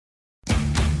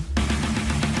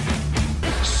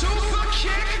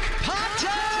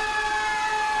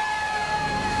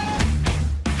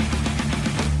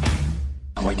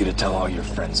to tell all your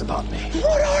friends about me.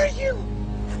 What are you?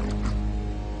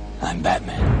 I'm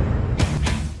Batman.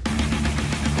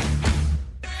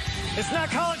 It's not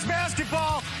college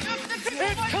basketball.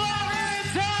 It's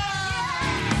Clarence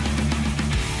time!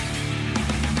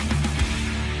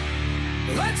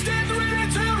 Let's get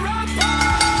ready to rumble!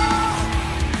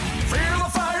 Feel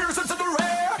the fires into the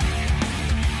rear.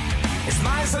 It's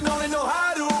nice and only know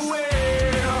how to wear.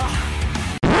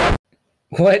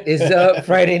 What is up,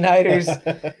 Friday Nighters?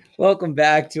 Welcome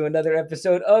back to another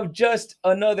episode of Just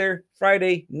Another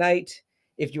Friday Night.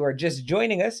 If you are just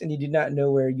joining us and you do not know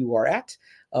where you are at,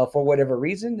 for whatever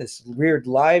reason, this weird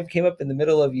live came up in the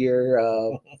middle of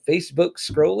your Facebook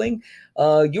scrolling.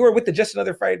 You are with the Just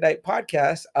Another Friday Night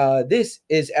podcast. This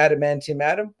is Adamantium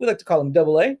Adam. We like to call him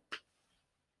Double A.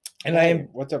 And I am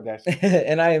what's up, guys?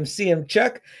 and I am CM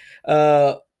Chuck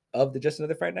of the Just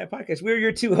Another Friday Night podcast. We're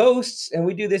your two hosts, and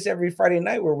we do this every Friday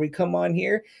night where we come on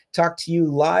here, talk to you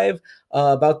live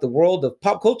about the world of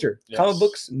pop culture, comic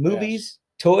books, movies,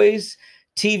 toys,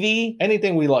 TV,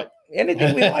 Anything we like.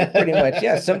 anything we like, pretty much.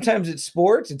 Yeah, sometimes it's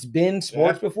sports. It's been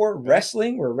sports before.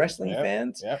 Wrestling. We're wrestling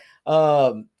fans. Yeah.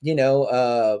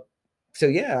 So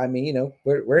yeah, I mean,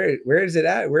 where is it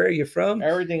at? Where are you from?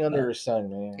 Everything under the sun,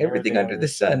 man. Everything under the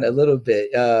sun, a little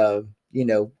bit.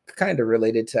 Kind of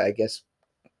related to, I guess,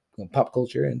 pop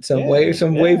culture in some way,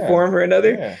 wave form or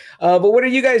another. Yeah. But what are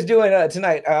you guys doing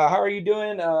tonight? How are you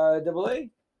doing, Double A?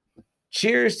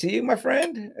 Cheers to you, my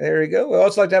friend. There we go. We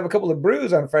also like to have a couple of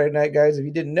brews on Friday night, guys, if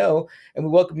you didn't know. And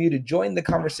we welcome you to join the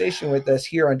conversation with us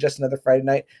here on Just Another Friday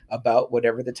Night about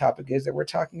whatever the topic is that we're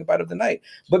talking about of the night.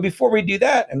 But before we do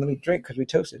that, and let me drink because we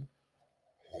toasted.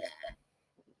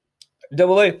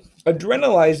 Double A,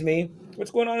 adrenalize me.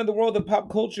 What's going on in the world of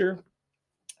pop culture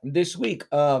this week?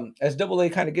 As Double A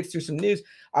kind of gets through some news,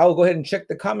 I will go ahead and check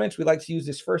the comments. We like to use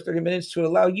this first 30 minutes to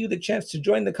allow you the chance to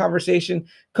join the conversation.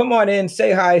 Come on in,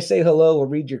 say hi, say hello. We'll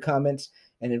read your comments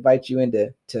and invite you in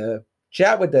to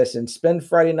chat with us and spend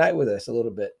Friday night with us a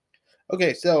little bit.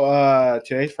 Okay, so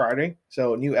today's Friday,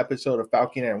 so a new episode of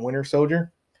Falcon and Winter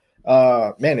Soldier.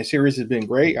 Man, the series has been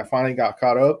great. I finally got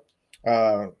caught up.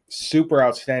 Super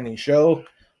outstanding show.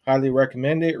 Highly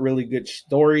recommend it. Really good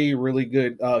story. Really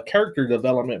good character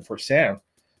development for Sam.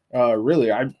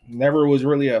 Really, I never was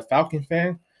really a Falcon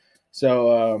fan,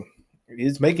 so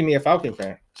it's making me a Falcon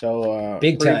fan. So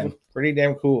pretty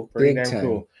damn cool.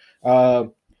 Cool.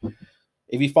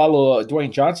 If you follow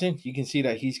Dwayne Johnson, you can see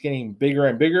that he's getting bigger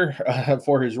and bigger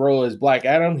for his role as Black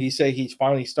Adam. He said he's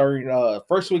finally starting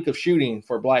first week of shooting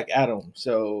for Black Adam.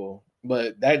 So.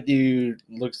 But that dude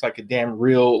looks like a damn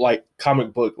real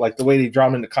comic book, like the way they draw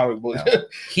him in the comic book.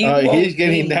 No. He's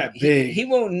getting that big. He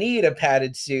won't need a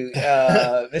padded suit,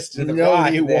 Mr. The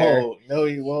Rock. No,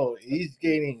 he won't. He's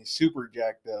getting super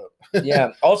jacked up.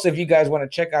 Yeah. Also, if you guys want to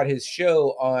check out his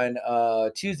show on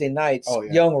Tuesday nights,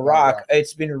 Young Rock,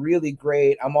 it's been really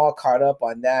great. I'm all caught up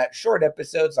on that. Short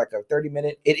episodes, like a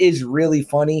 30-minute. It is really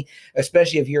funny,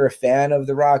 especially if you're a fan of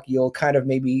The Rock. You'll kind of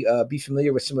maybe be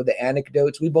familiar with some of the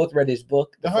anecdotes. We both read his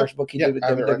book, the first book he did with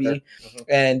WWE,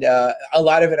 and a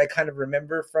lot of it I kind of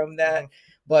remember from that.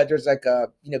 But there's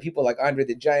people like Andre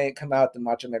the Giant come out, the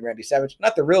Macho Man Randy Savage,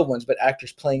 not the real ones, but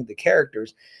actors playing the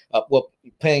characters,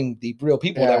 playing the real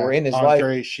people that were in his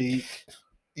life. Sheik.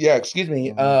 Yeah, excuse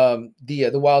me.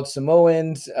 The Wild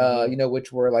Samoans,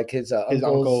 which were like his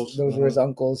uncles. Those were his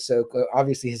uncles. So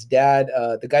obviously his dad,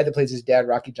 the guy that plays his dad,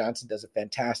 Rocky Johnson, does a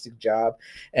fantastic job.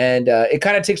 And it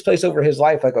kind of takes place over his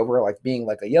life, over being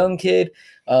like a young kid,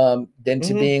 then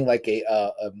to being like a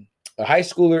high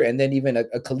schooler, and then even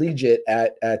a collegiate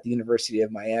at the University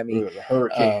of Miami. The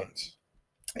Hurricanes.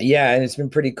 Yeah, and it's been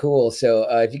pretty cool. So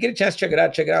if you get a chance, check it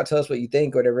out. Tell us what you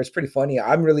think, whatever. It's pretty funny.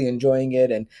 I'm really enjoying it.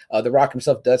 And The Rock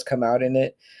himself does come out in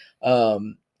it.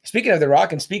 Speaking of The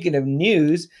Rock and speaking of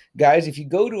news, guys, if you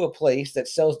go to a place that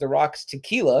sells The Rock's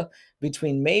tequila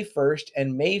between May 1st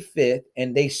and May 5th,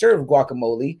 and they serve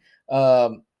guacamole,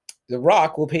 The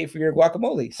Rock will pay for your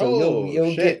guacamole. So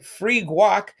you'll get free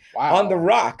guac on The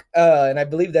Rock. And I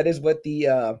believe that is what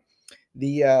the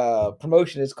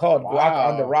promotion is called, Guac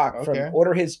on the Rock. From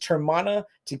order his Termana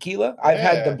tequila. I've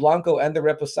had the Blanco and the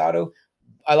Reposado.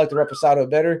 I like the Reposado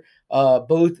better.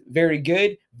 Both very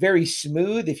good, very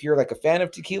smooth. If you're like a fan of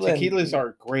tequila, tequilas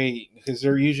are great because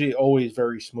they're usually always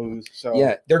very smooth. So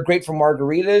yeah, they're great for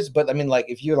margaritas. But I mean, like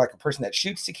if you're like a person that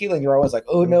shoots tequila and you're always like,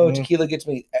 oh no, tequila gets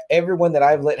me. Everyone that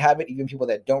I've let have it, even people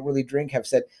that don't really drink, have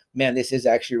said, man, this is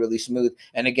actually really smooth.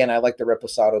 And again, I like the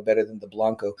Reposado better than the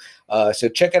Blanco. So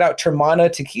check it out, Termana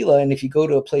tequila. And if you go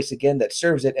to a place again that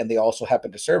serves it, and they also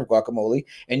happen to serve guacamole,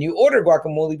 and you order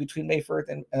guacamole between May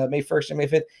 1st and May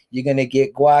 5th, you're gonna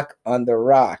get guac on the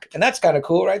Rock, and that's kind of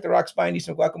cool. cool, right? The Rock's buying you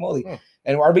some guacamole. Hmm.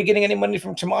 And are we getting any money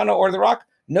from Termana or The Rock?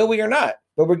 No, we are not.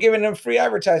 But we're giving them free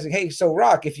advertising. Hey, so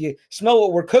Rock, if you smell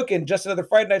what we're cooking, just another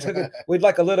Friday night cooking, we'd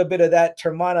like a little bit of that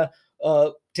Termana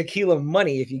tequila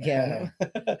money if you can.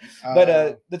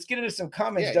 But let's get into some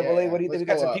comments. Double A, what do you think? We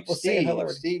got some people saying hello.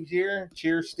 Steve's here.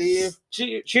 Cheers, Steve.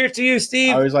 Cheers to you,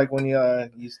 Steve. I always like when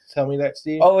you tell me that,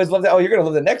 Steve. Always love that. Oh, you're gonna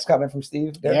love the next comment from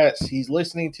Steve. Yes, he's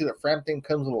listening to the Frampton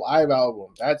Comes Alive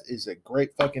album. That is a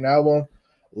great fucking album.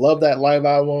 Love that live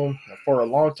album. For a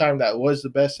long time, that was the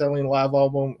best-selling live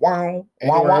album. Wow,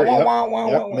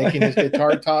 Making his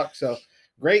guitar talk. So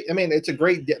great. I mean, it's a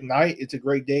great night. It's a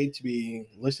great day to be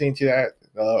listening to that,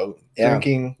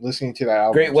 drinking, listening to that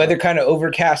album. Great weather, kind of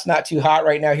overcast, not too hot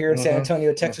right now here in San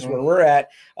Antonio, Texas, where we're at.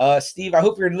 Steve, I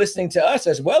hope you're listening to us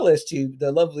as well as to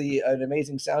the lovely and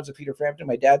amazing sounds of Peter Frampton.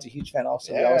 My dad's a huge fan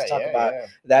also. We always talk about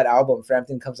that album,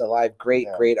 Frampton Comes Alive. Great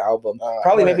album.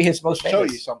 Probably maybe his most famous.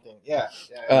 Show you something.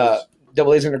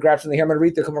 Double A's graphs in the here. I'm going to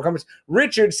read the couple more comments.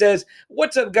 Richard says,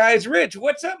 "What's up, guys? Rich,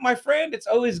 what's up, my friend? It's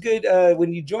always good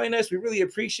when you join us. We really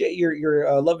appreciate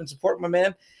your love and support, my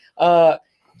man."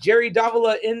 Jerry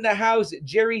Davila in the house.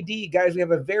 Jerry D, guys, we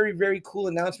have a very, very cool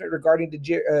announcement regarding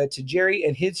to Jerry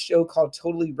and his show called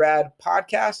Totally Rad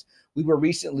Podcast. We were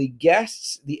recently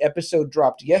guests. The episode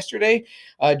dropped yesterday.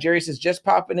 Jerry says, just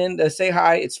popping in to say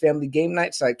hi. It's family game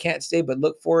night, so I can't stay, but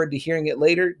look forward to hearing it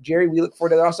later. Jerry, we look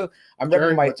forward to that also. I'm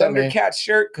wearing my Thundercats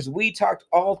shirt because we talked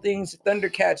all things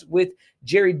Thundercats with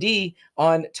Jerry D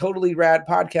on Totally Rad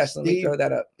Podcast. Let me throw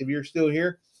that up. If you're still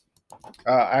here,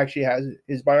 actually has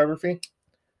his biography.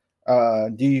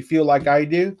 Do you feel like I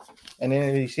do? And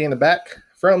then you see in the back,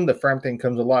 from the Frampton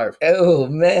Comes Alive. Oh,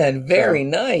 man. Very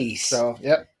nice. So,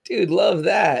 yep. Dude, love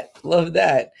that. Love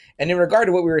that. And in regard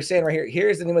to what we were saying right here,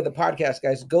 here's the name of the podcast,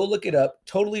 guys. Go look it up.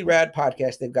 Totally Rad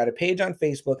Podcast. They've got a page on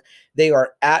Facebook. They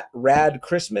are at Rad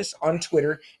Christmas on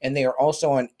Twitter, and they are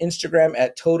also on Instagram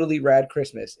at Totally Rad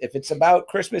Christmas. If it's about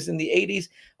Christmas in the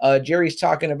 80s, Jerry's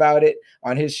talking about it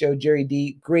on his show, Jerry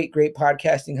D. Great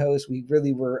podcasting host. We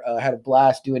really were had a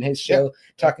blast doing his show,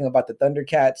 talking about the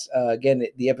Thundercats. Again,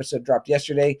 the episode dropped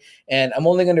yesterday, and I'm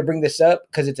only going to bring this up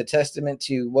because it's a testament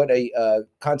to what a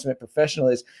consummate professional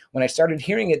is. When I started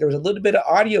hearing it, there was a little bit of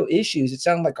audio issues. It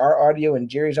sounded like our audio and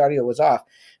Jerry's audio was off.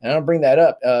 And I don't bring that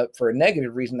up for a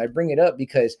negative reason. I bring it up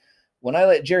because when I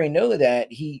let Jerry know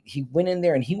that, he went in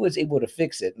there and he was able to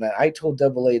fix it. And I told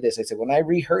Double A this. I said, when I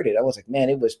reheard it, I was like, man,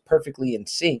 it was perfectly in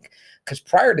sync. Because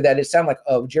prior to that, it sounded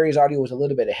like Jerry's audio was a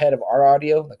little bit ahead of our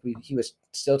audio. Like he was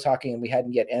still talking and we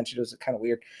hadn't yet answered. It was kind of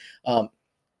weird.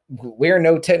 We're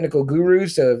no technical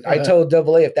gurus. So I told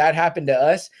Double A, if that happened to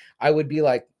us, I would be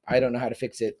like, I don't know how to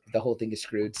fix it. The whole thing is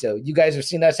screwed. So you guys have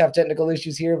seen us have technical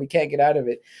issues here. We can't get out of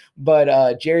it.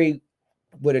 But Jerry,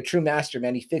 what a true master,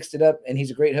 man. He fixed it up and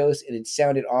he's a great host and it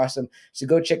sounded awesome. So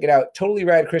go check it out. Totally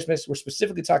Rad Christmas. We're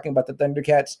specifically talking about the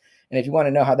Thundercats. And if you want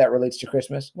to know how that relates to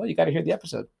Christmas, well, you got to hear the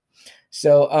episode.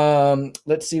 So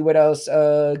let's see what else.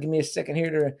 Give me a second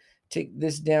here to take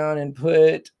this down and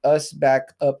put us back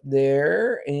up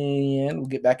there. And we'll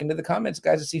get back into the comments,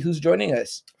 guys, to see who's joining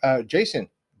us.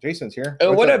 Jason's here.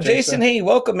 Oh, what up, Jason? Hey,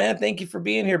 welcome, man. Thank you for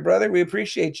being here, brother. We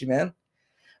appreciate you, man.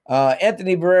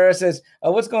 Anthony Barrera says,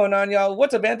 what's going on, y'all?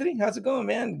 What's up, Anthony? How's it going,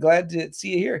 man? Glad to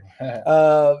see you here.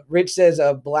 Rich says,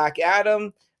 Black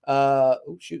Adam. Oh,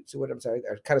 shoot. So what? I'm sorry.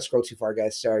 I kind of scrolled too far,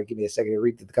 guys. Sorry. Give me a second to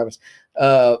read through the comments.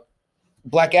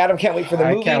 Black Adam. Can't wait for the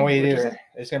movie. I can't wait either.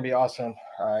 It's going to be awesome.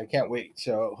 I can't wait.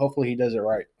 So hopefully he does it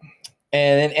right.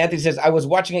 And then Anthony says, I was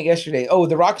watching it yesterday. Oh,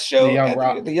 The Rock's show? The Young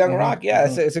Rock. The Young Rock. Yeah,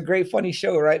 it's a great, funny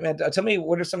show, right, man? Tell me,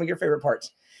 what are some of your favorite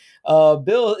parts?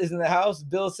 Bill is in the house.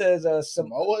 Bill says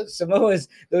Samoas,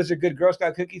 those are good Girl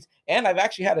Scout cookies. And I've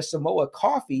actually had a Samoa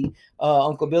coffee,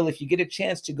 Uncle Bill. If you get a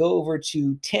chance to go over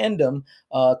to Tandem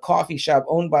coffee shop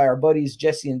owned by our buddies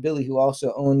Jesse and Billy, who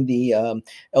also own the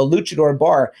El Luchador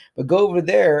bar, but go over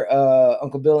there,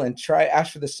 Uncle Bill, and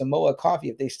ask for the Samoa coffee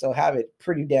if they still have it.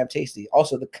 Pretty damn tasty.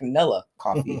 Also the Canela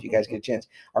coffee, if you guys get a chance.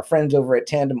 Our friends over at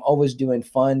Tandem always doing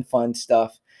fun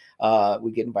stuff.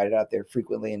 We get invited out there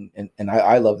frequently, and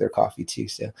I love their coffee too.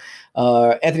 So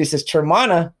Anthony says,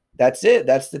 Termana, that's it.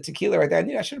 That's the tequila right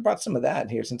there. I should have brought some of that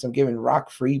here since I'm giving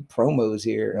Rock free promos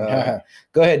here.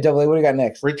 Go ahead, Double A. What do you got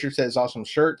next? Richard says, awesome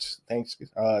shirts. Thanks,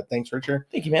 Richard.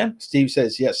 Thank you, man. Steve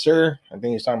says, yes, sir. I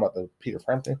think he's talking about the Peter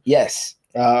Frampton. Yes.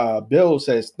 Bill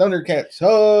says, Thundercats.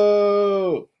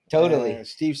 Oh, totally.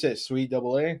 Steve says, sweet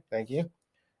Double A. Thank you.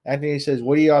 Anthony says,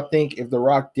 what do y'all think if The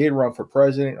Rock did run for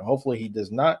president? Hopefully he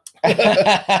does not. What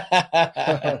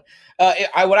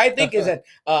I think is that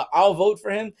I'll vote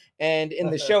for him. And in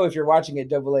the show, if you're watching it,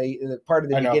 Double A, part of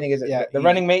the beginning is the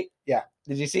running mate. Yeah.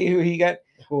 Did you see who he got?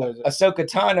 Who is it? Ahsoka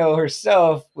Tano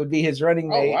herself would be his running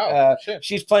Oh, mate. wow. Shit.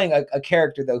 She's playing a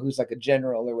character though who's like a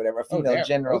general or whatever, a Oh, female damn.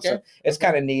 general. Okay. So it's Okay.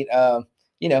 kind of neat.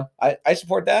 You know, I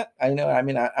support that. I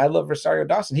love Rosario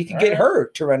Dawson. He could get Alright. her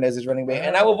to run as his running mate,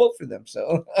 and I will vote for them.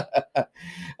 So,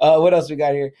 what else we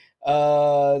got here?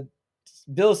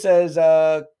 Bill says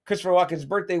Christopher Walken's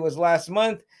birthday was last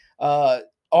month.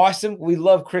 Awesome. We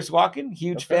love Chris Walken.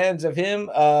 Huge Okay. fans of him.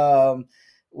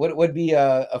 What would be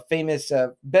a famous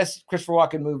best Christopher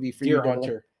Walken movie for you? Deer Dylan?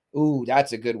 Hunter. Ooh,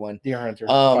 that's a good one. Deer Hunter.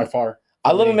 Um, by far.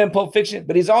 I love Me. him in Pulp Fiction,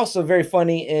 but he's also very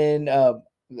funny in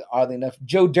oddly enough,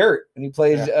 Joe Dirt, and he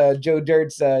plays Joe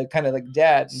Dirt's kind of like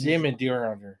dad. See him in Deer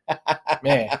Hunter.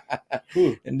 Man.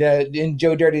 Whew. And in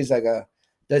Joe Dirt, he's like,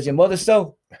 "Does your mother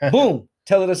sew? Boom,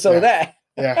 tell her to sew that."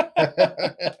 Yeah.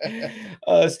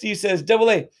 Steve says, "Double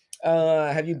A,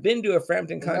 have you been to a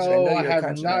Frampton concert?" No, know I you're a have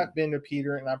concert not man. been to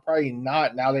Peter, and I'm probably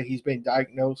not now that he's been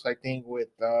diagnosed, I think, with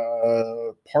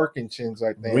Parkinson's,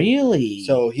 I think. Really?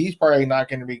 So he's probably not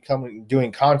going to be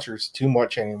doing concerts too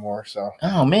much anymore. So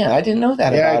oh man, I didn't know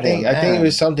that yeah, about him. I think it Man.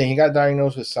 was something. He got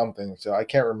diagnosed with something, so I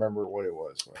can't remember what it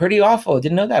was. but- Pretty awful.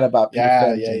 Didn't know that about Peter Yeah,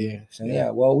 Frampton. yeah. So yeah,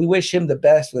 well, we wish him the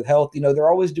best with health. You know, they're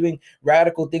always doing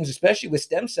radical things, especially with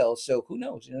stem cells. So who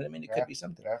knows? You know what I mean? It Yeah, could be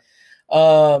something.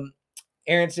 yeah.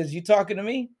 Aaron says, "You talking to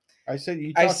me?" I said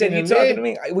you. I said, "You talking to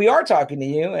me?" We are talking to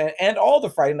you, and all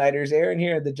the Friday Nighters. Aaron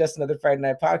here at the Just Another Friday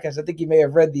Night podcast. I think you may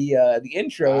have read the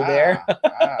intro there.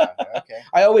 Okay.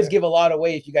 I always Okay. give a lot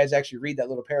away if you guys actually read that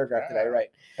little paragraph that I write.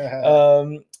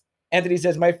 Okay. Anthony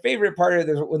says, "My favorite part of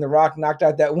this when The Rock knocked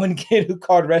out that one kid who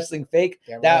called wrestling fake.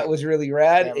 Damn That right. was really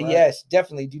rad. Damn right. Yes,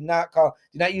 definitely. Do not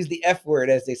use the F word,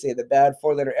 as they say, the bad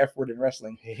 4-letter F word in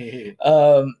wrestling."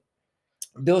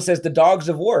 Bill says, "The Dogs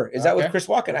of War." Is that with Okay. Chris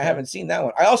Walken? I Okay. haven't seen that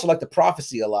one. I also like the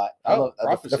Prophecy a lot. I love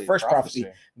the first Prophecy.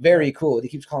 Very cool. He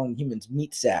keeps calling humans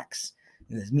meat sacks.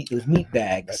 And those meat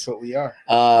bags. That's what we are.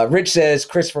 Rich says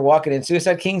Christopher Walken in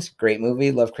Suicide Kings. Great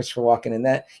movie. Love Christopher Walken in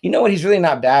that. You know what? He's really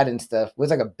not bad in stuff. It was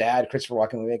like a bad Christopher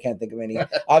Walken movie. I can't think of any.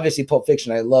 Obviously, Pulp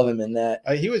Fiction. I love him in that.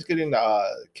 He was good in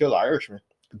Kill the Irishman.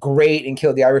 Great in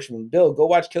Kill the Irishman. Bill, go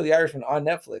watch Kill the Irishman on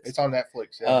Netflix. It's on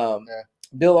Netflix. Yeah. Yeah.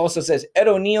 Bill also says Ed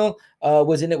O'Neill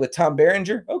was in it with Tom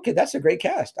Berenger. Okay, that's a great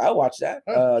cast. I'll watch that.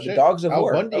 Oh, The shit. Dogs of Al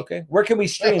War. Bundy. Okay, where can we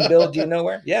stream, Bill? Do you know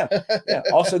where? Yeah.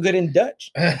 Also good in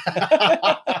Dutch.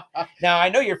 Now I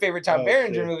know your favorite Tom Oh,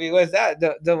 Berenger shit. movie was that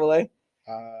Double A.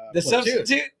 The Platoon.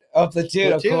 Substitute. Oh,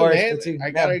 Platoon, of Platoon, course. man. Platoon. I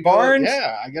Now, gotta Barnes. Go,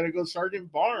 yeah, I gotta go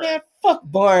Sergeant Barnes. Man, fuck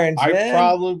Barnes, I man.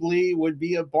 probably would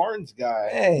be a Barnes guy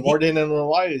Hey, more than an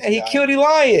Elias. He guy. killed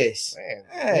Elias. Man,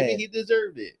 Hey. maybe he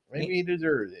deserved it. Maybe he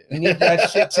deserved it. You need that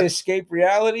shit to escape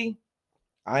reality.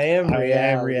 I am reality. I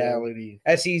am reality.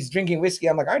 As he's drinking whiskey,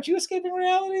 I'm like, aren't you escaping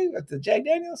reality? With the Jack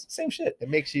Daniels, same shit. It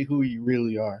makes you who you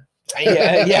really are.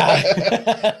 Yeah.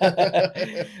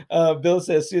 Bill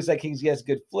says Suicide Kings, yes,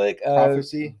 good flick.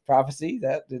 Prophecy.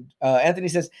 That did. Anthony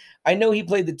says, I know he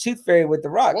played the Tooth Fairy with The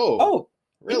Rock. Whoa, oh,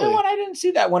 really? You know what? I didn't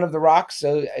see that one of The Rock.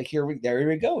 So there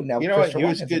we go. Now You know what? Christopher He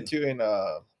was Walken's good in it. too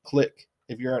in Click.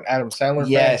 If you're an Adam Sandler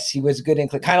fan. Yes, he was good in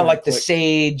Click. Kind of like the Click.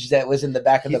 sage that was in the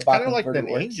back of He's the box. kind of like an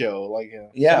angel, like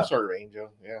Yeah. some sort of angel.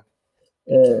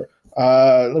 Yeah.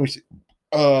 Uh, Let me see.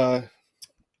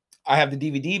 I have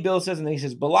the DVD, Bill says, and then he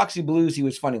says Biloxi Blues. He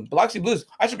was funny. Biloxi Blues.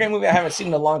 That's a great movie I haven't seen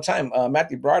in a long time.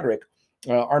 Matthew Broderick,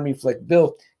 Army flick.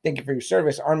 Bill, thank you for your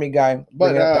service, Army guy.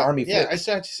 But bringing up the Army yeah, flicks. I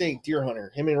still have to say Deer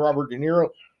Hunter. Him and Robert De Niro.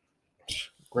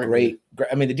 Great.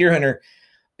 I mean, the Deer Hunter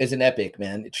is an epic,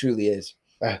 man. It truly is.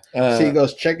 So he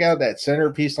goes, check out that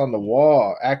centerpiece on the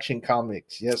wall, Action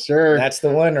Comics. Yes, sir. That's the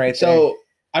one right So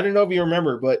I don't know if you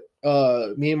remember, but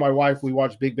me and my wife, we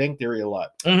watch Big Bang Theory a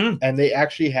lot, there. Mm-hmm. and they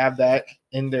actually have that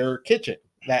in their kitchen.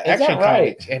 That Is that Action right?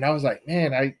 Comics, and I was like,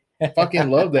 man, I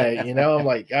fucking love that. You know, I'm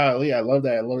like, golly, I love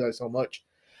that. I love that so much.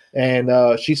 And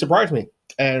she surprised me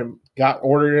and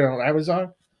ordered it on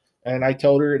Amazon, and I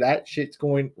told her that shit's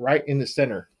going right in the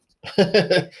center,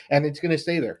 and it's gonna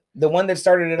stay there. The one that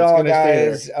started it It's all, gonna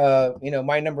stay guys.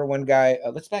 My number one guy.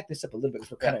 Let's back this up a little bit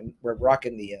because we're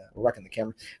rocking the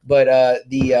camera. But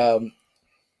the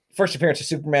first appearance of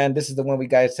Superman. This is the one we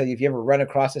guys tell you if you ever run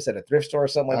across this at a thrift store or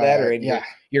something like that, or in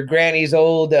your granny's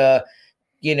old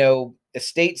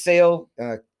estate sale.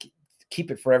 Keep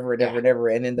it forever and ever and ever,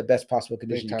 and in the best possible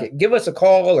condition you can. Give us a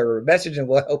call or a message, and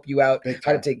we'll help you out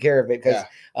how to take care of it. Because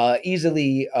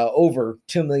easily over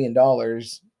 $2 million,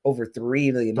 over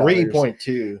 $3 million,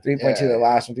 3.2, 3.2, the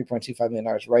last one, $3.25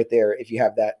 million right there. If you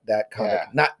have that comic,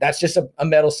 Yeah. that's just a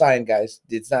metal sign, guys.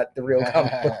 It's not the real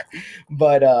comic book,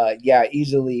 but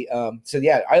easily. So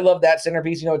yeah, I love that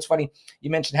centerpiece. You know, it's funny you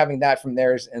mentioned having that from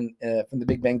theirs and from the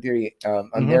Big Bang Theory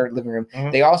on their living room.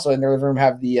 Mhm. They also in their living room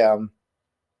have the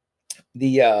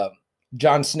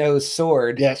Jon Snow's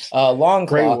sword. Yes. Long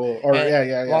Grey Claw. Wolf. Or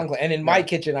yeah. Long Claw. And in my Yeah.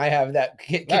 kitchen, I have that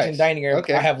kitchen Nice. dining area.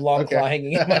 Okay. I have Long Okay. Claw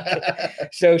hanging in my kitchen.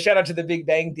 So shout out to The Big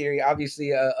Bang Theory.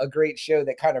 Obviously, a great show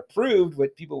that kind of proved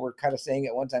what people were kind of saying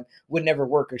at one time would never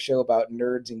work, a show about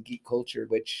nerds and geek culture,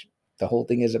 which the whole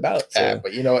thing is about. So. Yeah,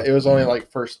 but you know, it was only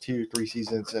like first 2-3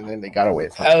 seasons, and then they got away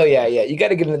from it. Oh yeah. You got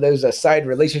to get into those side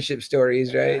relationship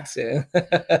stories, right? So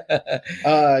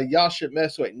Y'all should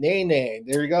mess with Nene.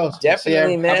 There you go.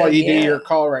 Definitely, Sam, man. How about you Yeah. do your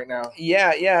call right now?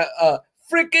 yeah.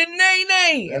 Freaking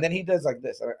Nene. Yeah. And then he does like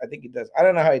this. I think he does. I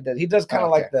don't know how he does. He does kind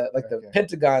of Okay. like the Okay.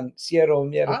 Pentagon Sierra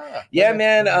Miedo. Ah, Yeah, okay.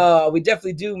 man. We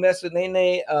definitely do mess with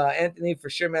Nene. Anthony, for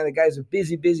sure, man. The guy's a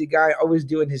busy guy, always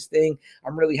doing his thing.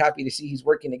 I'm really happy to see he's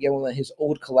working again with one of his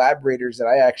old collaborators that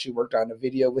I actually worked on a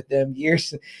video with them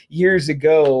years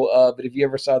ago. But if you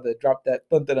ever saw the Drop That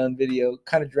Dun Dun Dun video,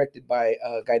 kind of directed by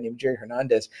a guy named Jerry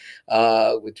Hernandez,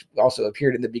 which also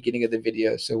appeared in the beginning of the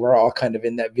video. So we're all kind of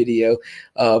in that video.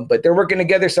 But they're working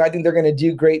together, so I think they're going to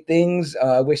do great things.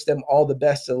 I wish them all the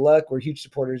best of luck. We're huge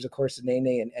supporters, of course, of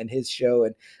Nene and his show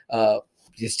and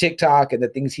his TikTok and the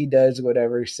things he does,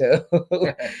 whatever. So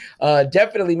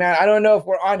definitely, man. I don't know if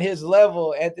we're on his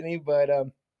level, Anthony, but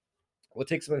we'll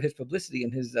take some of his publicity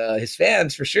and his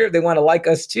fans for sure. They want to like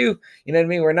us too. You know what I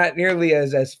mean? We're not nearly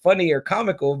as funny or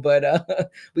comical, but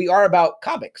we are about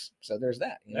comics. So there's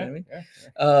that. You know what I mean?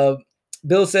 Yeah.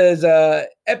 Bill says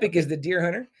Epic is the Deer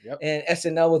Hunter. Yep. And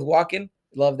SNL with Walken.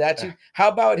 Love that too. How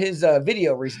about his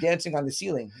video where he's dancing on the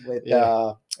ceiling with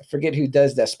I forget who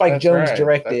does that. Spike That's Jones right.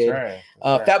 directed. That's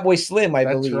right. Fatboy Slim, I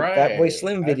That's believe. right. Fatboy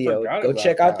Slim I video. forgot Go about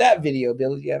check out that. that video,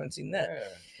 Bill, if you haven't seen that.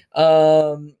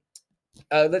 Yeah.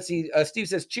 Let's see. Steve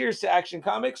says, cheers to Action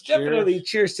Comics. Cheers. Definitely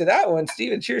cheers to that one,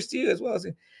 Steve, and cheers to you as well.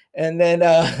 And then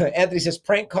Anthony says,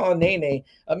 prank call Nene.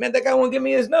 Man, that guy won't give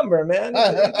me his number, man.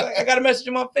 I got to message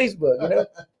him on Facebook, you know?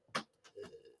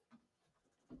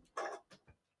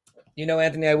 You know,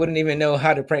 Anthony, I wouldn't even know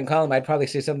how to prank call him. I'd probably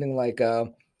say something like,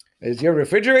 is your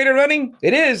refrigerator running?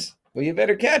 It is. Well, you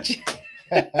better catch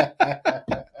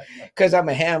it. Because I'm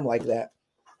a ham like that.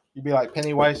 You'd be like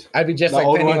Pennywise. I'd be just The like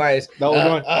old one? Pennywise. The old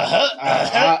one.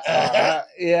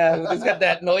 Yeah, he's got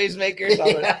that noisemaker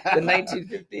from the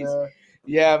 1950s.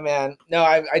 Yeah, man. No,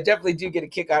 I definitely do get a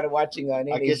kick out of watching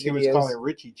Nene's I guess he was videos. calling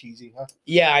Richie cheesy, huh?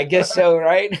 Yeah, I guess so,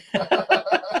 right?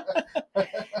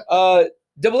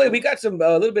 Double A, we got some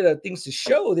a little bit of things to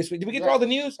show this week. Did we get through all the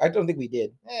news? I don't think we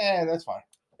did. Yeah, that's fine.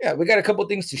 Yeah, we got a couple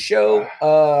things to show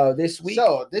this week.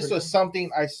 So this was something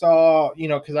I saw, you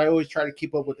know, because I always try to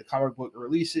keep up with the comic book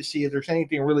releases, see if there's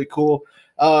anything really cool.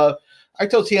 I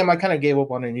told TM I kind of gave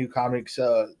up on the new comics.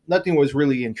 Nothing was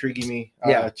really intriguing me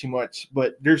too much,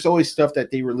 but there's always stuff that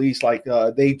they release. Like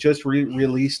they just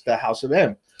released the House of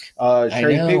M. I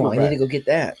know. I need to go get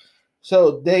that.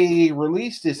 So they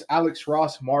released this Alex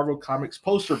Ross Marvel Comics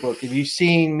poster book. If you've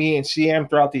seen me and CM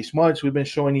throughout these months, we've been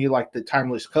showing you like the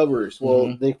timeless covers.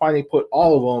 Well, they finally put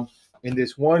all of them in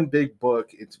this one big book.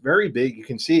 It's very big. You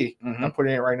can see. I'm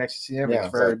putting it right next to CM. Yeah,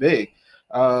 it's very big.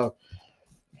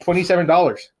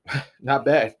 $27. Not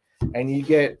bad. And you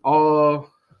get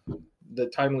all the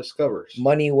timeless covers.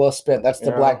 Money well spent. That's the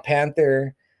Yeah. Black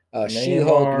Panther,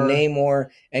 She-Hulk, Namor.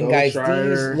 And Ghost guys,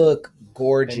 Rider. these look And then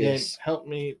gorgeous. help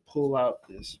me pull out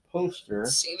this poster.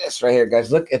 See this right here,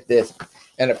 guys. Look at this.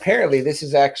 And apparently, this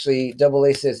is actually Double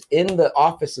A says in the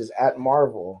offices at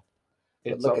Marvel.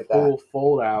 It's look a at that. full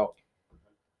fold out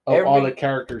of all the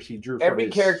characters he drew. Every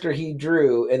character he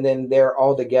drew, and then they're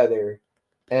all together.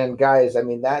 And guys, I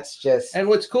mean, that's just And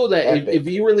what's cool that epic. if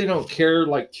you really don't care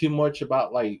like too much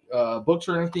about like books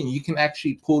or anything, you can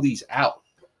actually pull these out,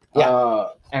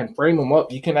 and frame them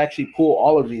up. You can actually pull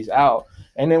all of these out.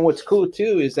 And then what's cool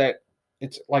too is that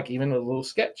it's like even a little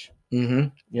sketch,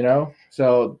 you know.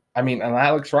 So I mean, an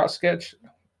Alex Ross sketch,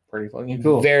 pretty fucking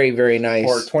cool. very, very nice.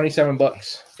 For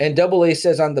 $27. And Double A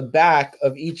says on the back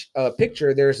of each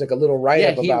picture, there's like a little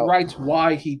write-up He about writes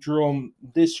why he drew them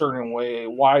this certain way,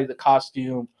 why the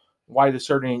costume, why the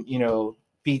certain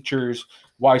features,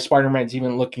 why Spider-Man's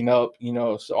even looking up,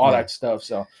 so all that stuff.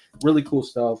 So really cool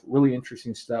stuff, really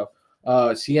interesting stuff.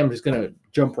 CM is gonna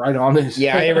jump right on this.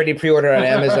 Yeah, I already pre-ordered on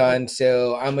Amazon,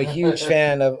 so I'm a huge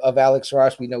fan of Alex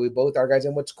Ross. We know we both are, guys.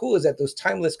 And what's cool is that those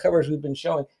timeless covers we've been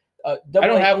showing. I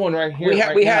don't have one right here.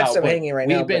 We had some hanging right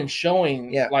now. We've been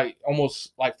showing like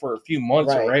almost like for a few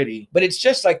months Right. already. But it's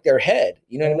just like their head,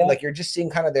 you know what I mean? Like you're just seeing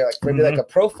kind of their like maybe like a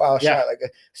profile shot,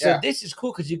 So this is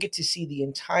cool because you get to see the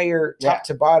entire top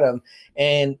to bottom.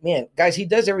 And man, guys, he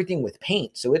does everything with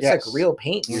paint, so it's like real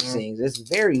paint you're seeing. It's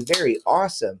very, very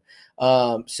awesome.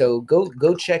 So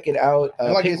go check it out.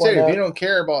 And like I said, if you don't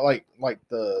care about like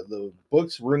the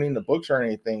books ruining the books or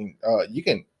anything, you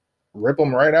can rip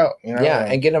them right out. You know? Yeah,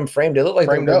 and get them framed. It looked like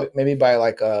Framed they were up. maybe by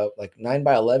like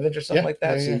 9x11s or something Yeah, like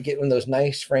that. yeah, So yeah. you get one of those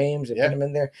nice frames and Yeah. put them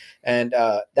in there, and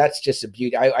that's just a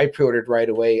beauty. I pre-ordered right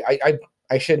away.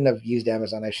 I shouldn't have used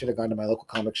Amazon. I should have gone to my local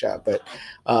comic shop, but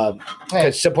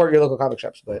Hey. support your local comic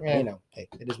shops. But Yeah. you know, hey,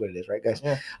 it is what it is, right, guys?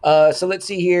 Yeah. So let's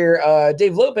see here.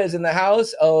 Dave Lopez in the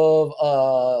house of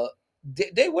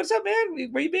Dave, what's up, man?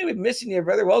 Where you been? We've been missing you,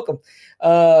 brother. Welcome.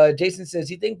 Jason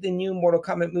says, you think the new Mortal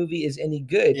Kombat movie is any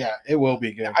good? Yeah, it will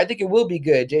be good. I think it will be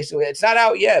good, Jason. It's not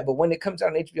out yet, but when it comes out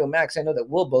on HBO Max, I know that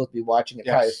we'll both be watching it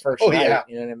probably Yes. first Oh, night. yeah.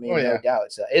 You know what I mean? Oh, No yeah.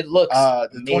 doubt. So it looks the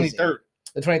amazing. 23rd.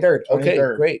 The 23rd. Okay,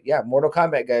 23rd. great. Yeah, Mortal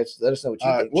Kombat, guys. Let us know what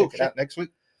you think. Well, Check it out. next week.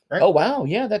 Right? Oh wow,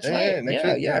 yeah, that's Yeah, right. yeah, next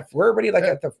Yeah, week, yeah. yeah. We're already like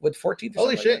Yeah. at the 14th.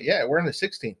 Holy shit! Yeah, we're on the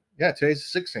 16th. Yeah, today's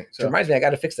the 16th. So So reminds me, I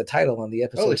got to fix the title on the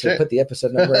episode. Holy So shit. put the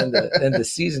episode number in the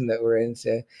season that we're in.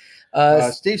 So,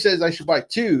 Steve says I should buy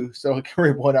 2 so I can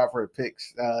rip one out for the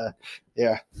picks.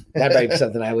 Yeah, that might be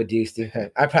something I would do, Steve.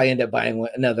 I probably end up buying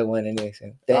another one anyway.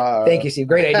 So thank you, Steve. Uh,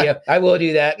 Great idea. I will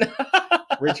do that.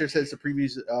 Richard says the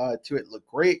previews to it look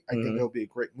great. I Mhm. think it'll be a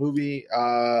great movie.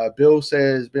 Bill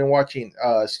says been watching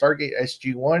Stargate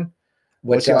SG1.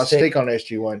 What's y'all your think? take on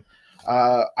SG1?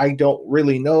 I don't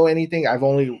really know anything. I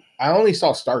only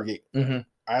saw Stargate. Mhm.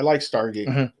 I like Stargate.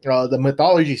 Mhm. The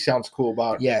mythology sounds cool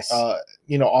about Yes.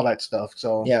 all that stuff.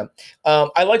 So Yeah.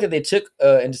 I like that they took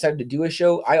and decided to do a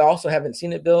show. I also haven't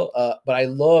seen it, Bill, but I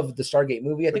love the Stargate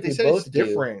movie. I but think they we said both it's do.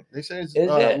 different. They said it's Is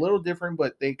a it? little different,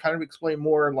 but they kind of explain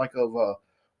more like of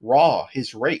Raw,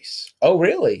 his race. Oh,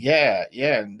 really? Yeah,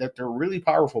 and that they're really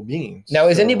powerful beings. Now,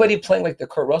 is So, anybody playing like the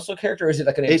Kurt Russell character, or is it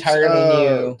like an it's, entirely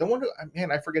new? the one who,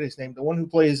 man, I forget his name. The one who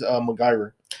plays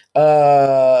MacGyver.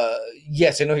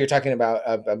 Yes, I know who you're talking about.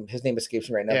 His name escapes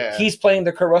me right now. Yeah. He's playing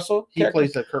the Kurt Russell He character?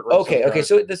 plays the Kurt Russell. Okay. character.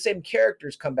 So the same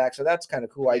characters come back, so that's kind of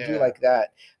cool. I do Yeah. like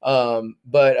that.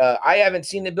 But I haven't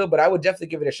seen it, Bill, but I would definitely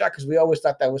give it a shot because we always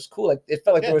thought that was cool. Like it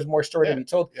felt like there was more story to Yeah. be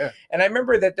told. Yeah. And I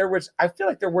remember that I feel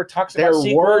like there were talks There about were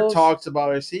sequels. talks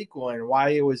about a sequel, and why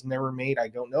it was never made, I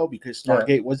don't know, because Yeah.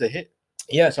 Stargate was a hit.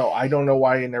 Yeah. So I don't know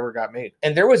why it never got made.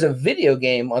 And there was a video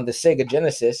game on the Sega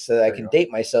Genesis, so that I There you can go. date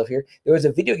myself here. There was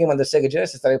a video game on the Sega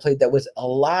Genesis that I played that was a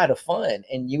lot of fun,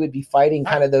 and you would be fighting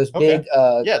kind of those okay. big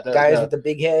Yeah, guys with the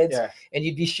big heads, Yeah. and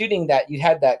you'd be shooting that. You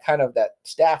had that kind of that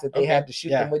staff that they Okay. had to shoot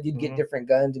Yeah. them with. You'd get Mhm. different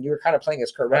guns, and you were kind of playing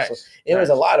as Kurt Russell. Nice. It was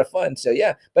a Nice. lot of fun. So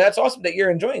yeah, but that's awesome that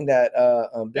you're enjoying that. Bill.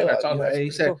 Yeah, that's You know, awesome. that's And he pretty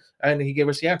said, cool. and he gave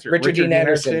us the answer. Richard Dean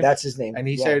Anderson. That's his name. and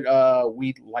he Yeah. said,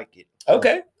 we like it. So,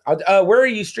 Okay. Where are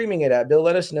you streaming it at, Bill?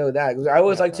 Let us know that. 'Cause I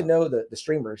always Yeah, like to know the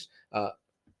streamers.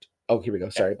 Here we go.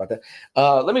 Sorry about that.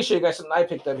 Let me show you guys something I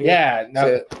picked up here. Yeah,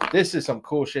 no, So, this is some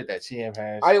cool shit that CM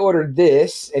has. I ordered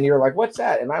this, and you're like, "What's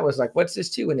that?" And I was like, "What's this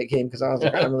too?" When it came, because I was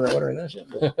like, "I don't remember ordering that shit."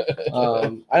 But,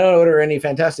 I don't order any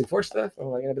Fantastic Four stuff.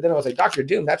 I'm like, but then I was like, "Doctor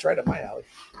Doom, that's right up my alley."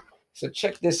 So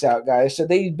check this out, guys. So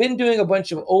they've been doing a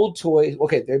bunch of old toys.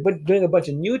 Okay, they've been doing a bunch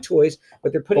of new toys,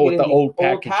 but they're putting it in the old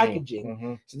packaging.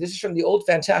 Mhm. So this is from the old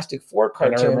Fantastic Four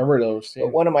And I cartoon. remember those. Yeah.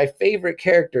 But one of my favorite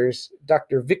characters,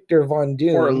 Dr. Victor Von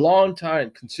Doom. For a long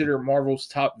time, considered Marvel's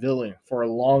top villain for a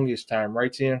longest time,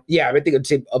 right, Tim? Yeah, I think I'd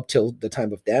say up till the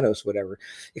time of Thanos, whatever.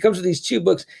 It comes with these 2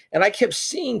 books, and I kept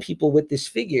seeing people with this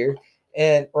figure,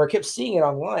 or I kept seeing it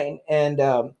online, and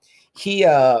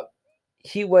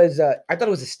he was I thought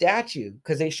it was a statue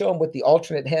because they show him with the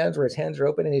alternate hands where his hands are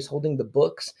open and he's holding the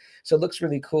books, so it looks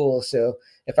really cool. So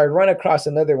if I run across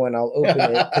another one, I'll open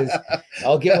it because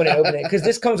I'll get one and open it, because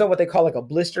this comes on what they call like a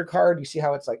blister card. You see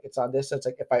how it's like it's on this, so it's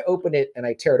like if I open it and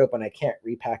I tear it open, I can't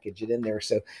repackage it in there.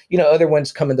 So other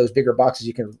ones come in those bigger boxes,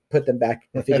 you can put them back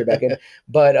and figure back in.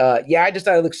 But yeah, I just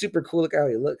thought it looked super cool. Look how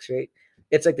he looks, right?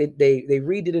 It's like they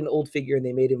redid an old figure and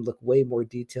they made him look way more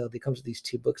detailed. It comes with these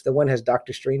 2 books. The one has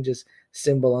Doctor Strange's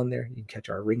symbol on there. You can catch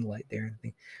our ring light there and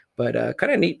everything. But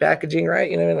kind of neat packaging,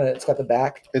 right? And it's got the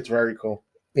back. It's very cool.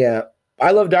 Yeah.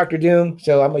 I love Doctor Doom,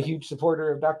 so I'm a huge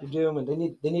supporter of Doctor Doom, and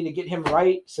they need to get him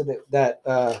right so that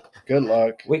Good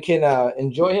luck. we can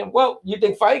enjoy him. Well, you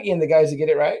think Feige and the guys to get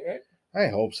it right? I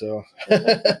hope so.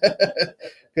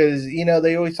 Because,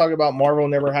 they always talk about Marvel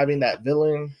never having that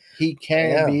villain. He can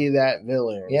Yeah. be that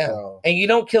villain. Yeah. So. And you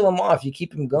don't kill him off; you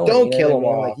keep him going. Don't you know kill what I him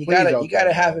mean? off. Like you Please gotta don't you gotta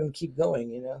kill him have off. him keep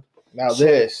going. Now So,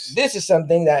 this is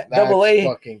something that that's Double A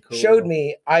fucking cool. showed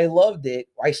me. I loved it.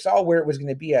 I saw where it was going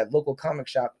to be at local comic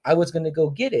shop. I was going to go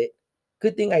get it,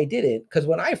 good thing I didn't, because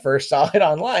when I first saw it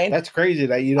online, That's crazy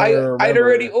that you don't I'd remember.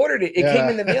 already ordered it. It came Yeah.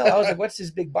 in the mail. I was like, "What's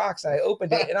this big box?" And I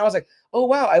opened it, and I was like, "Oh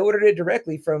wow!" I ordered it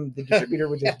directly from the distributor,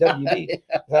 which is WD.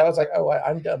 So I was like, "Oh,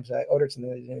 I'm dumb." So I ordered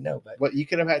something I didn't even know. But you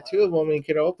could have had 2 of them and you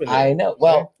could have opened it. I know.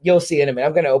 Well, you'll see in a minute.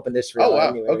 I'm going to open this for Oh, y'all wow.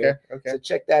 anyway. Okay. So Okay.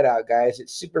 check that out, guys.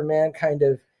 It's Superman kind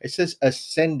of It says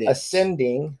ascending.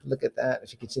 ascending. Look at that.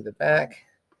 If you can see the back.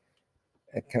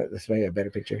 This may be a better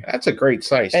picture. That's a great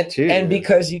size, too. And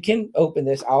because you can open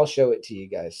this, I'll show it to you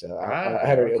guys. So I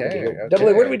had it open okay, here. okay. Double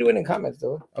A, what are we doing in comments,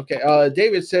 though? Okay.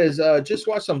 David says, just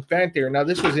watch some fan theory. Now,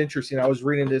 this was interesting. I was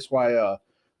reading this while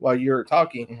you were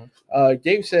talking.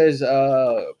 Dave says,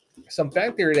 some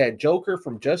fan theory that Joker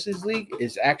from Justice League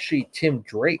is actually Tim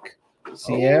Drake.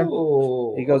 CM.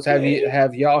 Oh, He goes, okay.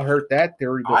 have y'all heard that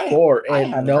theory before? I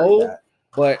And haven't no, heard that.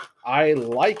 but I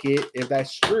like it if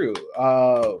that's true.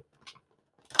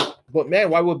 But man,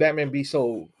 why would Batman be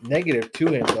so negative to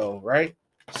him though, right?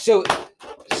 So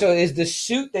is the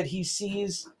suit that he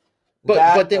sees?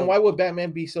 But then why would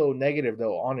Batman be so negative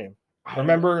though on him?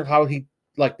 Remember how he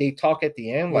like they talk at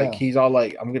the end, like he's all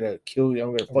like, "I'm gonna kill you,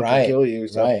 I'm gonna fucking kill you."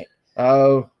 So,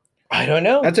 right. I don't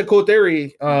know. That's a cool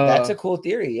theory. That's a cool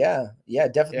theory. Yeah.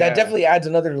 Definitely. That definitely adds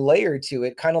another layer to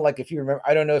it. Kind of like if you remember,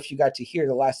 I don't know if you got to hear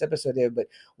the last episode there, but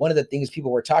one of the things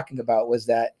people were talking about was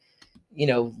that, you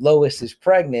know, Lois is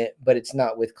pregnant, but it's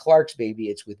not with Clark's baby,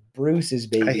 it's with Bruce's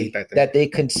baby that they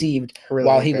conceived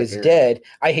while he was dead.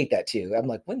 I hate that too. I'm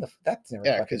like, that's never.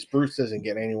 Yeah, because Bruce doesn't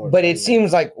get anyone. But it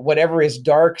seems like whatever is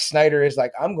dark, Snyder is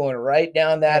like, I'm going right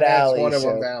down that alley. That's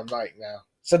one of them down right now.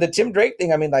 So the Tim Drake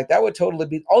thing, I mean, like that would totally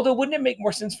be. Although, wouldn't it make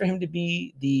more sense for him to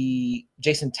be the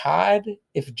Jason Todd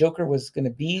if Joker was going to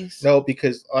be? No,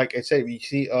 because like I said, you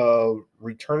see,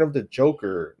 Return of the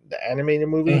Joker, the animated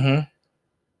movie.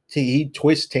 He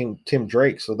twists Tim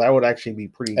Drake, so that would actually be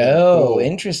pretty. Oh, cool.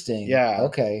 Interesting. Yeah.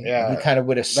 Okay. Yeah. He kind of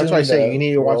would assume. That's why I say you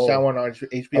need to watch that one on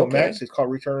HBO Okay. Max. It's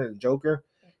called Return of the Joker.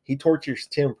 He tortures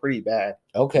Tim pretty bad.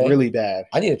 Okay. Really bad.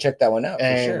 I need to check that one out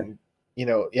And, for sure. You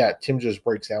know, yeah, Tim just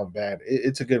breaks down bad.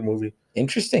 It's a good movie.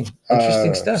 Interesting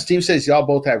stuff. Steve says y'all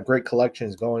both have great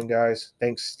collections going, guys.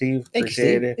 Thanks, Steve.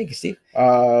 Appreciate it. Thank you, Steve.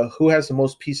 Who has the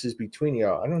most pieces between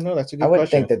y'all? I don't know. That's a good question. I would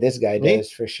think that this guy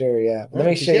does for sure. Yeah. Let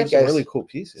me show you guys some really cool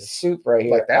pieces. Soup right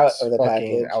here. Like that's out of the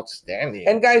fucking package. outstanding.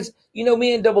 And guys, you know,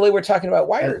 me and Double A were talking about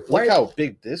look how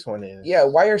big this one is. Yeah,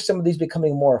 why are some of these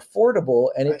becoming more affordable?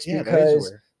 And it's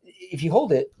because if you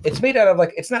hold it, it's made out of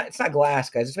like it's not glass,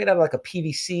 guys. It's made out of like a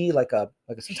PVC, like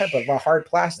some type of a hard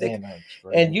plastic. Man,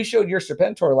 and you showed your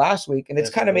Serpentor last week, and it's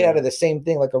kind of made out of the same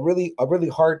thing, like a really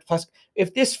hard plastic.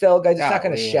 If this fell, guys, it's not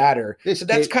going to shatter. So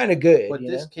that's kind of good. But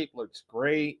this cape looks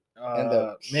great. And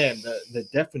the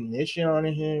definition on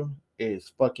him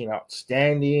is fucking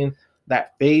outstanding.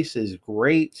 That face is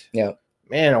great. Yeah.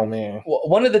 Man, oh man. Well,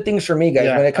 one of the things for me, guys,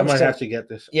 when it comes I might to have to get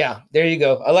this. Yeah, there you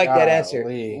go. I like that answer.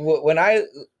 When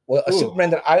a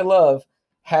Superman that I love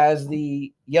has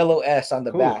the yellow S on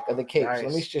the back of the cape. So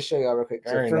let me just show you all real quick.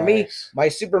 So for me, my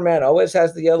Superman always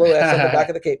has the yellow S on the back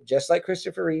of the cape, just like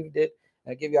Christopher Reeve did.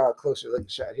 I'll give y'all a closer look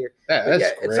shot here.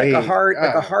 It's like a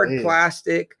hard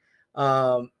plastic.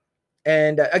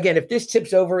 And again, if this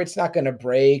tips over, it's not going to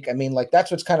break. I mean, like that's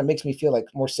what's kind of makes me feel like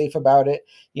more safe about it,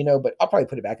 you know. But I'll probably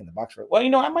put it back in the box for it. Well, you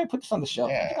know, I might put this on the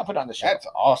shelf. I think I'll put it on the shelf. That's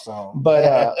awesome.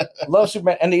 But love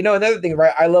Superman, and you know another thing,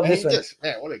 right? I love this one.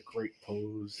 Man, what a great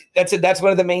pose! That's it. That's one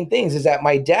of the main things is that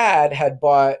my dad had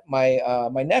bought my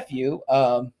my nephew,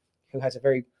 who has a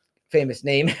very famous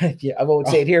name. Yeah, I won't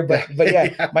say it here, but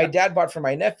yeah, my dad bought for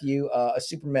my nephew a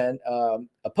Superman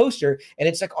a poster, and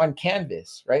it's like on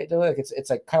canvas, right? Like it's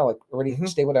like kind of like already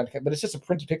stable down, but it's just a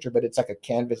printed picture, but it's like a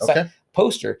canvas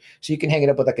poster, so you can hang it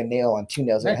up with like a nail on 2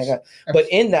 nails and hang out. But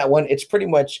in that one, it's pretty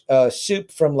much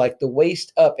Soup from like the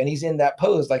waist up, and he's in that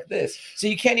pose like this, so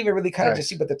you can't even really kind of just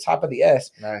see but the top of the S.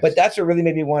 But that's what really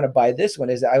made me want to buy this one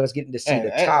is that I was getting to see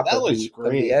the top of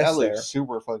the S. That looks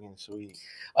super fucking sweet.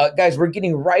 Guys, we're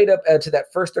getting right up to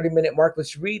that first 30-minute mark.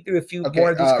 Let's read through a few more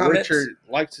of these comments. Richard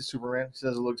likes the Superman.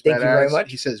 Says it looks Thank badass. you very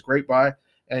much. He says great buy.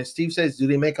 And Steve says, do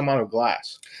they make them out of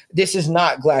glass? This is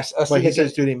not glass. But he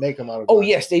says, do they make them out of glass? Oh,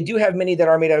 yes. They do have many that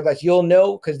are made out of glass. You'll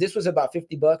know because this was about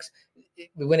 $50.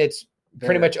 When it's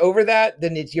pretty much over that,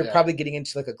 then you're probably getting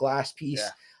into like a glass piece.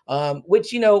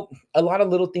 Which, you know, a lot of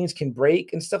little things can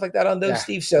break and stuff like that on those,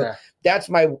 Steve. So that's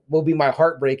will be my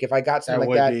heartbreak if I got something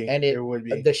like that and it would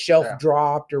be the shelf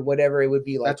dropped or whatever. It would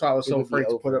be like that's why I was so afraid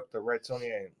to put up the Red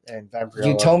Sonja and Vampirella.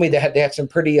 You told me they had some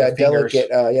pretty delicate,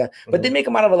 but they make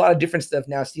them out of a lot of different stuff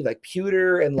now, Steve, like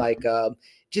pewter and like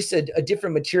just a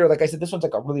different material. Like I said, this one's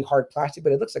like a really hard plastic,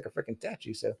 but it looks like a freaking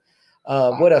statue. So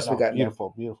what else we got?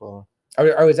 Beautiful.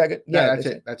 Oh, is that good? Yeah, Yeah, that's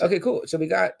it. That's okay, it. cool. So we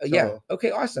got yeah. So,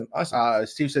 Okay, awesome.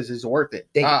 Steve says it's worth it.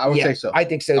 Thank you. I would Yeah, say so. I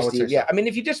think so, I would Steve. say Yeah, so. I mean,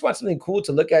 if you just want something cool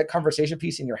to look at, conversation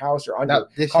piece in your house or on Now, your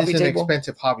this coffee is an table.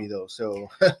 expensive hobby, though. So,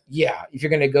 Yeah, if you're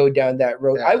going to go down that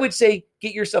road, Yeah. I would say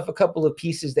get yourself a couple of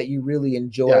pieces that you really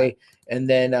enjoy, and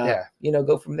then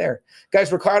go from there. Guys,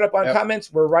 we're caught up on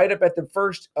comments. We're right up at the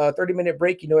first 30-minute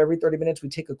break. Every 30 minutes we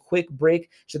take a quick break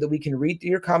so that we can read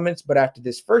through your comments. But after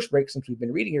this first break, since we've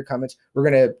been reading your comments, we're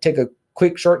going to take a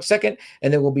quick short second,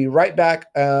 and then we'll be right back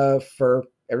for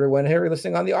everyone here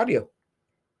listening on the audio.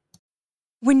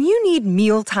 When you need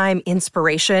mealtime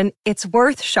inspiration, it's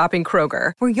worth shopping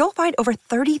Kroger, where you'll find over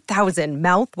 30,000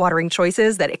 mouth-watering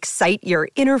choices that excite your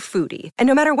inner foodie. And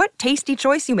no matter what tasty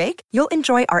choice you make, you'll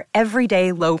enjoy our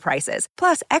everyday low prices,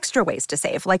 plus extra ways to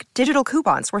save, like digital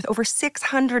coupons worth over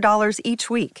 $600 each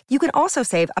week. You can also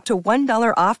save up to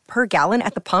 $1 off per gallon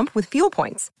at the pump with fuel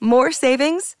points. More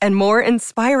savings and more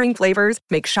inspiring flavors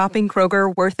make shopping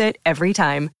Kroger worth it every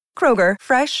time. Kroger,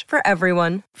 fresh for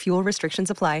everyone. Fuel restrictions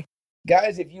apply.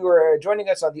 Guys, if you are joining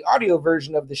us on the audio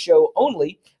version of the show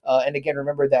only, and again,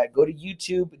 remember that go to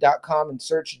youtube.com and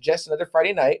search Just Another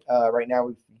Friday Night. Right now,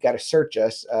 we've got to search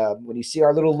us. When you see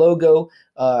our little logo,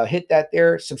 hit that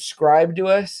there, subscribe to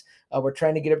us. We're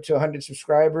trying to get up to 100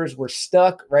 subscribers. We're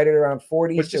stuck right at around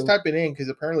 40. But just type it in, because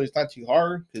apparently it's not too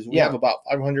hard, because we have about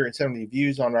 570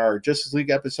 views on our Justice League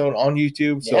episode on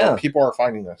YouTube. So people are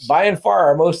finding us. By and far,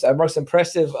 our most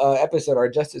impressive episode, our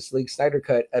Justice League Snyder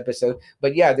Cut episode.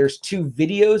 But yeah, there's 2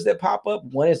 videos that pop up.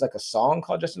 One is like a song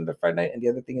called Just Another Friday Night, and the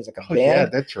other thing is like a band. Yeah,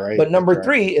 that's right. But number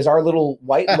 3 is our little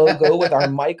white logo with our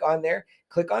mic on there.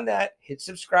 Click on that, hit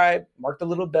subscribe, mark the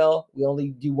little bell. We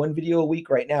only do 1 video a week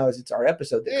right now, as it's our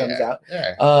episode that comes out.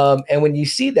 Yeah. And when you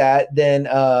see that, then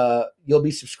you'll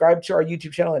be subscribed to our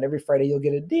YouTube channel, and every Friday you'll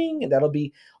get a ding, and that'll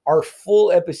be our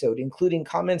full episode, including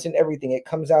comments and everything. It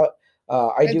comes out.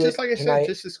 I do just it like I tonight. said,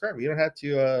 just subscribe. You don't have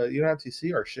to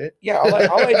see our shit. Yeah, all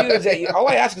I do is that all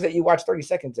I ask is that you watch 30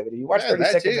 seconds of it. If you watch 30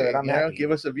 seconds of it, I'm happy. Give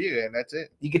us a view, and that's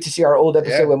it. You get to see our old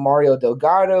episode with Mario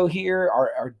Delgado here,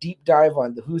 our deep dive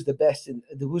on who's the best and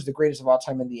who's the greatest of all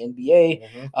time in the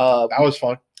NBA. That was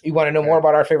fun. You want to know more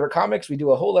about our favorite comics? We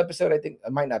do a whole episode. I think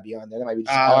it might not be on there. That might be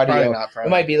just audio. It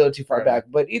might be a little too far back.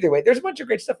 But either way, there's a bunch of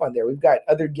great stuff on there. We've got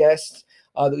other guests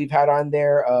that we've had on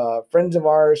there, friends of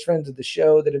ours, friends of the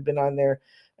show that have been on there.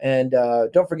 And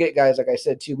don't forget, guys, like I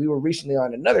said, too, we were recently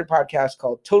on another podcast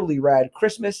called Totally Rad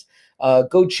Christmas.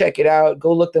 Go check it out.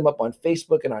 Go look them up on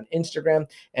Facebook and on Instagram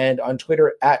and on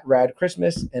Twitter at Rad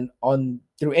Christmas. And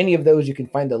through any of those, you can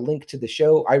find a link to the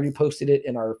show. I reposted it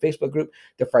in our Facebook group,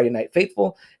 The Friday Night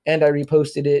Faithful, and I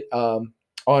reposted it on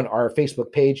our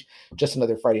Facebook page, Just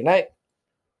Another Friday Night.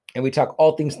 And we talk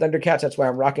all things Thundercats. That's why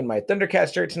I'm rocking my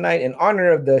Thundercats shirt tonight in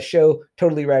honor of the show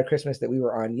Totally Rad Christmas that we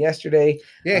were on yesterday.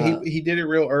 Yeah, he did it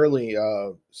real early.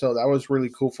 So that was really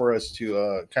cool for us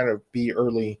to kind of be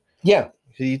early. Yeah.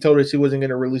 He told us he wasn't going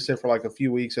to release it for like a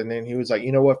few weeks. And then he was like,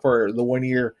 you know what, for the 1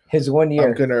 year. His 1 year.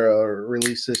 I'm going to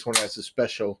release this one as a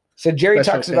special. So Jerry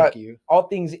talks about all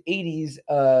things 80s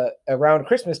around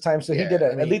Christmas time. So he did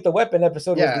a Lethal Weapon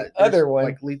episode with the other one.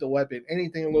 Like Lethal Weapon,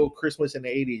 anything a little Christmas in the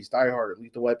 80s, Die Hard,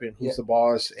 Lethal Weapon, Who's the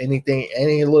Boss, anything,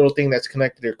 any little thing that's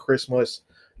connected to Christmas,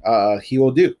 he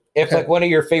will do. If like one of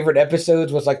your favorite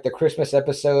episodes was like the Christmas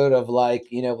episode of like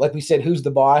we said, Who's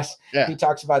the Boss? Yeah. He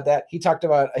talks about that. He talked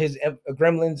about his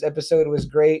Gremlins episode was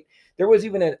great. There was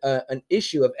even an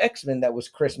issue of X-Men that was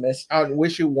Christmas. On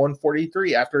issue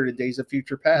 143 after the Days of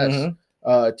Future Past.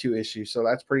 2 issues, so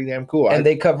that's pretty damn cool. And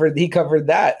he covered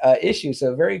that issue,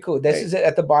 so very cool. This is it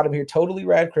at the bottom here. Totally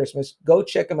Rad Christmas. Go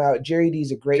check him out. Jerry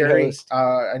D's a great host.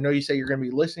 I know you say you're going to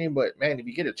be listening, but man, if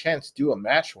you get a chance, do a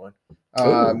MASH one.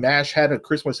 MASH had a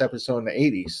Christmas episode in the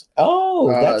 80s.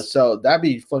 Oh, so that'd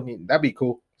be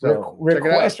cool. So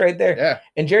request right there. Yeah.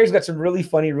 And Jerry's got some really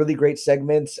funny, really great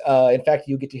segments. In fact,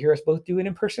 you get to hear us both do an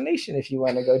impersonation if you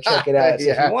want to go check it out. So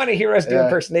if you want to hear us do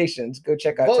impersonations, go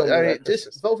check out.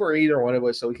 Just vote for either one of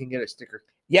us so we can get a sticker.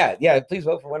 Yeah. Please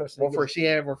vote for one of us. Vote for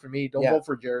CM or for me. Don't vote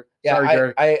for Jerry. Yeah, sorry,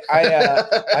 Jerry.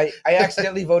 I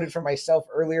accidentally voted for myself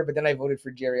earlier, but then I voted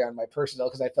for Jerry on my personal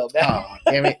because I felt bad.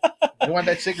 Oh, damn it. We want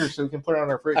that sticker so we can put it on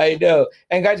our fridge. I know.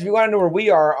 And guys, if you want to know where we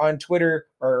are on Twitter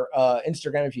or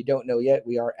Instagram, if you don't know yet,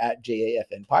 we are at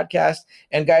JAFN Podcast.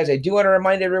 And guys, I do want to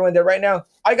remind everyone that right now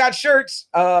I got shirts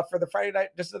for the Friday Night,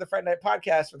 just for the Friday Night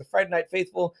Podcast, for the Friday Night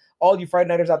Faithful. All you Friday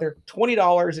Nighters out there,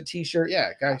 $20 a t-shirt.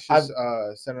 Yeah, guys, just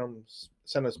send them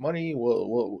send us money.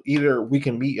 We'll either we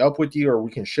can meet up with you or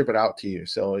we can ship it out to you.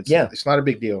 So it's not a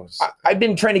big deal. I've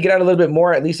been trying to get out a little bit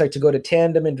more, at least like to go to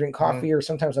Tandem and drink Mm-hmm. coffee, or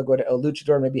sometimes I'll go to El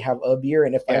Luchador, maybe have a beer.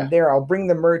 And if I'm there, I'll bring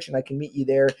the merch and I can meet you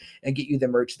there and get you the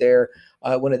merch there,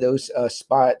 one of those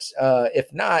spots.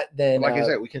 If not, then like I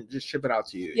said, we can just ship it out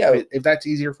to you. Yeah. If that's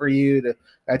easier for you,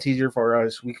 that's easier for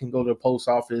us. We can go to the post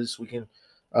office. We can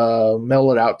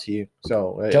mail it out to you.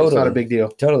 So it's not a big deal.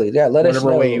 Totally. Yeah. Let us know.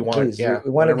 Whatever way you want. Please. Yeah.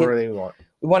 We want to whatever way you want.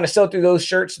 We want to sell through those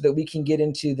shirts so that we can get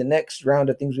into the next round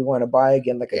of things we want to buy.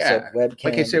 Again, like I said, webcam.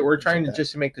 Like I said, we're trying to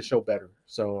just to make the show better.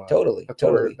 So totally.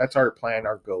 That's our plan,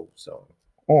 our goal. So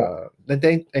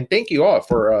thank you all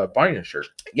for buying a shirt.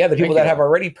 Yeah, the people that have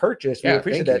already purchased, we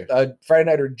appreciate thank that.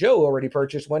 Friday Nighter Joe already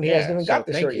purchased one. He hasn't even got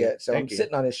the shirt yet, so I'm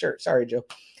sitting on his shirt. Sorry, Joe.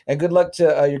 And good luck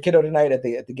to your kiddo tonight at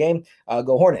the game.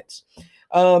 Go Hornets.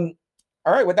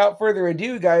 All right, without further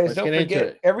ado, guys, don't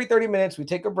forget, every 30 minutes we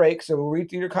take a break. So we'll read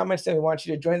through your comments and we want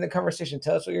you to join the conversation.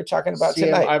 Tell us what you're talking about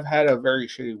tonight. I've had a very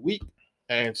shitty week.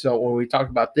 And so when we talked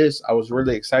about this, I was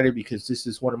really excited because this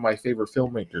is one of my favorite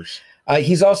filmmakers.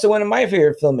 He's also one of my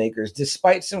favorite filmmakers,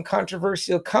 despite some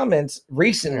controversial comments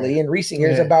recently in recent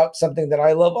years about something that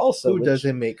I love also. Who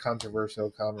doesn't make controversial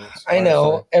comments? I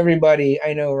know, everybody.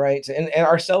 I know, right? And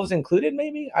ourselves included,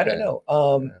 maybe? I don't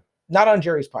know. Not on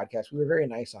Jerry's podcast. We were very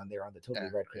nice on there on the Totally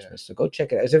Red Christmas. So go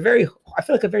check it out. It's I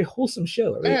feel like a very wholesome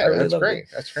show. That's great.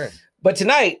 That's great. But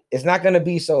tonight is not going to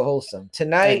be so wholesome.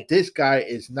 Tonight, this guy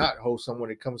is not wholesome when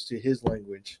it comes to his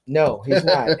language. No, he's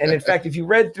not. And in fact, if you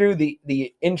read through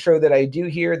the intro that I do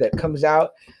here that comes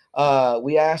out,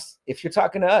 we asked if you're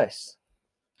talking to us.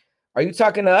 Are you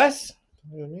talking to us?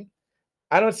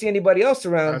 I don't see anybody else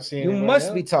around. You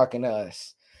must be talking to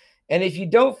us. And if you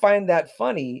don't find that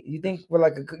funny, you think we're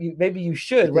like maybe you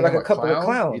should. We're like a couple of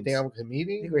clowns. You think I'm a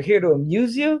comedian? We're here to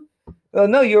amuse you? Oh,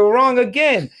 no, you're wrong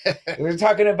again. We're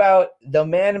talking about the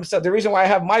man himself. The reason why I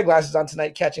have my glasses on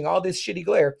tonight, catching all this shitty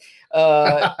glare,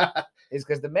 is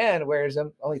because the man wears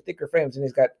them, only thicker frames, and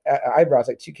he's got eyebrows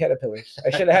like two caterpillars. I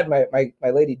should have had my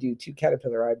lady do two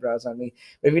caterpillar eyebrows on me.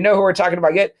 But if you know who we're talking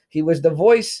about yet, he was the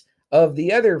voice of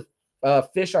the other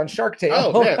fish on Shark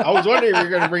Tale. Oh, man. I was wondering if you were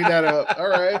going to bring that up. All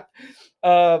right.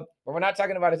 But we're not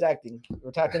talking about his acting.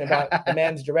 We're talking about the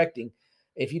man's directing.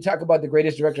 If you talk about the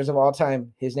greatest directors of all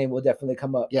time, his name will definitely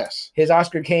come up. Yes. His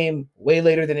Oscar came way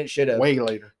later than it should have. Way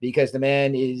later. Because the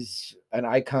man is an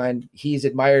icon. He's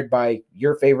admired by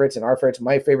your favorites and our favorites.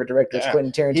 My favorite director is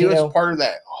Quentin Tarantino. He was part of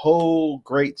that whole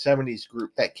great 70s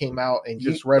group that came out and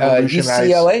just revolutionized.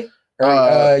 UCLA? Or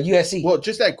USC. Well,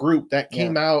 just that group that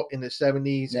came out in the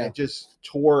 70s and just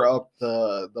tore up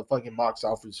the fucking box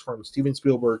office, from Steven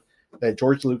Spielberg, that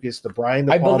George Lucas, the Brian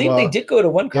De Palma. I believe they did go to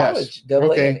one college, yes.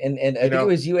 and I think it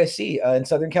was USC in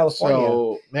Southern California.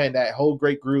 So, man, that whole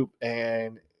great group,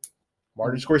 and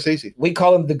Martin Scorsese. We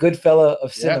call him the good fella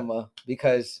of cinema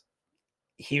because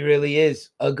he really is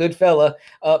a good fella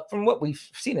from what we've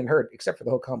seen and heard, except for the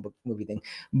whole comic book movie thing.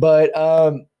 But,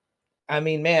 I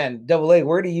mean, man, Double A,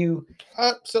 where do you...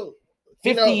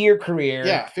 50-year career.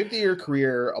 Yeah, 50-year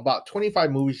career, about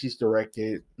 25 movies he's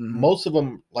directed, most of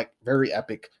them like very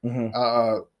epic.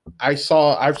 I've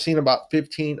seen about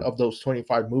 15 of those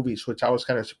 25 movies, which I was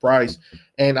kind of surprised.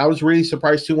 And I was really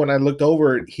surprised too when I looked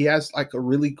over it. He has like a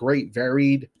really great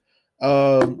varied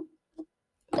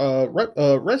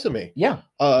resume. Yeah.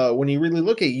 When you really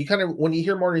look at it, you kind of, when you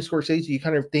hear Martin Scorsese, you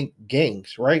kind of think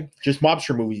gangs, right? Just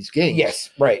mobster movies, gangs. Yes,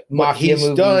 right. Mafia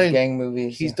movies, gang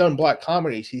movies. He's done black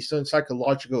comedies. He's done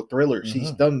psychological thrillers.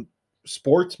 He's done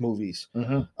sports movies.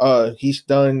 He's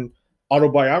done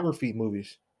autobiography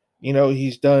movies. You know,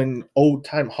 he's done old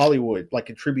time Hollywood, like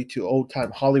a tribute to old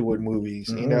time Hollywood movies.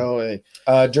 You know,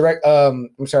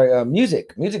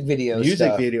 music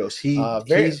videos.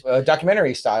 He's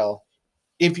documentary style.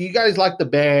 If you guys like the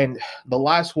band, The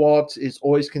Last Waltz is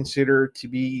always considered to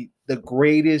be the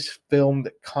greatest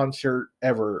filmed concert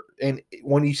ever. And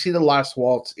when you see The Last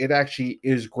Waltz, it actually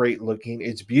is great looking.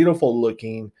 It's beautiful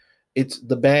looking. It's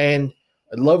the band.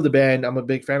 I love the band. I'm a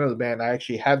big fan of the band. I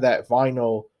actually have that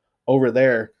vinyl over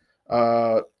there.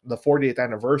 The 40th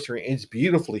anniversary. It's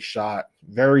beautifully shot.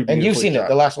 Very beautifully. And you've seen shot. it,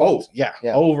 The Last Waltz. Oh,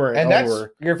 yeah. Over and over.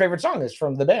 That's your favorite song is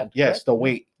from the band. Yes, correct? The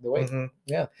Wait. The Wait.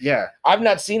 Yeah. Yeah. I've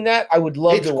not seen that. I would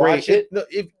love to watch it.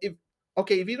 If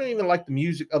you don't even like the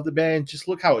music of the band, just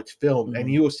look how it's filmed,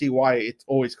 and you will see why it's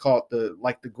always called the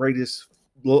greatest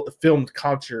filmed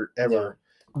concert ever.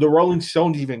 Yeah. The Rolling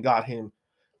Stones even got him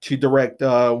to direct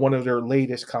one of their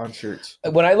latest concerts.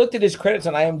 When I looked at his credits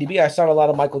on IMDb, I saw a lot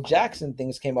of Michael Jackson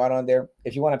things came out on there.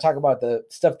 If you want to talk about the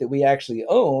stuff that we actually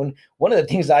own, one of the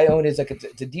things I own is like it's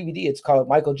a DVD. It's called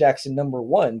Michael Jackson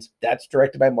 #1s. That's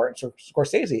directed by Martin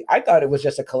Scorsese. I thought it was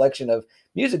just a collection of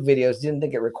music videos. Didn't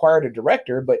think it required a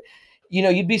director, but you know,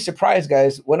 you'd be surprised,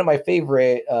 guys. One of my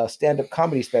favorite stand-up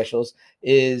comedy specials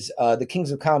is The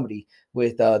Kings of Comedy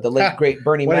with the late great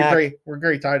Bernie Mac. What a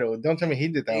great title. Don't tell me he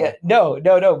did that one. No.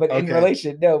 But in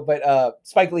relation, no. But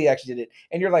Spike Lee actually did it.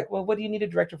 And you're like, well, what do you need a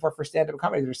director for stand-up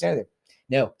comedy? They're standing there.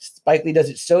 No, Spike Lee does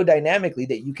it so dynamically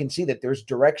that you can see that there's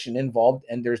direction involved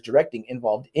and there's directing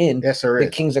involved in the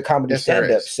Kings of Comedy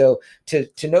stand-up. So to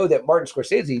know that Martin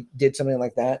Scorsese did something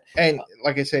like that. And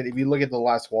like I said, if you look at The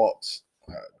Last Waltz,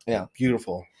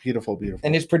 beautiful.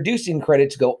 And his producing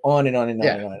credits go on and on and on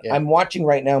and on. I'm watching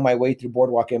right now my way through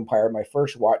Boardwalk Empire, my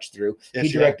first watch through.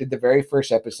 He directed the very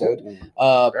first episode.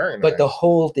 Very nice. But the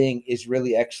whole thing is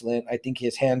really excellent. I think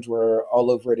his hands were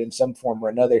all over it in some form or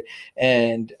another.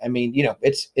 And I mean, you know,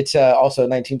 it's also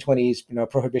 1920s, you know,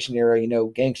 Prohibition era, you know,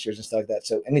 gangsters and stuff like that.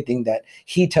 So anything that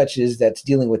he touches that's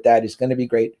dealing with that is going to be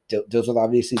great. Deals with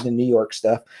obviously the New York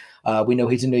stuff. We know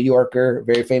he's a New Yorker,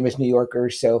 very famous New Yorker.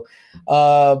 So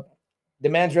the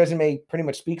man's resume pretty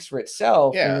much speaks for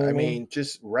itself. Yeah, you know I mean,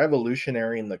 just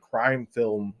revolutionary in the crime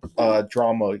film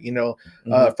drama. You know,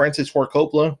 Francis Ford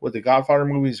Coppola with the Godfather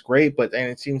movie is great, but then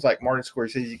it seems like Martin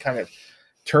Scorsese kind of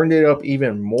turned it up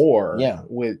even more. Yeah,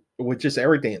 with just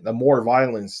everything, the more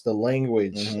violence, the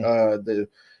language, the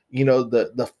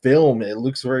film. It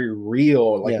looks very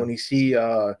real. Like when you see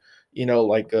you know,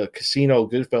 like Casino,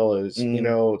 Goodfellas, you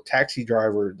know, Taxi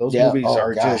Driver. Those movies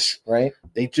are just right.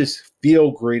 They just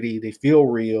feel gritty. They feel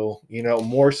real. You know,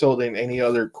 more so than any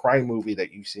other crime movie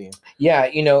that you've seen. Yeah,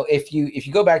 you know, if you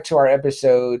go back to our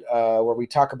episode where we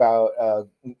talk about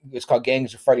it's called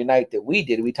Gangs of Friday Night that we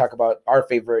did, we talk about our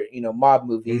favorite, you know, mob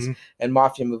movies and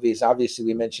mafia movies. Obviously,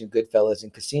 we mentioned Goodfellas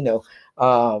and Casino.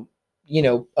 You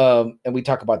know, and we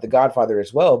talk about The Godfather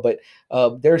as well, but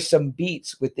there's some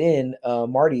beats within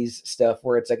Marty's stuff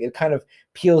where it's like it kind of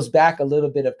peels back a little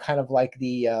bit of kind of like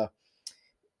the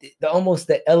almost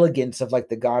the elegance of like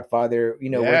The Godfather, you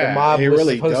know, where the mob was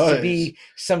really supposed to be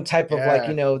some type of like,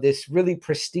 you know, this really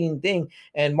pristine thing.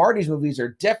 And Marty's movies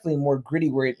are definitely more gritty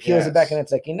where it peels it back and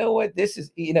it's like, you know what, this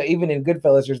is, you know, even in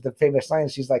Goodfellas, there's the famous line.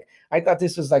 She's like, I thought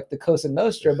this was like the Cosa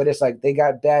Nostra, but it's like they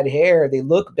got bad hair, they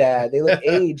look bad, they look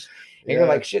aged. And you're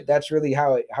like, shit, that's really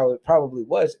how it probably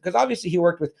was. Because obviously he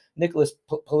worked with Nicholas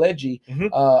Pileggi.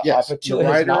 Yes, the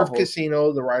writer of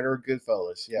Casino, the writer of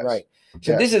Goodfellas. Yes. Right.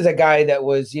 So this is a guy that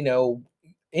was, you know,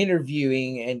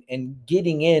 interviewing and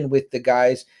getting in with the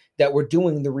guys that were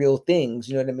doing the real things.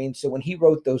 You know what I mean? So when he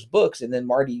wrote those books and then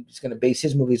Marty was going to base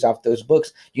his movies off those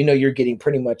books, you know, you're getting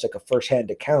pretty much like a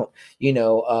firsthand account. You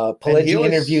know, Pileggi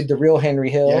interviewed the real Henry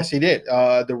Hill. Yes, he did.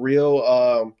 The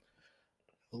real,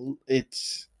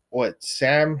 it's...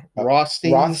 Sam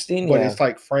Rothstein, but it's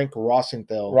like Frank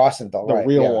Rosenthal, the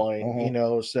real one, you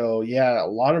know. So yeah, a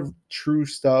lot of true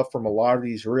stuff from a lot of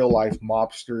these real life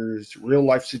mobsters, real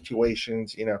life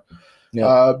situations, you know.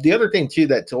 The other thing too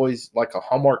that's always like a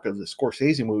hallmark of the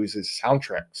Scorsese movies is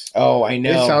soundtracks. Oh, I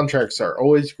know. His soundtracks are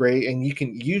always great, and you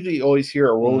can usually always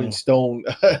hear a Rolling Stone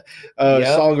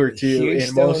song or two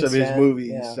in most of his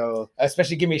movies. Yeah. So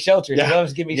especially "Give Me Shelter," he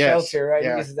loves "Give Me Shelter," right? He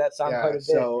uses that song quite a bit.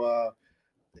 So.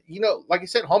 You know, like I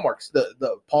said, hallmarks,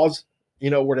 the pause, you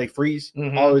know, where they freeze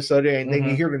all of a sudden, and then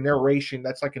you hear the narration.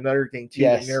 That's like another thing too,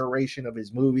 the narration of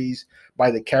his movies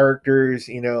by the characters,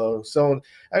 you know. So,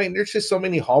 I mean, there's just so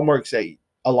many hallmarks that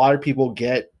a lot of people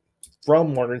get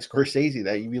from Martin Scorsese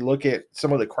that if you look at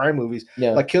some of the crime movies,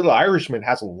 like Kill the Irishman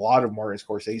has a lot of Martin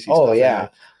Scorsese stuff. Oh, yeah.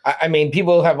 I mean,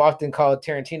 people have often called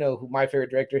Tarantino, who my favorite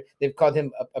director, they've called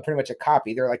him a pretty much a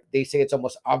copy. They're like, they say it's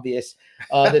almost obvious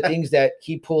the things that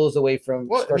he pulls away from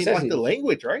Scorsese. I mean, like the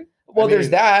language, right? Well, there's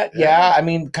that. Yeah. I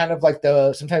mean, kind of like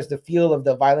sometimes the feel of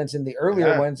the violence in the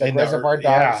earlier ones, like Reservoir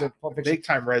Dogs. Big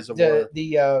time Reservoir.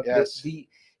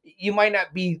 You might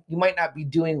not be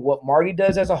doing what Marty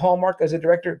does as a hallmark as a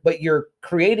director, but you're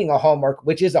creating a hallmark,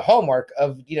 which is a hallmark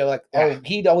of, you know, like, oh,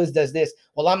 he always does this.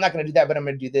 Well, I'm not going to do that, but I'm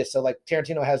going to do this. So like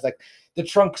Tarantino has like the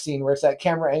trunk scene where it's that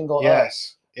camera angle.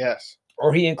 Yes.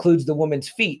 Or he includes the woman's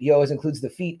feet. He always includes the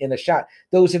feet in a shot.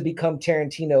 Those have become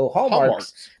Tarantino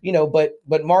hallmarks. You know, but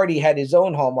Marty had his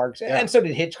own hallmarks, and so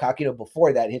did Hitchcock. You know,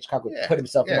 before that, Hitchcock would put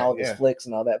himself in all of his flicks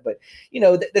and all that. But you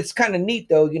know, that's kind of neat,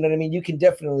 though. You know what I mean? You can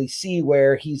definitely see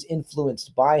where he's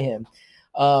influenced by him.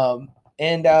 I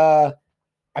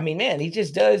mean, man, he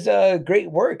just does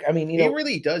great work. I mean, you know, he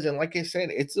really does. And like I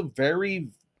said, it's a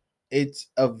varied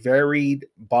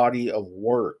body of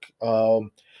work.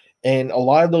 And a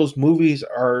lot of those movies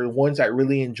are ones I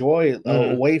really enjoy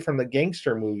Mhm. away from the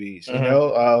gangster movies. You Mhm.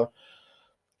 know,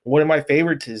 one of my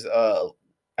favorites is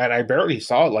and I barely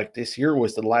saw it like this year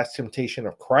was The Last Temptation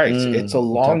of Christ. It's a We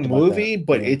long talked about that. movie,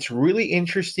 but Yeah. it's really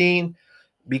interesting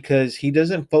because he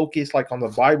doesn't focus like on the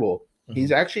Bible. He's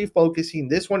Mhm. actually focusing.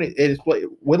 This one is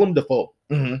Willem Dafoe.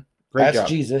 Mhm. Great That's job.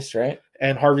 Jesus, right?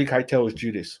 And Harvey Keitel is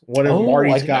Judas, one of Oh,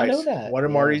 Marty's I did not guys. know that. One of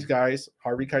Yeah. Marty's guys,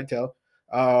 Harvey Keitel.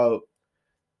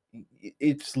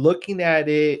 It's looking at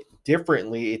it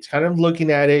differently. It's kind of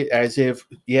looking at it as if,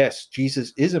 yes,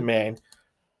 Jesus is a man.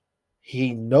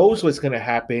 He knows what's going to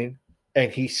happen,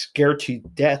 and he's scared to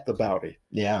death about it.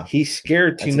 Yeah. He's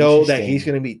scared to That's know that interesting. he's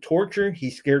going to be tortured.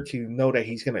 He's scared to know that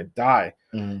he's going to die.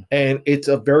 Mhm. And it's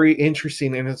a very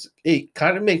interesting, and it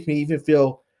kind of makes me even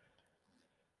feel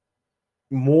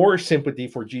more sympathy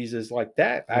for Jesus like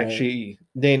that, Right. actually,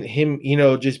 than him, you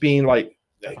know, just being like,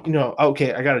 you know,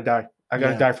 okay, I got to die. I got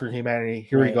to Yeah. die for humanity.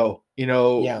 Here we Right. go. You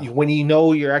know, Yeah. when you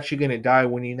know you're actually going to die,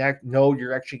 when you know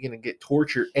you're actually going to get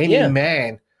tortured, any Yeah.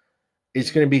 man is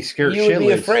going to be scared You would be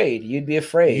shitless. afraid. You'd be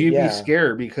afraid. You'd yeah. be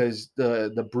scared because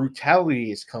the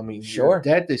brutality is coming. Sure. Your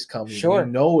death is coming. Sure.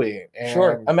 You know it.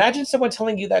 Sure. And Imagine someone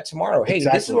telling you that tomorrow. Hey, this is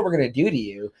Exactly. what we're going to do to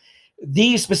you.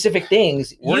 These specific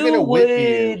things. we're you going to would,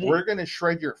 whip you. We're going to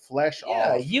shred your flesh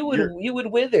yeah, off. you would. You're- You would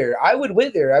wither. I would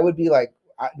wither. I would be like,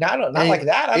 not And like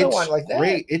that. I don't it's want it like that.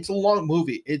 Great. It's a long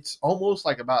movie. It's almost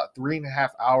like about 3.5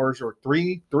 hours or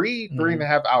three Mm-hmm. and a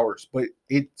half hours, but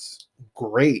it's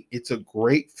great. It's a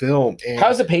great film. And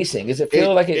How's the pacing? Does it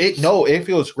feel like it? No, it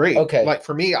feels great. Okay. Like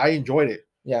for me, I enjoyed it.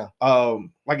 Yeah.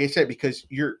 Like I said, because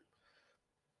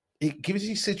it gives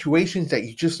you situations that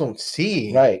you just don't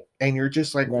see. Right. And you're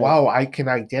just like, Right. wow, I can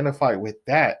identify with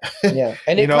that. Yeah.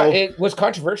 And You know, it was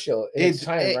controversial in its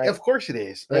time, right? Of course it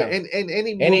is. Yeah. And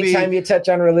any movie, Anytime you touch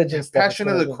on religion, stuff, Passion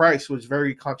of the Christ was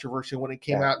very controversial when it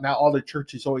came Yeah. out. Now all the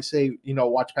churches always say, you know,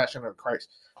 watch Passion of the Christ.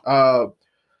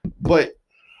 But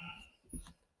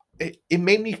it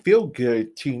made me feel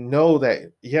good to know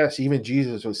that yes, even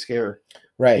Jesus was scared.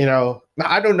 right? You know, now,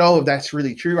 I don't know if that's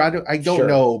really true. I don't Sure,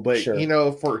 know, but sure. you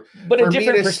know, for but for a me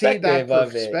different to see that perspective of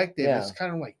it. perspective, Yeah. it's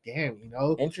kind of like, damn, you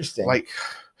know, Interesting. like,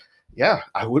 yeah,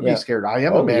 I would Yeah. be scared. I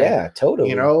am a oh man. yeah, totally.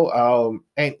 You know,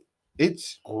 and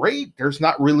it's great. There's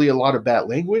not really a lot of bad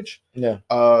language. Yeah.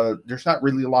 There's not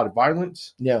really a lot of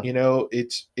violence. Yeah. You know,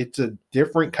 it's a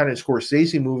different kind of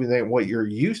Scorsese movie than what you're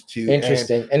used to.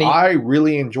 Interesting. And I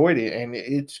really enjoyed it, and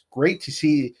it's great to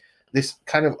see this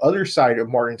kind of other side of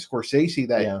Martin Scorsese.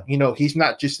 That Yeah. you know, he's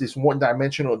not just this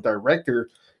one-dimensional director.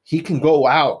 He can go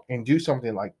out and do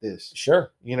something like this.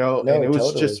 sure. You know, No, and it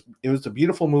was totally. it was a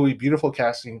beautiful movie, beautiful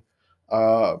casting.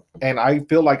 And I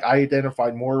feel like I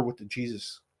identified more with the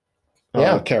Jesus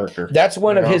character. That's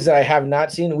one You of know? his that I have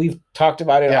not seen. We've talked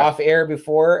about it Yeah. off air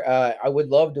before. I would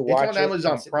love to It's watch on it.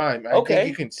 Amazon Prime. I Okay. think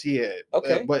you can see it.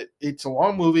 Okay. But it's a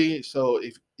long movie, so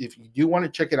if you do want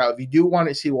to check it out, if you do want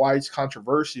to see why it's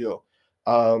controversial,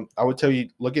 I would tell you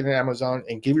look at Amazon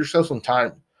and give yourself some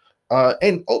time.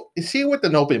 And see it with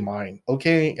an open mind.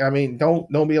 Okay. I mean,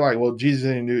 don't be like, well, Jesus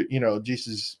didn't do, you know,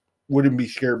 Jesus wouldn't be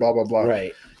scared, blah, blah, blah.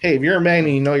 Right. Hey, if you're a man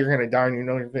and you know you're gonna die and you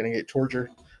know you're gonna get tortured,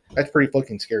 that's pretty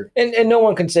fucking scary. And no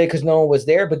one can say because no one was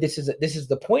there, but this is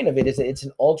the point of it, is that it's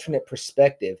an alternate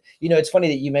perspective. You know, it's funny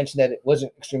that you mentioned that it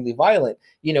wasn't extremely violent,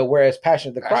 you know, whereas Passion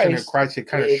of the Passion of Christ, it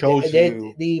kind of shows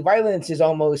you the violence is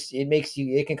almost,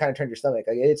 it can kind of turn your stomach.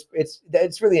 Like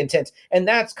it's really intense. And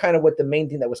that's kind of what the main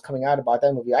thing that was coming out about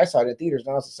that movie. I saw it in theaters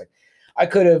and I was just like, I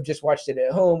could have just watched it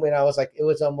at home, and I was like, it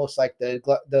was almost like the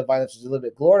violence was a little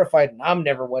bit glorified, and I'm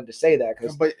never one to say that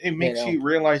because but it makes know. you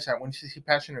realize that when you see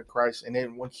Passion of Christ, and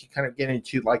then once you kind of get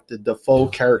into like the Defoe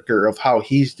character of how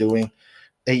he's doing,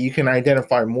 that you can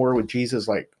identify more with Jesus.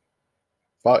 Like,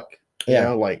 fuck, you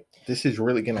know, like this is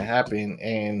really gonna happen,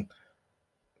 and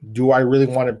do I really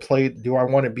want to play? Do I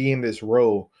want to be in this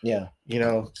role? Yeah. You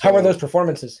know, How are those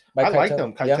performances? I Keitel? like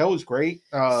them. Keitel Yeah. was great.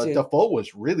 See- Defoe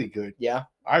was really good. Yeah.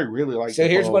 I really like. So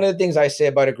here's Defoe. one of the things I say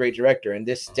about a great director, and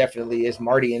this definitely is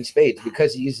Marty in spades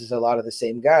because he uses a lot of the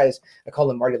same guys. I call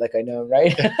him Marty like I know him,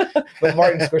 right? But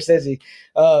Martin Scorsese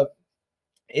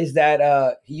is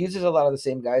that he uses a lot of the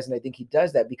same guys, and I think he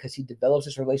does that because he develops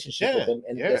this relationship with them,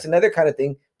 and that's another kind of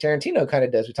thing Tarantino kind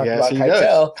of does. We talked about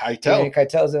Keitel. Keitel. And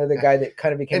Keitel's another guy that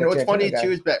kind of became. And a what's funny Tarantino guy.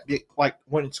 too is that like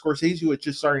when Scorsese was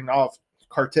just starting off,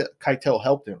 Keitel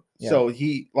helped him. Yeah. So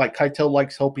he like Keitel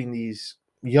likes helping these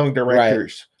young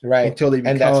directors right? until they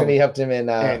become. And that's when he helped him in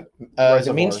is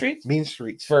it Mean Reservoir. Streets? Mean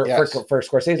Streets For yes. for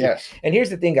Scorsese. Yes. And here's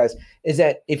the thing, guys, is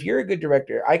that if you're a good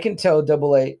director, I can tell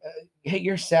Double A, hey,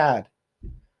 you're sad.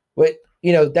 But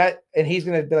you know that, and he's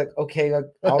gonna be like, okay, like,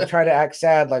 I'll try to act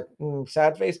sad, like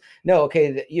sad face. No,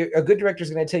 okay, a good director is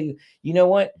gonna tell you, you know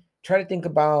what? Try to think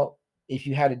about if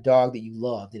you had a dog that you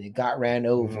loved and it got ran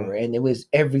over and it was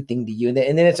everything to you, and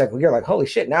then it's like, well, you're like, holy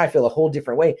shit, now I feel a whole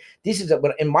different way. This is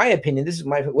what, in my opinion, this is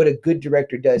what a good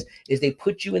director does is they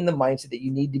put you in the mindset that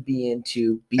you need to be in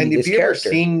to be And this if you character.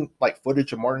 ever seen like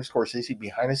footage of Martin Scorsese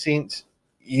behind the scenes,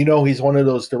 you know he's one of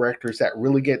those directors that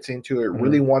really gets into it,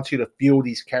 really wants you to feel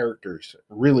these characters.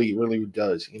 Really, really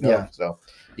does. You know, Yeah. so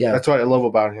Yeah, that's what I love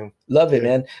about him. love it,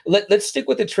 Yeah. man. Let's stick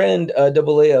with the trend,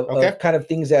 Double A, of Okay. kind of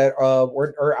things that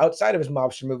are outside of his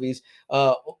mobster movies.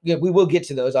 Yeah, we will get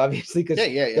to those obviously because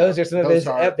Yeah. those are some of his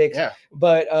epics. Yeah.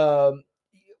 But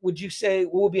would you say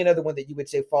what would be another one that you would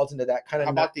say falls into that kind of?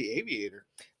 How about The Aviator?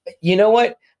 You know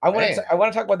what? I want Man.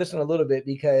 to talk about this one a little bit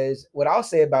because what I'll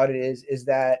say about it is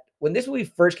that when this movie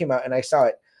first came out and I saw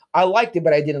it, I liked it,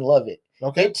 but I didn't love it.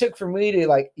 Okay. It took for me to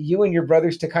like you and your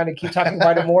brothers to kind of keep talking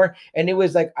about it more. And it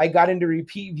was like I got into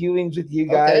repeat viewings with you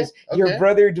guys. Okay. Your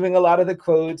brother doing a lot of the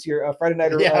quotes, your Friday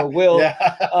Night Will.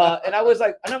 Yeah. And I was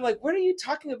like, and I'm like, what are you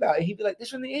talking about? And he'd be like, this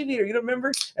from The Aviator, you don't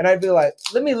remember? And I'd be like,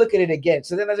 let me look at it again.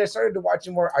 So then as I started to watch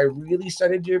it more, I really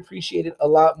started to appreciate it a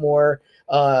lot more.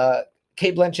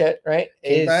 Kate Blanchett, right?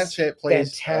 Kate Blanchett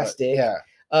plays fantastic.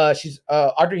 yeah. She's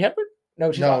Audrey Hepburn?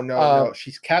 No, she's No.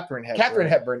 She's Catherine Hepburn. Catherine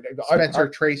Hepburn. Spencer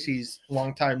Tracy's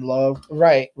longtime love.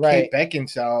 Right. Kate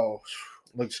Beckinsale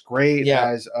looks great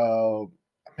as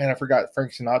man, I forgot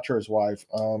Frank Sinatra's wife.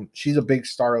 She's a big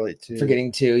starlet too.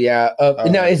 Forgetting to, yeah.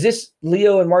 Now is this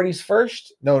Leo and Marty's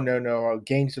first? No.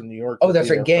 Gangs of New York. Oh, that's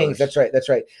right. Gangs. First. That's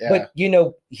right. Yeah. But you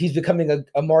know, he's becoming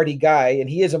a Marty guy, and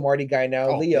he is a Marty guy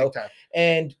now, Leo. big time.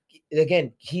 And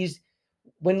again,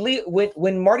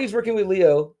 when Marty's working with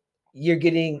Leo, you're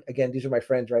getting, again, these are my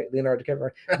friends, right? Leonardo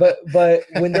DiCaprio. But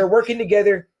when they're working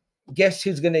together, guess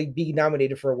who's going to be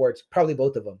nominated for awards? Probably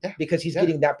both of them, because he's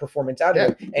getting that performance out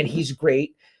of it, and he's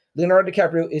great. Leonardo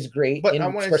DiCaprio is great, but in I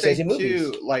want to say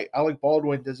movies. too, like Alec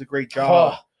Baldwin does a great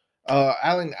job.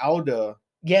 Alan Alda.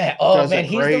 Yeah. Oh does man, a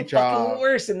he's great the fucking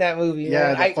worst in that movie.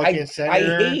 Yeah, man. the fucking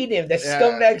senator. I hate him. The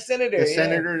scumbag senator. The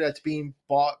senator that's being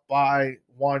bought by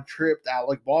Juan Tripp, the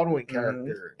Alec Baldwin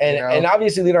character. And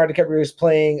obviously Leonardo DiCaprio is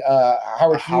playing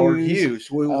Howard Hughes.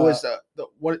 Who was the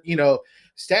what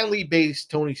Stan Lee based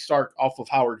Tony Stark off of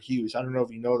Howard Hughes. I don't know if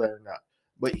you know that or not.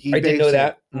 But I didn't know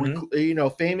that.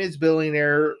 Famous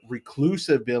billionaire,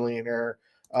 reclusive billionaire,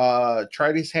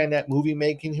 tried his hand at movie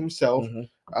making himself.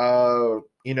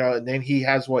 And then he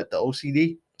has the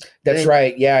OCD. That's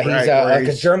right. Yeah, he's like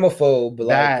a germaphobe,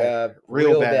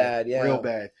 real bad. Yeah, real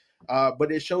bad.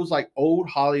 But it shows like old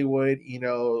Hollywood.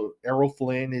 Errol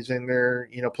Flynn is in there.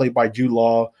 Played by Jude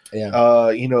Law. Yeah.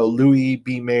 Louis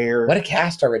B. Mayer. What a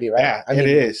cast already, right? Yeah, it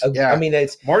is. I mean,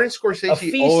 it's Martin Scorsese. a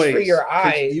feast always, for your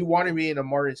eyes. You want to be in a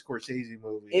Martin Scorsese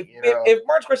movie. If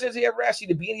Martin Scorsese ever asks you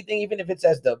to be anything, even if it's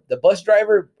as the bus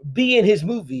driver, be in his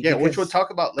movie. Yeah, which we'll talk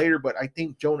about later. But I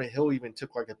think Jonah Hill even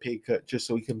took like a pay cut just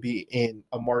so he can be in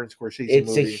a Martin Scorsese movie.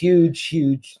 It's a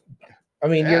huge. I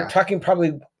mean, you're talking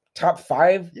probably top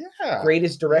 5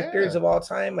 greatest directors of all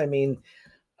time. I mean,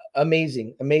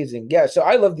 amazing. Yeah. So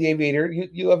I love The Aviator.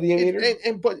 You love The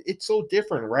Aviator, but it's so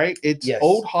different, right? It's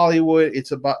old Hollywood.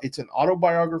 It's an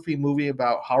autobiography movie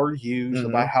about Howard Hughes,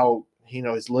 about how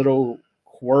his little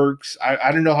quirks.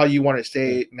 I don't know how you want to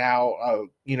say it now.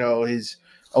 His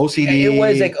OCD. It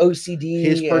was like OCD.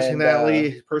 His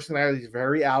personality is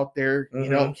very out there.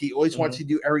 He always wants to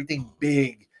do everything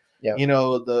big. Yeah.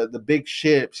 The big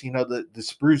ships, the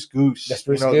Spruce Goose. The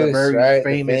Spruce Goose, the very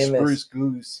famous Spruce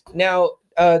Goose. Now,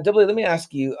 W, let me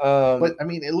ask you. But I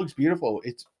mean, it looks beautiful.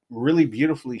 It's really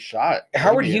beautifully shot.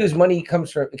 Howard Hughes' money came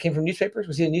from newspapers.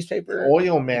 Was he a newspaper?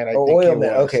 Oil Man, I think. Oil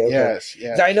Man. Okay. Yes.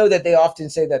 I know that they often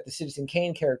say that the Citizen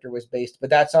Kane character was based,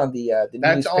 but that's on the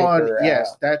newspaper.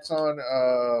 That's on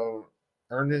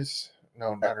Ernest.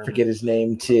 No, not Ernest. Forget his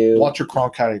name too. Walter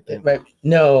Cronkite, I think. But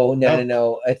no.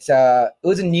 It's it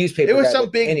was a newspaper. It was some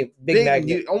big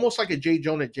magnet, almost like a J.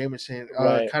 Jonah Jameson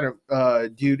kind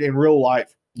of dude in real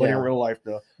life. But in real life,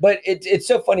 though. But it's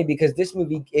so funny because this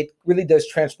movie, it really does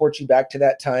transport you back to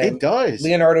that time. It does.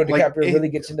 Leonardo DiCaprio really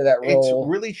gets into that role. It's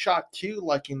really shot too,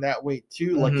 like in that way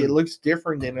too. Like it looks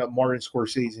different than a Martin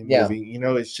Scorsese movie.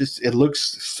 It's just it looks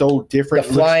so different.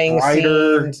 The flying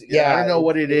scenes. Yeah, I don't know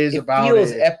what it is about. It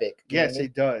feels epic. Yes,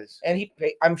 it does. And I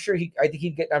think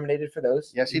he'd get nominated for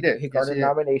those. Yes, he did. He garnered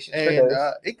nominations for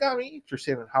those. It got me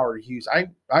interested in Howard Hughes.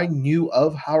 I knew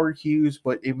of Howard Hughes,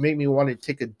 but it made me want to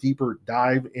take a deeper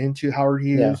dive into Howard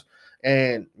Hughes. Yeah.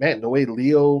 And man, the way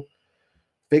Leo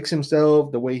fixed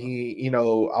himself, the way he, I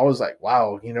was like,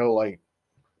 wow,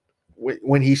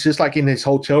 when he's just like in his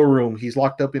hotel room, he's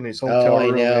locked up in his hotel I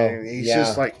room, know. and he's Yeah.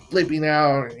 just like flipping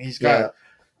out, and he's got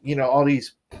all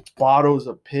these bottles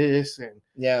of piss, and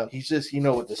Yeah. he's just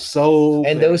with the soap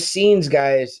And those scenes,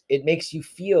 guys, it makes you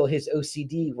feel his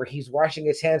OCD where he's washing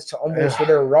his hands to almost where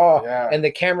they're raw, Yeah. and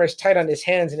the camera's tight on his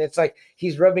hands, and it's like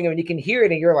he's rubbing them, and you can hear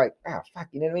it, and you're like, oh fuck,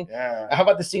 you know what I mean? Yeah, How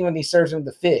about the scene when he serves him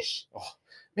the fish?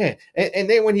 man, and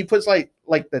then when he puts like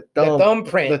the The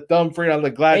thumbprint. thumbprint on the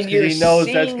glass And you're because he knows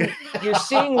seeing, that's you're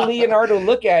seeing Leonardo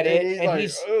look at it, and like,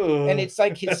 he's "Ugh." and it's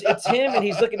like it's him, and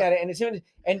he's looking at it, and it's him,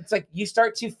 and it's like you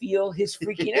start to feel his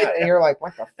freaking out, and you're like,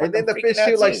 what the fuck? And then I'm the freaking fish out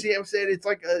too, like too. CM said, it's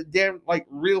like a damn like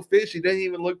real fish. It doesn't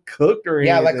even look cooked or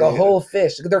Yeah, anything. like a whole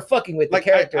fish. They're fucking with Like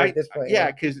the character I- at this point.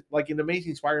 Yeah, because like in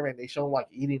Amazing Spider-Man, they show him like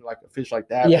eating like a fish like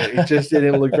that. Yeah. But it just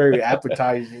didn't look very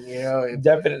appetizing, and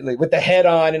Definitely with the head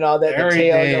on and all that, the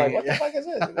tail. You're like, what the Everything. fuck is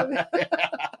this?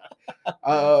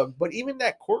 But even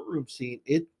that courtroom scene,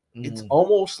 it's Mhm.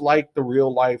 almost like the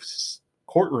real life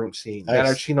courtroom scene that Nice.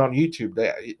 I've seen on YouTube.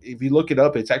 If you look it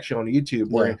up, it's actually on YouTube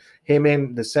where Yeah. him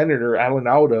and the senator Alan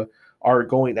Alda are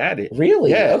going at it. Really?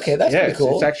 Yes, Okay, that's pretty yes,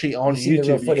 cool. It's actually on You see the real YouTube.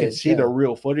 You can footage, see yeah. the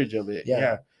real footage of it. Yeah.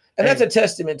 Yeah. And that's a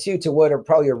testament too to what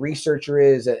probably a researcher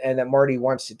is, and that Marty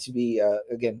wants it to be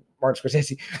again, Martin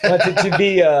Scorsese wants it to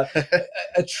be a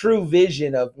true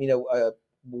vision of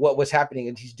what was happening,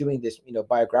 and he's doing this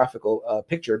biographical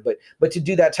picture, but to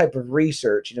do that type of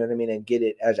research, you know what I mean, and get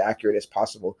it as accurate as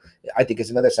possible, I think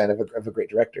is another sign of a great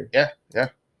director. Yeah.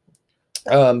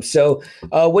 So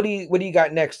what do you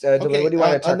got next? Dylan? Okay, What do you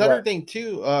want to talk another about? thing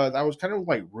too, that was kind of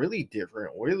like really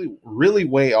different, really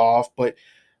way off, but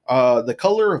The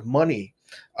Color of Money,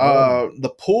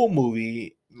 the Pool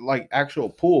movie, like actual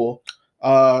Pool,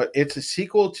 it's a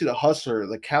sequel to The Hustler,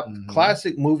 the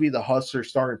classic movie The Hustler,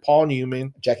 starring Paul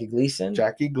Newman, Jackie Gleason.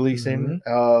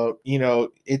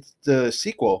 It's the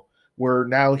sequel where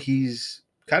now he's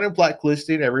kind of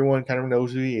blacklisted. Everyone kind of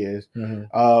knows who he is. Mhm.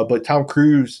 But Tom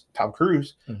Cruise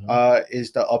Mhm.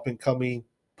 is the up and coming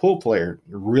pool player.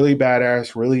 Really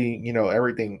badass, really,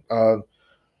 everything.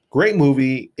 Great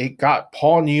movie. It got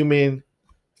Paul Newman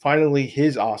finally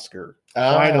his Oscar.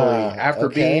 Finally, after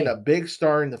being a big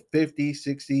star in the 50s,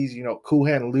 60s, Cool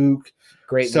Hand Luke,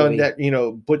 Great movie.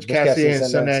 Butch Cassidy and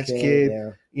Sundance Sundance Kid,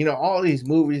 yeah. all these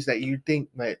movies that you think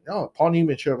that, Paul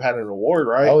Newman should have had an award,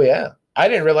 right? Oh yeah, I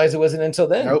didn't realize it wasn't until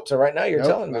then. Nope. So right now you're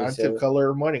telling me. Not So. to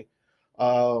Color of Money.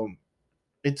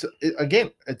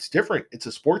 It's different. It's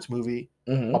a sports movie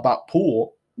Mhm. about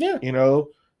pool. Yeah.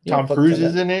 Yeah, Tom focus Cruise on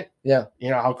is that. in it. Yeah.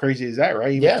 How crazy is that,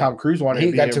 right? Even Yeah. Tom Cruise wanted He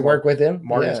to be got in to work with him.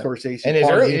 Martin yeah. Scorsese.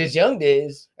 in his young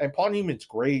days. And Paul Newman's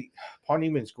great. Paul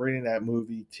Newman's great in that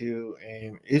movie too.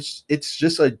 And it's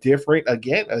just a different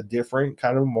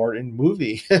kind of Martin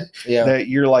movie. Yeah. That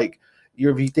you're like,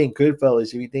 if you think Goodfellas,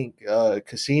 if you think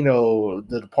Casino,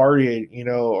 The Departed,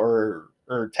 or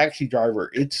Taxi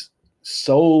Driver, it's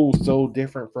so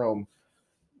different from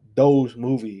those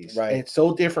movies. Right. It's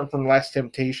so different from Last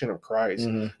Temptation of Christ.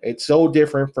 Mhm. It's so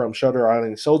different from Shutter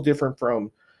Island. It's so different from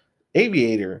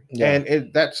Aviator. Yeah.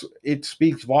 And it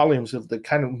speaks volumes of the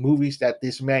kind of movies that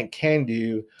this man can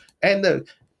do and the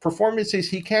performances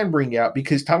he can bring out,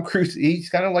 because Tom Cruise, he's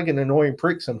kind of like an annoying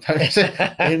prick sometimes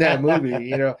in that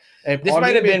movie, And This Paul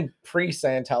might have Newman- been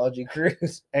pre-Scientology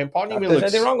Cruise. and Paul Newman There's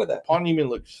looks nothing wrong with that. Paul Newman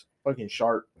looks fucking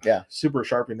sharp. Yeah. Super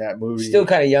sharp in that movie. Still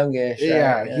kind of youngish.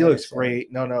 Yeah, right? he looks so-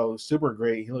 great. No, super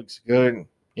great. He looks good.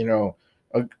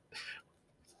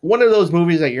 One of those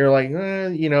movies that you're like,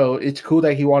 it's cool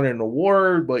that he wanted an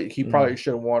award, but he probably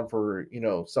should have won for,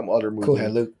 some other movie. Cool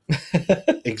Hand Luke.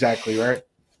 Exactly, right?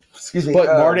 Excuse me. But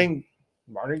Martin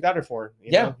got it for him.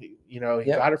 He Yeah.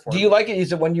 got it for him. Do you like it?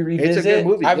 Is it one you revisit? It's a good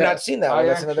movie. I've yeah. not seen that one.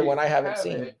 That's another actually one I haven't have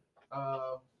seen. it,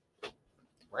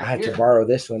 I had to borrow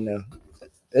this one now.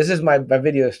 This is my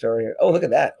video story here. Oh, look at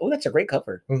that. Oh, that's a great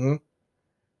cover. Mm-hmm.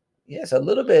 Yes, a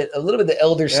little bit the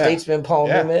elder Yeah. statesman Paul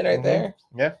Yeah. Newman right Mhm. there.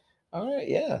 Yeah. All right,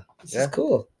 yeah. This Yeah. is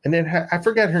cool. And then I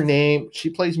forgot her name. She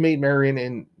plays Maid Marian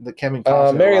in the Kevin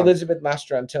Costner. Mary one. Elizabeth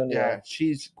Master Antonio. Yeah,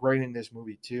 she's great in this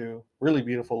movie too. Really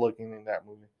beautiful looking in that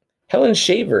movie. Helen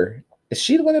Shaver. Is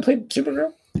she the one that played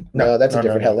Supergirl? No, that's a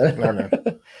different Helen. No.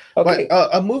 Okay. But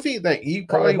a movie that you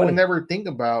Color probably of would Money. never think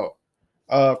about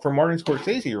from Martin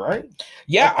Scorsese, right?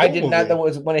 Yeah, a I cool did not. movie. That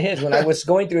was one of his. When I was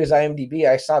going through his IMDb,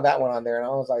 I saw that one on there, and I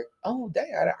was like, "Oh, dang!"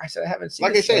 I said I haven't seen.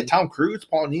 Like I this said, one. Tom Cruise,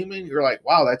 Paul Newman. You're like,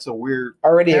 wow, that's a weird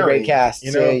Already a pairing, great cast,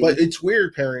 But it's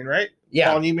weird pairing, right?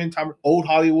 yeah, Paul Newman, old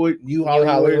Hollywood, new New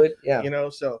Hollywood. yeah.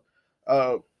 So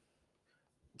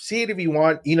see it if you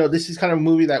want. This is kind of a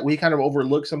movie that we kind of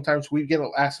overlook sometimes. We get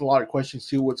asked a lot of questions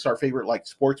too. What's our favorite like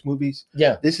sports movies?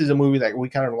 Yeah. This is a movie that we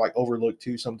kind of like overlook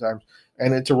too sometimes,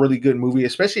 and it's a really good movie,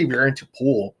 especially if you're into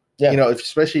pool. Yeah. You know,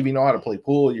 especially if you know how to play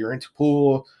pool, you're into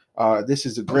pool. This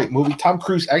is a great movie. Tom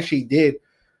Cruise actually did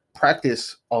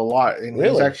practice a lot, and he's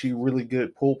Really? actually a really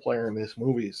good pool player in this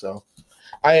movie. So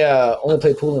I only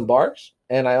play pool in bars,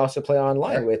 and I also play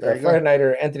online with there you go. Friday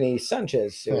Nighter Anthony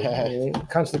Sanchez. So I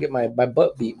constantly get my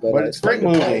butt beat, but it's a great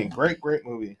fun to movie. play. Great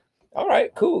movie. All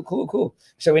right, cool.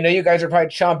 So we know you guys are probably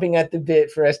chomping at the bit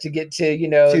for us to get to, you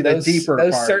know, To the those deeper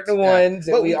those parts, certain yeah. ones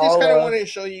that But we we all just kind of love. wanted to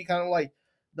show you kind of like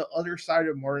the other side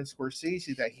of Martin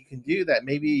Scorsese that he can do. That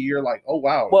maybe you're like, oh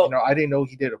wow, Well- you know, I didn't know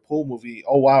he did a pool movie.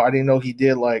 Oh wow, I didn't know he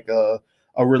did like a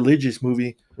religious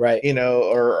movie, Right. you know,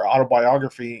 or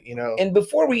autobiography, you know. And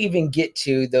before we even get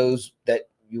to those that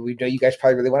we know you guys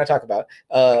probably really want to talk about,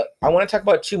 I want to talk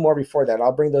about two more before that.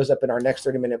 I'll bring those up in our next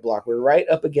 30-minute block. We're right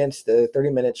up against the 30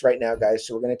 minutes right now, guys.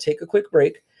 So we're going to take a quick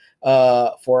break.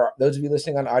 For those of you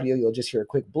listening on audio, you'll just hear a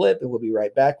quick blip and we'll be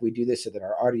right back. We do this so that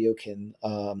our audio can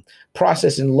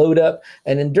process and load up.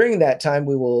 And then during that time,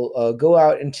 we will go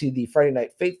out into the Friday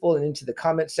Night Faithful and into the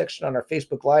comment section on our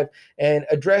Facebook Live and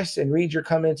address and read your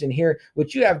comments and hear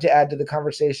what you have to add to the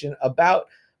conversation about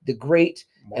the great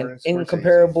Martin and Scorsese.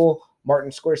 incomparable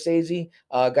Martin Scorsese.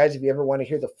 Guys, if you ever want to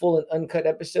hear the full and uncut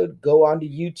episode, go on to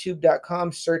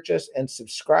youtube.com, search us, and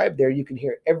subscribe. There you can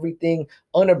hear everything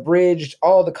unabridged,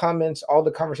 all the comments, all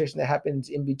the conversation that happens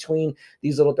in between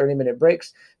these little 30-minute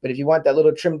breaks. But if you want that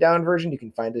little trimmed down version, you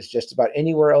can find us just about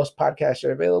anywhere else podcasts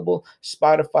are available: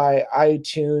 Spotify,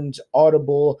 iTunes,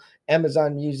 Audible,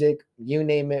 Amazon Music, you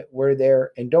name it, we're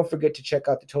there. And don't forget to check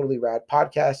out the Totally Rad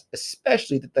podcast,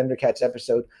 especially the Thundercats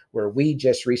episode where we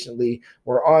just recently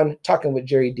were on talking with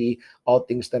Jerry D, all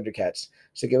things Thundercats.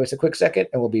 So give us a quick second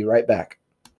and we'll be right back.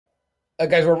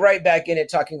 Guys, we're right back in it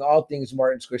talking all things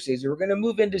Martin Scorsese. We're going to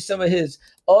move into some of his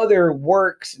other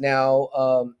works now.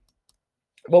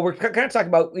 Well, we're kind of talking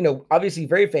about, you know, obviously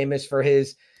very famous for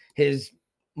his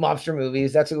mobster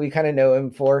movies. That's what we kind of know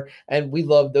him for. And we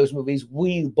love those movies.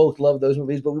 We both love those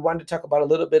movies, but we wanted to talk about a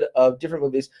little bit of different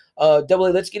movies. Double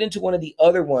A, let's get into one of the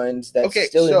other ones that's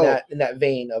still in that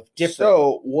vein of different.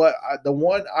 So the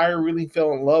one I really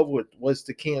fell in love with was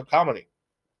The King of Comedy.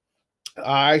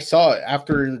 I saw it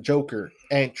after The Joker,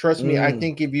 and trust me, I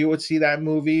think if you would see that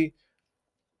movie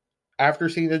after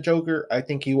seeing The Joker, I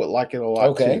think you would like it a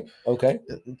lot too. Okay.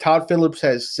 Todd Phillips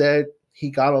has said he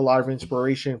got a lot of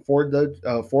inspiration for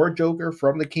Joker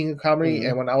from The King of Comedy,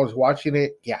 and when I was watching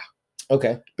it,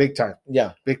 Okay. big time.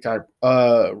 Yeah. Big time.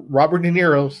 Robert De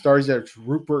Niro stars as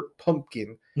Rupert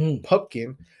Pumpkin,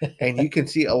 and you can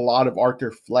see a lot of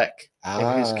Arthur Fleck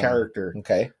in his character.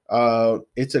 Okay.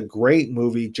 It's a great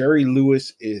movie. Jerry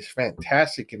Lewis is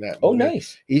fantastic in that movie. Oh,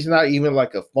 nice. He's not even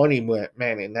like a funny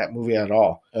man in that movie at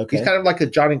all. Okay. He's kind of like a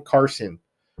Johnny Carson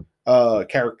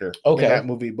character in that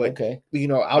movie. But you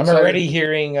know, I'm already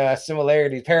hearing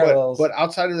similarities, parallels. But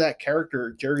outside of that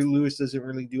character, Jerry Lewis doesn't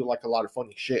really do like a lot of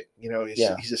funny shit. You know,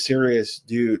 he's a serious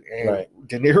dude. And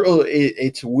De Niro,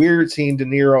 it's weird seeing De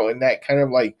Niro in that kind of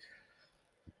like,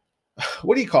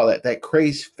 what do you call that? That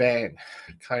crazed fan,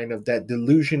 kind of that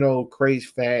delusional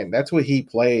crazed fan. That's what he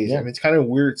plays. And it's kind of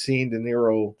weird seeing De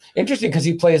Niro. Interesting, because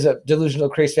he plays a delusional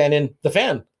crazy fan in The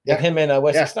Fan. Like him and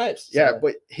Wesley Snipes. So. Yeah,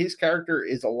 but his character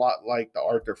is a lot like the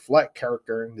Arthur Fleck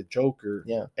character in The Joker.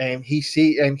 Yeah. And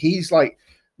he's like,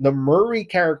 the Murray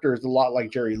character is a lot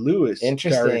like Jerry Lewis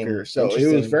character. So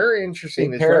it was very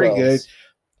interesting. It's very good.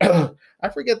 I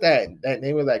forget that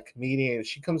name of that comedian.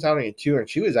 She comes out in it too, and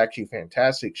she was actually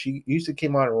fantastic. She used to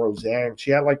came on in Roseanne.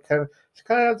 She had like kind of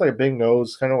has like a big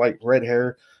nose, kind of like red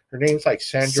hair. Her name's like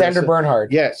Sandra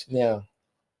Bernhard. Yes. Yeah.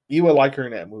 You would like her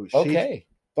in that movie. Okay. She's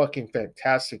fucking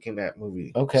fantastic in that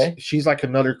movie. Okay. She's like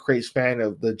another crazy fan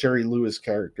of the Jerry Lewis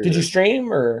character. Did you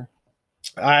stream or?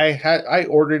 I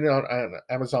ordered it on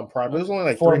Amazon Prime. It was only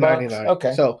like $3.99.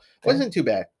 Okay. So it wasn't too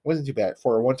bad.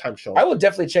 For a one-time show. I will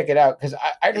definitely check it out because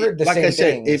I've heard the same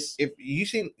thing. If you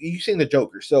seen The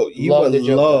Joker, so you would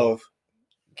love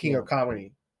King of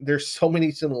Comedy. There's so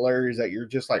many similarities that you're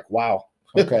just like, wow.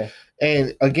 Okay.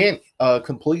 And again, a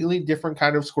completely different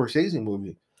kind of Scorsese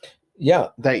movie. Yeah.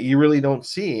 That you really don't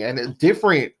see. And a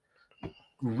different,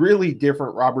 really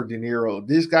different Robert De Niro.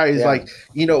 This guy is like,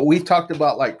 you know, we've talked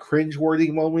about like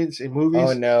cringeworthy moments in movies.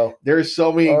 Oh no. There's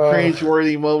so many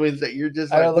cringeworthy moments that you're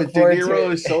just like, but De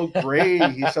Niro is so great.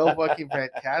 He's so fucking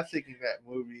fantastic in that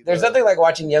movie. There's nothing like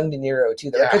watching young De Niro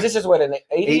too, though. Because this is what, an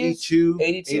 80s? 82,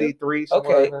 83.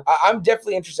 Okay. Like I'm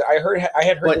definitely interested. I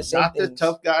had heard the same not things. the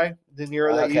tough guy De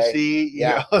Niro that you see. You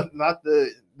know, not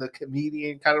the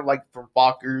comedian kind of like from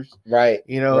Fockers. Right.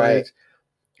 You know,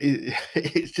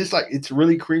 it's just like, it's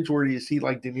really cringeworthy to see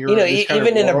like De Niro. You know,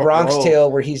 even in A Bronx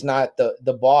Tale where he's not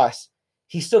the boss,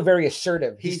 he's still very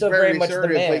assertive. He's still very much the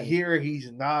man. but here he's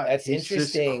not. That's he's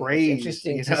interesting. Just crazed,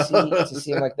 interesting you to know?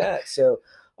 see him like that. So,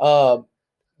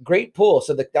 great pull.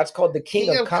 So that's called the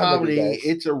King of Comedy. Guys.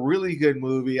 It's a really good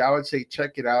movie. I would say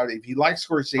check it out if you like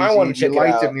Scorsese, I want to if check you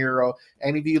like it De out. Niro,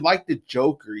 and if you like the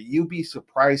Joker. You'll be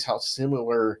surprised how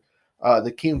similar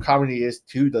the King of Comedy is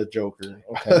to the Joker.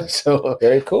 Okay. So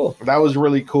Very cool. that was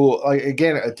really cool. Like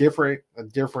again, a different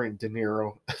De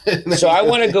Niro. So I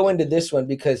want to go into this one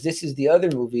because this is the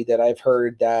other movie that I've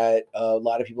heard that a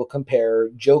lot of people compare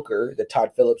Joker, the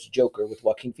Todd Phillips Joker with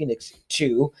Joaquin Phoenix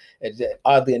to. And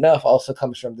oddly enough, also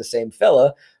comes from the same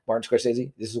fella, Martin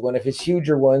Scorsese. This is one of his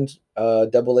huger ones.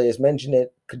 Double A has mentioned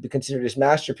it. Could be considered his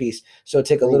masterpiece. So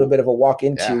take a little bit of a walk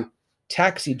into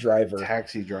Taxi Driver.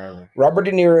 Taxi Driver. Robert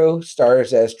De Niro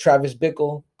stars as Travis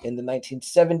Bickle in the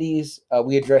 1970s.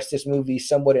 We addressed this movie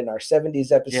somewhat in our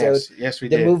 70s episode. Yes, we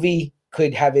The did. movie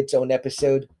could have its own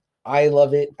episode. I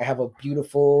love it. I have a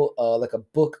beautiful, like a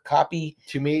book copy.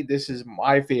 To me, this is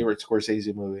my favorite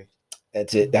Scorsese movie.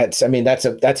 That's it. That's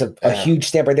a huge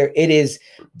stamp right there. It is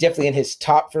definitely in his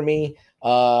top for me.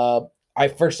 I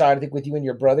first saw it, I think, with you and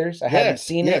your brothers. I hadn't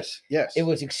seen it. Yes. It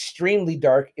was extremely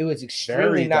dark. It was extremely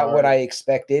Very not what dark. I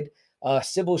expected.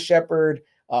 Sybil Shepherd,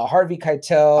 Harvey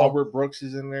Keitel, Albert Brooks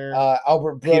is in there.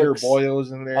 Albert Brooks, Peter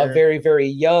Boyle's in there. very, very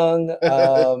young.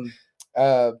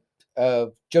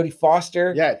 Jodie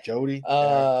Foster. Yeah, Jodie.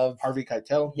 Harvey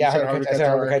Keitel. Yeah, You said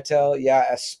Harvey Keitel.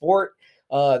 Yeah, a Sport,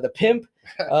 the pimp,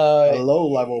 a low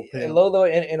level pimp. Lolo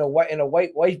in a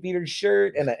white wife beater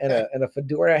shirt and a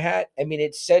fedora hat. I mean,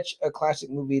 it's such a classic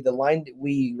movie. The line that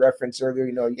we referenced earlier,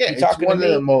 you It's talking one to of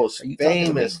me? the most Are you talking to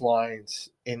famous me? lines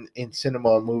in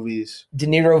cinema and movies. De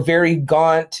Niro, very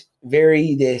gaunt,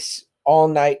 very this all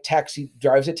night taxi,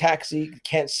 drives a taxi,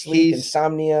 can't sleep,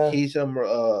 insomnia. He's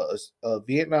a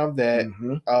Vietnam vet.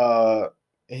 Mhm.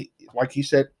 Like you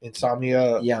said,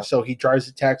 insomnia. Yeah. So he drives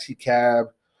a taxi cab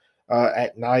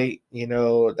at night. You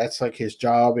know, that's like his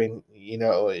job, and you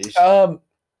know,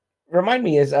 Remind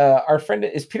me, is our friend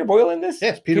is Peter Boyle in this?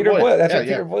 Yes, Peter Boyle. That's Yeah, right.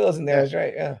 Peter Boyle's in there. Yeah. That's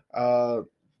right. Yeah.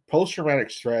 Post-traumatic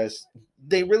stress.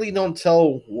 They really don't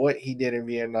tell what he did in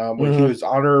Vietnam, but he Mhm. was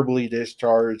honorably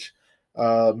discharged.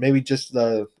 Maybe just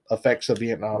the effects of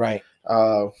Vietnam. Right.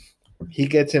 He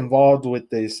gets involved with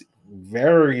this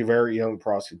very, very young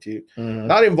prostitute. Mhm.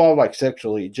 Not involved like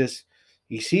sexually, just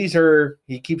he sees her,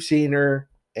 he keeps seeing her,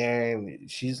 and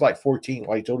she's like 14.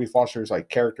 Like Jodie Foster's like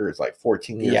character is like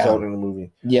 14 years Yeah. old in the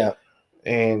movie. Yeah.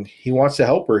 And he wants to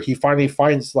help her. He finally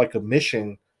finds like a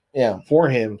mission Yeah. for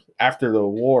him after the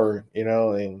war, you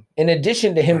know, and In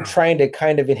addition to him trying to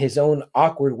kind of in his own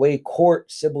awkward way court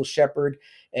Sybil Shepherd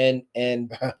and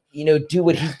do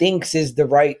what he thinks is the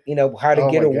right, how to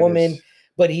oh get my a woman, goodness.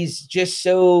 but he's just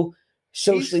so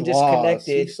socially He's lost.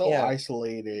 disconnected. He's so Yeah.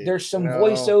 isolated. There's some you know?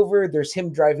 voiceover. There's him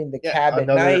driving the cab at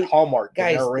another night. Hallmark, the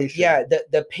Guys, narration. yeah,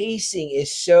 the pacing is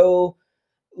so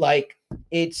like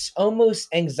it's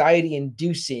almost anxiety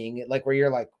inducing, like where you're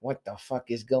like, what the fuck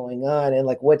is going on? And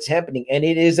like what's happening? And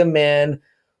it is a man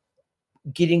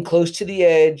getting close to the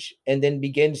edge and then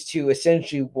begins to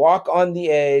essentially walk on the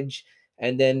edge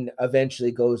and then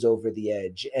eventually goes over the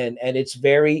edge. And it's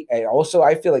very, and also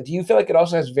I feel like, do you feel like it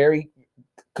also has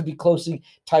could be closely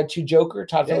tied to Joker,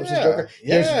 Todd Phillips' Joker?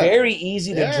 There's very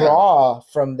easy to draw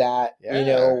from that,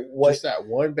 just that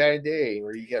one bad day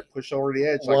where you get pushed over the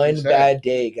edge. Like one you said. bad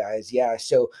day, guys. Yeah.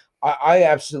 So I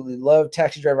absolutely love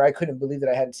Taxi Driver. I couldn't believe that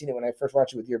I hadn't seen it when I first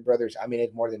watched it with your brothers. I mean,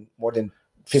 it's more than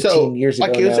 15 years ago.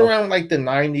 Like it was now. around like the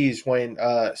 90s when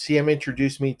CM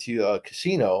introduced me to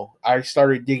Casino. I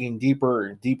started digging deeper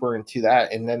and deeper into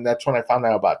that, and then that's when I found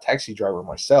out about Taxi Driver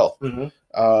myself. Mhm.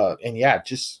 And yeah,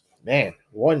 just man,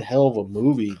 one hell of a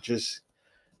movie. Just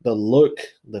the look,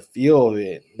 the feel of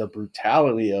it, the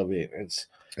brutality of it. It's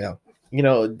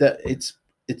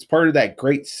it's part of that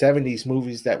great 70s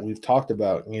movies that we've talked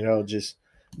about. Just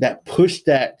that push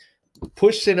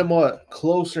cinema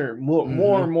closer,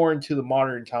 more and more into the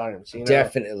modern times.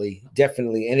 Definitely.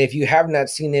 And if you have not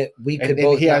seen it, we could And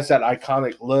both. he has that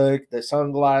iconic look, the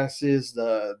sunglasses,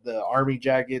 the army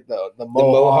jacket, the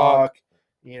mohawk.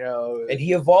 And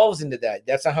he evolves into that.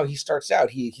 That's not how he starts out.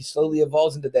 He slowly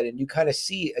evolves into that, and you kind of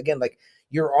see again, like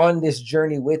you're on this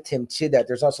journey with him to that.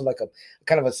 There's also like a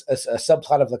kind of a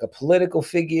subplot of like a political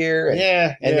figure,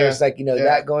 and there's like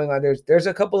that going on. There's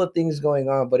a couple of things going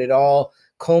on, but it all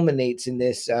culminates in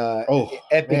this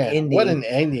epic ending. What an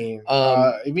ending!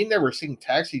 If you've never seen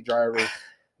Taxi Driver,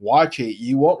 watch it.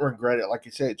 You won't regret it. Like I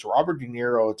said, it's Robert De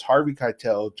Niro, it's Harvey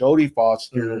Keitel, Jodie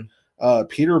Foster,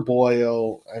 Peter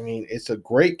Boyle. I mean, it's a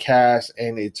great cast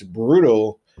and it's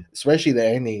brutal. especially the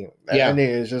ending. The Yeah. ending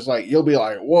is just like you'll be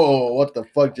like, "Whoa, what the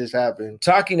fuck just happened?"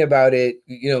 Talking about it,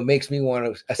 makes me want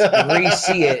to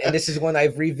re-see it, and this is one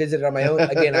I've revisited on my own.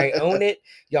 Again, I own it.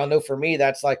 Y'all know, for me,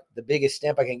 that's like the biggest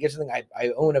stamp I can give something. I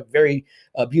own a very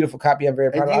beautiful copy. I'm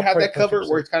very proud And of. you I'll have put that it cover first.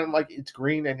 where it's kind of like it's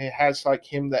green and it has like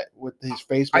him that with his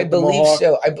face. I with the believe mohawk.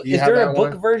 so. You Is have there a that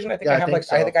book one? version? I think Yeah, I have think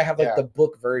I think I have so. Yeah. the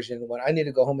book version one. I need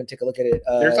to go home and take a look at it.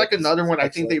 There's like another one. I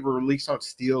think they excellent. released on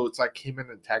Steel. It's like him in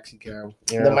a taxi cab.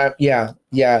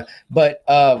 Yeah. But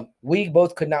we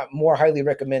both could not more highly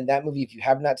recommend that movie. If you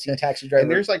have not seen Taxi Driver,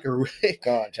 And there's like go on,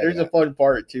 check there's it a out. fun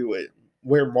part to it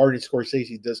where Martin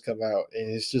Scorsese does come out, and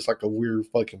it's just like a weird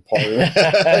fucking part.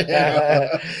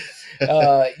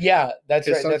 Yeah, that's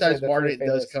right. Because sometimes that's Martin very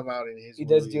does famous. come out in his He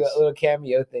movies. does do a little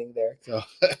cameo thing there. So,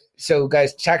 So,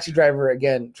 guys, Taxi Driver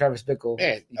again, Travis Bickle.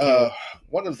 man, You can't-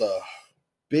 one of the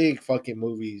big fucking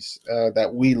movies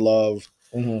that we love.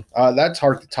 Mhm. That's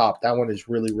hard to top. That one is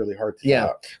really, really hard to Yeah.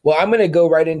 top. Well, I'm going to go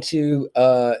right into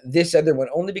this other one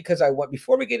only because I want,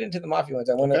 before we get into the Mafia ones,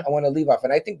 I want to leave off,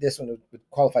 and I think this one would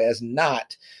qualify as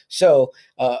not. So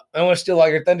I don't want to steal all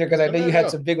your thunder because I know you had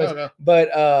some big ones, No.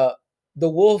 but The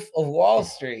Wolf of Wall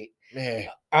Street. Man,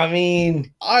 I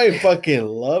mean, I fucking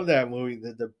love that movie.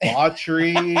 The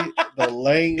debauchery, the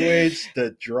language,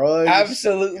 the drugs.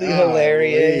 absolutely Golly.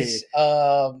 hilarious.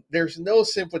 There's no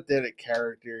sympathetic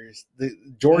characters. The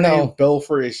Jordan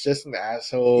Belfort is just an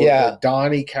asshole. Yeah. The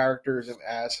Donnie character is an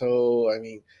asshole. I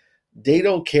mean, they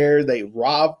don't care. They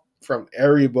rob from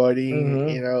everybody.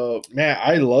 Mhm. Man,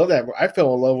 I love that. I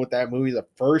fell in love with that movie the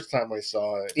first time I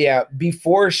saw it. Yeah,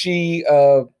 before she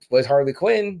was Harley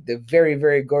Quinn, the very,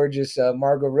 very gorgeous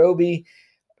Margot Robbie.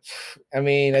 I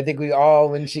mean, I think we all,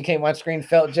 when she came on screen,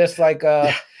 felt just like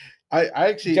I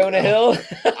actually Jonah Hill.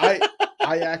 I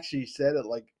actually said it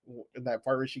like in that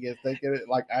part where she gets thinking it,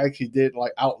 like I actually did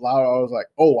like out loud. I was like,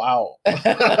 oh wow. Like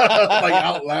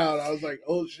out loud. I was like,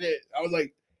 oh shit. I was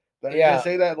like, did I just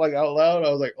say that like out loud?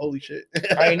 I was like, holy shit.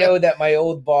 I know that my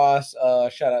old boss,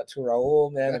 shout out to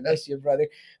Raul, man, I miss you, brother,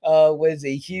 was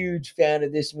a huge fan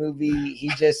of this movie. He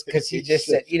just, because he just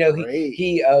said, he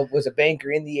was a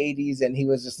banker in the 80s, and he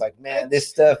was just like, man, this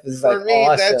stuff is like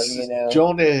awesome, that's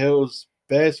Jonah Hill's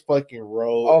best fucking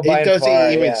role. It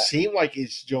doesn't even seem like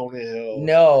it's Jonah Hill.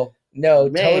 No,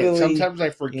 man, totally. Sometimes I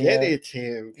forget it's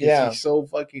him. He's so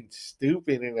fucking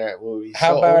stupid in that movie.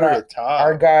 How so about over the top.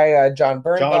 our guy John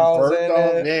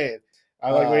Bernthal? Man,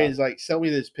 I like when he's like, "Sell me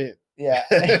this pin." Yeah.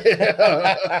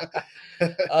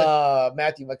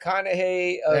 Matthew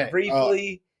McConaughey,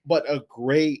 briefly, but a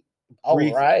great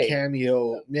brief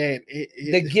cameo. Man,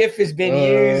 the GIF has been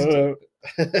used.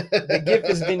 The GIF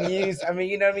has been used. I mean,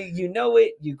 you know what I mean? You know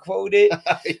it. You quote it.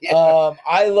 Yeah.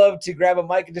 I love to grab a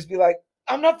mic and just be like,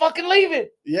 I'm not fucking leaving.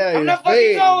 Yeah, I'm not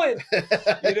fucking going.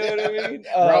 You know what I mean?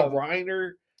 Rob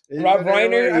Reiner.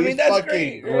 I mean, that's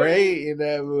fucking great in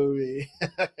that movie.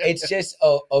 It's just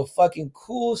a fucking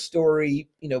cool story,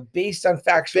 based on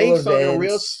factual events. On a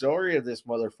real story of this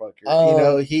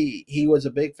motherfucker. He was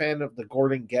a big fan of the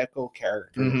Gordon Gekko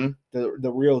character,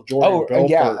 the real Jordan Belfort.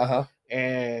 Yeah,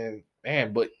 and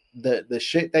man, but the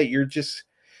shit that you're just,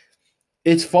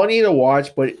 it's funny to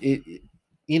watch, but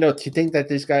to think that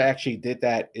this guy actually did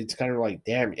that, it's kind of like,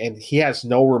 damn, and he has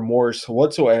no remorse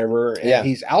whatsoever. And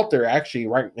he's out there actually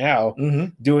right now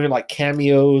doing like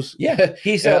cameos. Yeah,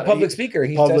 he's a public speaker.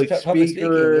 He's public public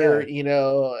speaker. speaking,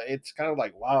 it's kind of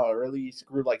like, wow, really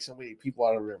screwed like so many people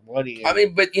out of their money. I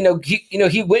mean, but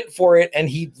he went for it, and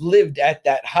he lived at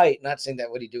that height. Not saying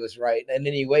that what he do is right in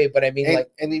any way, but I mean,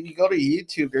 and if you go to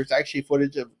YouTube, there's actually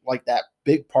footage of like that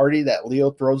big party that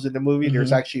Leo throws in the movie.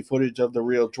 There's actually footage of the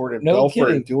real Jordan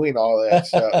Belfort doing all that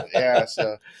stuff. Yeah,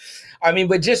 so I mean,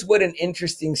 but just what an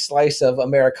interesting slice of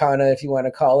Americana, if you want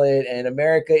to call it, and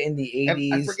America in the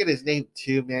 80s. I forget his name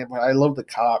too, man, but I love the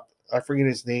cop. I forget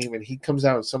his name, and he comes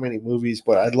out in so many movies,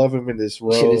 but I love him in this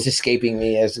role. Shit is escaping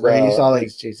me as well. Right, he's all like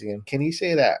chasing him. Can you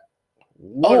say that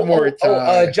one more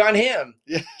time? John Hamm.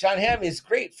 Yeah. John Hamm is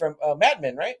great from Mad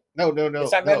Men, right? No.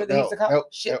 It's not Mad Men that he's the cop? No,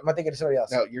 shit, am I thinking of somebody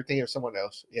else? No, you're thinking of someone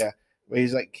else. Yeah. But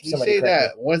he's like, can Somebody you say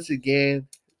that once again?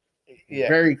 Yeah.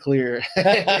 Very clear.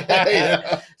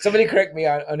 Somebody correct me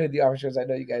on who the officer is. I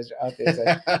know you guys are out there.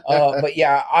 So. But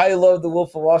yeah, I love The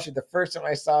Wolf of Wall Street. The first time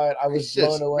I saw it, I was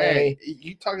blown away. Man,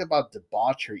 you talk about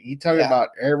debauchery. You talk about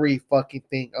every fucking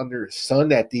thing under the sun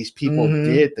that these people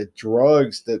did. The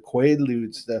drugs, the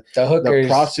quaaludes, the hookers, the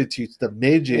prostitutes, the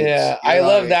midgets. Yeah, I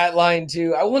love that line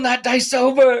too. I will not die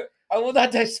sober. I will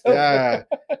not die sober. Yeah.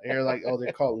 They're like, oh,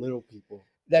 they're called little people.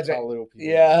 That's How right. little people.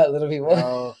 Yeah, little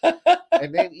people.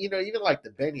 And then even like the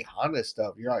Benihana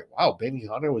stuff, you're like, wow,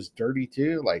 Benihana was dirty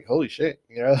too. Like, holy shit,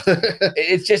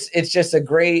 it's just a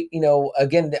great,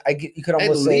 again, you could And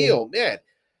almost say, Leo, man,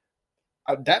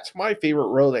 that's my favorite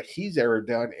role that he's ever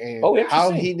done, and Oh, how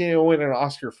interesting. he didn't win an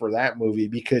Oscar for that movie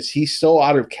because he's so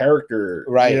out of character,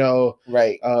 Right.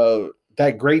 Right.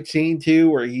 That great scene too,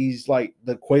 where he's like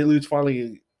the Quaaludes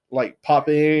finally like pop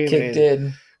in, Kicked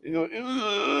in.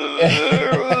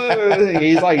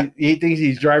 He's like, he thinks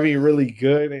he's driving really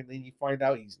good, and then you find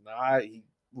out he's not. He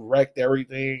wrecked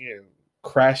everything and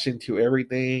crashed into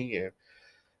everything, and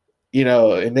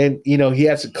and then he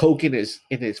has a Coke in his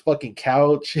fucking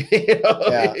couch. He's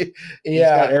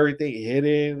got everything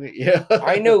hidden. Yeah,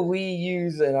 I know we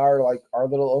use in our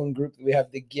little own group, we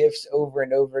have the gifts over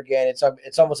and over again.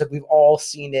 It's almost like we've all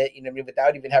seen it,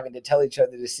 without even having to tell each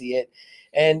other to see it.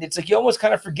 And it's like you almost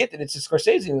kind of forget that it's a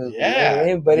Scorsese movie.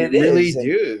 Yeah, but it really is.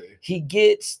 do. He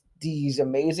gets these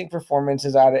amazing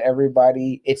performances out of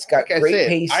everybody. It's got great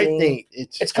pacing. I think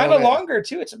it's kind of longer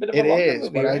too. It's a bit of a longer movie,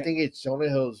 but right? I think it's Jonah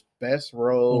Hill's best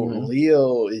role. Mhm.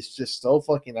 Leo is just so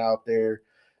fucking out there.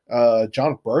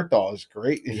 John Berthal is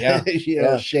great.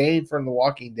 Yeah. Shane from The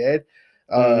Walking Dead.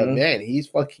 Mhm. Man, he's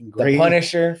fucking great. The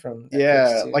Punisher from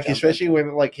Yeah, too, like John especially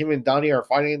when like him and Donnie are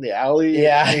fighting in the alley.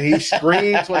 Yeah. And he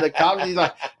screams when the cops. He's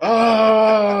like,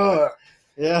 oh,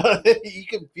 yeah. You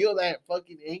can feel that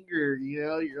fucking anger.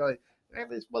 You're like, man,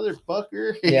 this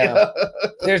motherfucker. Yeah.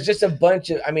 There's just a bunch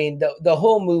of. I mean, the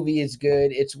whole movie is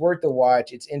good. It's worth the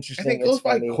watch. It's interesting. And it goes it's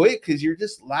by funny. quick because you're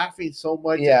just laughing so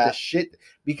much Yeah. at the shit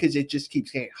because it just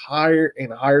keeps getting higher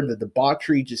and higher. The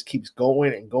debauchery just keeps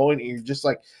going and going, and you're just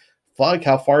like, fuck,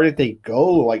 how far did they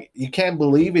go? Like, you can't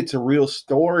believe it's a real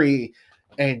story.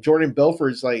 And Jordan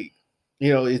Belfort's like,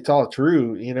 it's all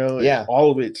true, Yeah.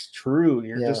 all of it's true. And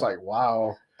you're Yeah. just like,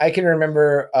 wow. I can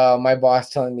remember my boss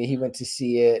telling me he went to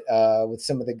see it with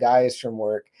some of the guys from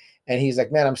work. And he's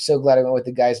like, man, I'm so glad I went with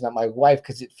the guys, not my wife,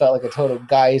 because it felt like a total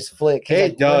guys flick. He's It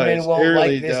like, does. Women won't It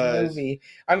really like this does. movie.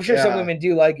 I'm sure some Yeah. women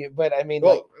do like it, but I mean,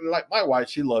 Well, like my wife,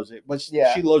 she loves it, but she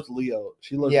loves Leo.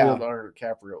 She loves Yeah. Leonardo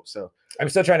DiCaprio. So, I'm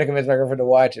still trying to convince my girlfriend to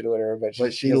watch it or whatever.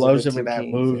 But she doesn't loves get him in too that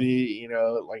keen, movie.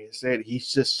 Like I said,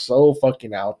 he's just so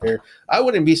fucking out there. I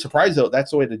wouldn't be surprised though.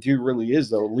 That's the way the dude really is,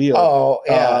 though. Leo. Oh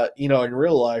yeah. In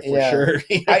real life for Yeah. sure.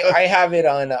 I have it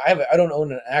on. I don't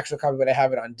own an actual copy, but I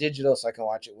have it on digital, so I can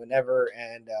watch it whenever.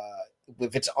 And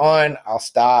if it's on, I'll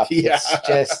stop. Yeah. It's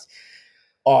just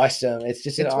awesome. It's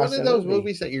just It's an one awesome of those movie.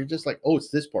 movies that you're just like, oh, it's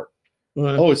this part.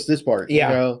 Mhm. Oh, it's this part.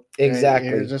 Yeah, And exactly.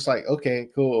 you're just like, okay,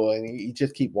 cool. And you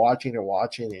just keep watching and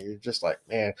watching, and you're just like,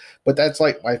 man. But that's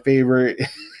like my favorite.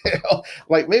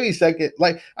 Like maybe second.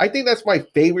 Like I think that's my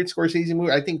favorite Scorsese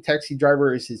movie. I think Taxi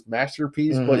Driver is his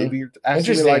masterpiece. But Mhm. if you're asking me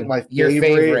Interesting. like my Your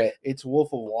favorite. it's Wolf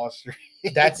of Wall Street.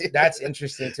 That's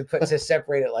interesting to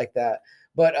separate it like that.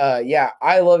 But yeah,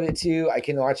 I love it too. I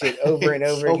can watch it over and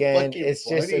It's over so again. fucking It's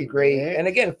just a funny, great man. and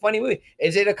again funny movie.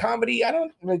 Is it a comedy? I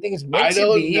don't really think it's meant I to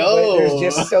don't be, know. but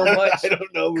there's just so much I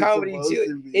don't know. if it's comedy supposed to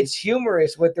to it. be. It's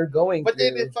humorous what they're going But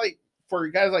through. then it's like for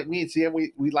guys like me and Sam,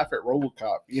 we laugh at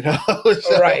RoboCop,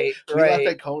 So right, we laugh right.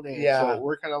 at Conan, Yeah, so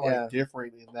we're kind of like yeah.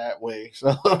 different in that way.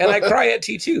 So And I cry at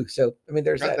T2. So I mean,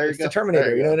 there's that. There you It's go. the Terminator.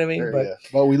 There You know go. what I mean? There you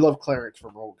But go. We love Clarence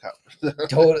from RoboCop.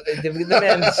 totally, the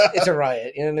man's it's a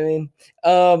riot. You know what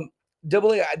I mean?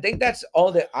 Double A. I think that's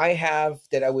all that I have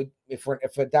that I would if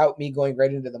without me going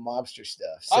right into the mobster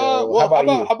stuff. So how about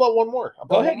you? How about one more? How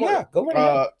Go about ahead. one more? Yeah, go right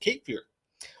ahead. Cape Fear,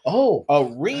 Oh, a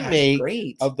gosh, remake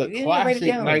great. of the You didn't write it classic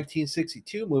down.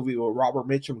 1962 movie with Robert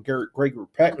Mitchum and Gregory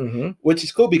Peck, Mhm. which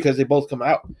is cool because they both come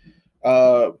out.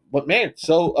 But man,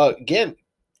 so again,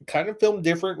 kind of filmed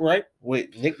different, right?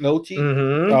 With Nick Nolte.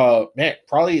 Mhm. Man,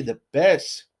 probably the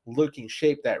best looking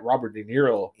shape that Robert De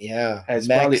Niro Yeah, has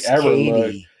Max probably ever Cady.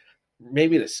 looked.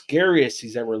 Maybe the scariest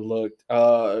he's ever looked.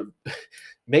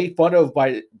 Made fun of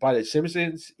by the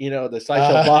Simpsons, the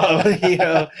sideshow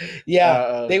Bob.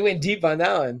 Yeah, they went deep on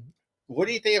that one. What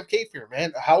do you think of Cape Fear,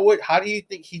 man? How do you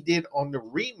think he did on the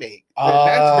remake?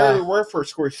 That's very rare for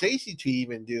Scorsese to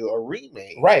even do a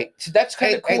remake, Right. So that's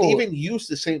kind of cool. and even use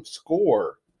the same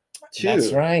score too.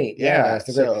 That's right. Yeah. That's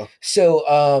great. So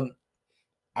So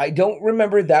I don't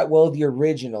remember that well the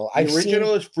original. the I've original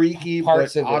seen is freaky,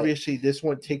 parts but of it. obviously this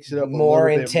one takes it up more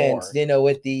a little intense, bit more.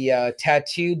 with the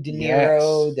tattooed De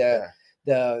Niro, Yes.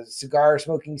 the cigar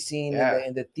smoking scene Yeah.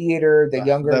 in the theater, the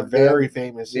younger, the very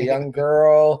famous the young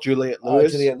girl, Juliette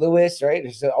Lewis. Juliette Lewis, right?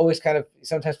 She's always kind of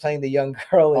sometimes playing the young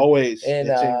girl Always, in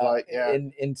it seems like, yeah.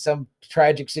 in some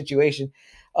tragic situation.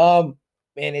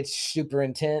 man, it's super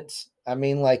intense. I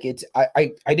mean, like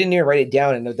I didn't even write it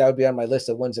down, and that would be on my list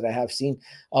of ones that I have seen.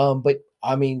 But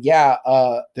I mean, yeah,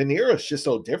 De Niro's just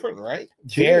so different, right?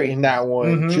 Very. In that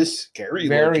one, Mhm. just scary,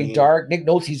 very looking. dark. Nick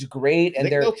Nolte's great, and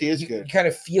Nick Nolte is you good. kind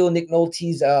of feel Nick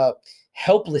Nolte's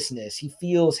helplessness. He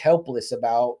feels helpless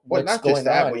about Well, what's not going just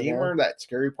that, on. but You you know? remember that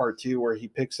scary part too, where he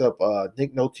picks up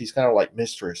Nick Nolte's kind of like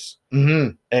mistress,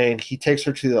 Mhm. and he takes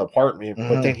her to the apartment,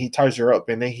 but then he ties her up,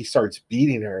 and then he starts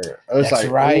beating her. I was That's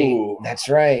like, right. ooh. That's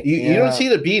right. You Yeah. don't see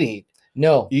the beating,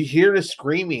 No. you hear the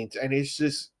screaming, and it's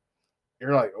just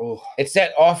you're like, oh, It's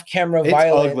that off-camera It's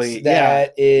violence ugly,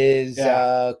 that is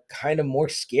Yeah. kind of more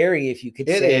scary, if you could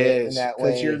it say it in is that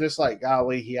because way. you're just like,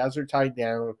 golly, he has her tied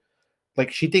down. Like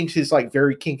she thinks it's like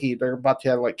very kinky. They're about to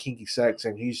have like kinky sex,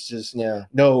 and he's just Yeah.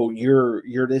 no, you're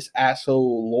this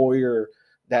asshole lawyer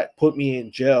that put me in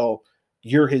jail.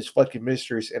 You're his fucking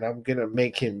mistress, and I'm gonna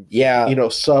make him, Yeah.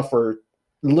 suffer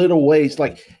little ways.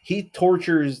 Like he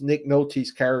tortures Nick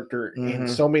Nolte's character in Mhm.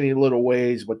 so many little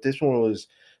ways, but this one was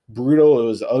brutal. It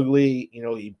was ugly.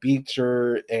 He beats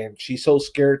her, and she's so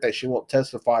scared that she won't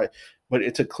testify. But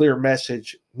it's a clear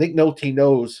message. Nick Nolte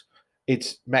knows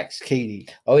it's Max Cady.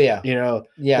 Oh yeah. Yeah,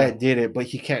 Yeah. that did it, but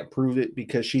he can't prove it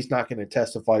because she's not going to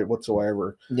testify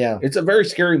whatsoever. Yeah. It's a very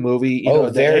scary movie.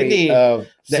 The very ending, the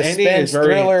ending is suspense very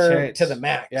thriller intense. to the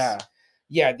max. Yeah,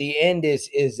 Yeah, the end is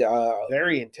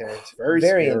very intense, very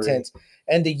very scary. intense.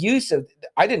 And the use of,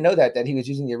 I didn't know that he was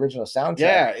using the original soundtrack.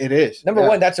 Yeah, it is. Number Yeah.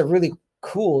 one, that's a really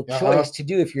cool choice to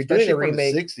do if you're Especially doing a from the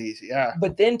remake. 60s. Yeah,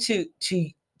 But then to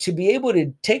be able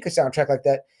to take a soundtrack like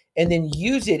that and then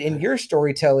use it in your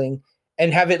storytelling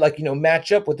and have it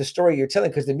match up with the story you're telling,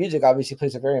 because the music obviously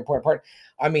plays a very important part.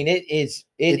 I mean, it's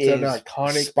an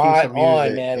iconic spot piece of on,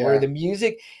 music, man. yeah. Where the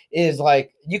music is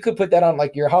like, you could put that on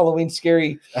like your Halloween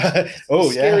scary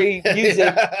scary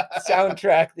music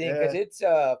soundtrack thing, because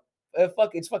Yeah.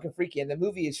 it's fucking freaky, and the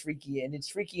movie is freaky, and it's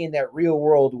freaky in that real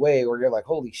world way where you're like,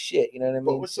 holy shit, you know what I mean?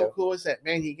 But what's so cool is that,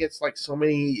 man, he gets like so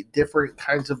many different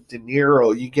kinds of De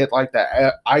Niro. You get like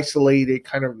that isolated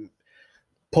kind of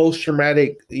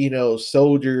post-traumatic,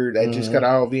 soldier that just got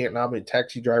out of Vietnam and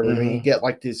Taxi Driver. And then you get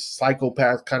like this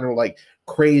psychopath kind of like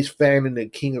crazed fan in the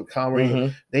King of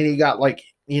Comedy. Then you got like,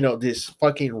 this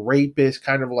fucking rapist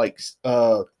kind of like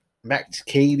Max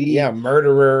Cady. Yeah,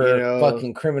 murderer,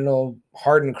 fucking criminal,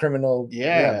 hardened criminal.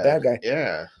 Yeah, bad guy.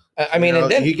 Yeah. I mean, and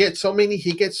then he gets so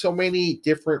many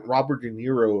different Robert De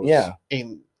Niro's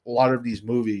in a lot of these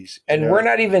movies. And we're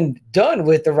not even done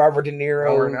with the Robert De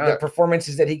Niro, No, the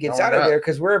performances that he gets out of there,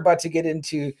 because we're about to get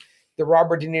into the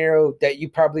Robert De Niro that you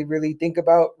probably really think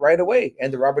about right away,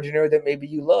 and the Robert De Niro that maybe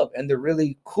you love, and the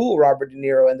really cool Robert De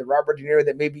Niro, and the Robert De Niro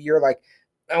that maybe you're like,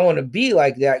 I want to be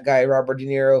like that guy, Robert De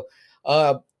Niro.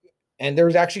 And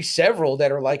there's actually several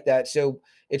that are like that. So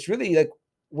it's really like,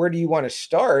 where do you want to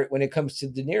start when it comes to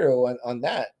De Niro on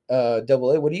that?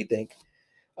 Double A, what do you think?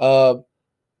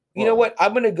 You know what?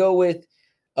 I'm gonna go with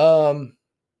I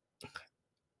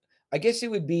guess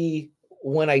it would be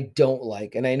one I don't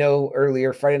like. And I know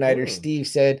earlier Friday Nighter Steve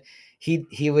said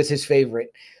he was his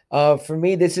favorite. For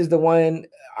me, this is the one.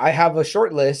 I have a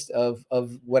short list of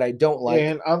what I don't like.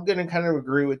 And I'm gonna kind of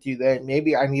agree with you that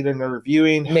maybe I need another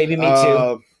viewing. Maybe me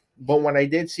too. But when I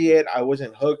did see it, I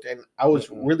wasn't hooked, and I was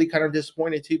really kind of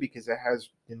disappointed too, because it has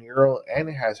De Niro and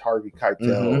it has Harvey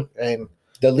Keitel and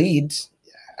the leads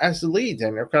as the leads,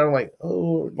 and they're kind of like,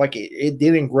 oh, like it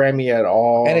didn't grab me at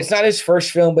all. And it's not his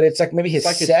first film, but it's like maybe his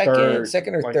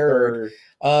second or third.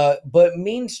 But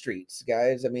Mean Streets,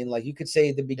 guys. I mean, like you could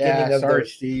say the beginning of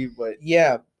Steve, but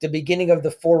the beginning of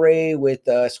the foray with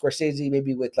Scorsese,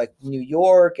 maybe with like New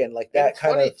York and like that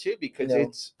kind funny of too, because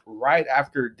it's right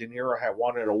after De Niro had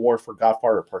won an award for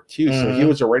Godfather Part 2, so he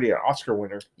was already an Oscar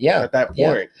winner. At that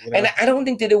point, and I don't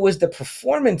think that it was the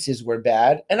performances were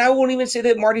bad, and I won't even say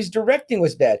that Marty's directing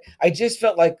was bad. I just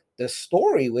felt like the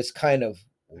story was kind of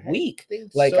weak.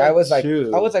 Like I was like,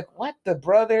 what?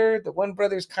 The one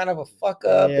brother's kind of a fuck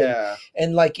up,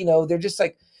 and like they're just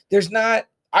like, there's not.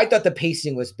 I thought the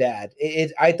pacing was bad.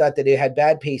 I thought that it had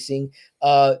bad pacing.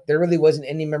 There really wasn't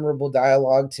any memorable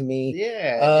dialogue to me.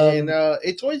 And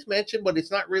it's always mentioned, but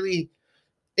it's not really.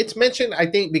 It's mentioned, I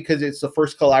think, because it's the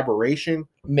first collaboration.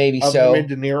 Maybe of so. him and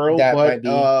De Niro, that but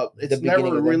might be it's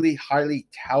never really highly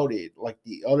touted like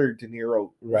the other De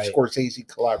Niro Scorsese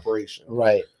collaboration.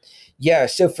 Right. Yeah,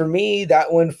 so for me,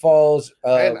 that one falls.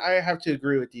 And I have to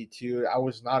agree with you too. I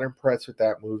was not impressed with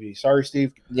that movie. Sorry,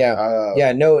 Steve. No.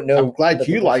 I'm glad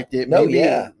you liked it. No,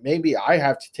 maybe I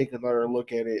have to take another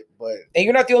look at it. But and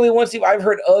you're not the only one, Steve. I've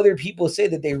heard other people say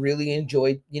that they really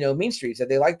enjoyed, Mean Streets, that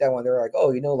they like that one. They're like, oh,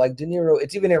 like De Niro.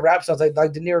 It's even in rap songs like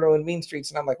De Niro and Mean Streets,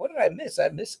 and I'm like, what did I miss? I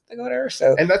miss something or whatever?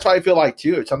 So, And that's why I feel like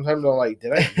too. Sometimes I'm like,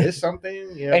 did I miss something?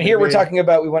 You know, and here we're maybe- talking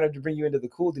about we wanted to bring you into the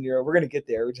cool De Niro. We're gonna get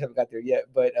there. We just haven't got there yet.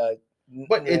 But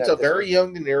But it's a very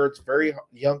young De Niro. It's very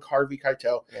young Harvey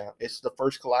Keitel. Yeah. It's the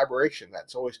first collaboration.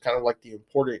 That's always kind of like the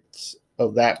importance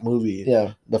of that movie.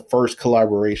 Yeah. The first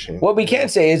collaboration. What we can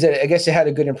say is that I guess they had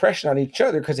a good impression on each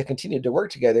other because they continued to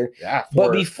work together. Yeah. But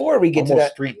for before we get to almost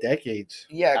that, 3 decades.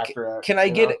 yeah, after that, can I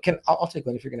you get know? it? I'll take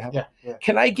one if you're gonna have Yeah. one.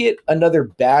 Can I get another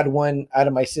bad one out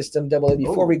of my system, Double A,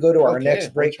 before we go to our Okay,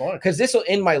 next break? which one? Because this will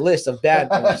end my list of bad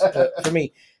ones for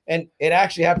me, and it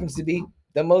actually happens to be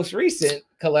the most recent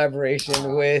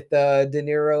collaboration with De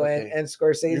Niro Okay. and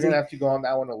Scorsese. You're gonna have to go on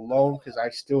that one alone because I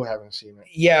still haven't seen it.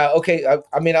 Yeah, okay.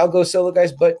 I mean, I'll go solo,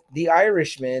 guys. But The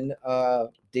Irishman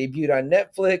debuted on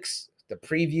Netflix. The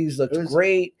previews looked It was-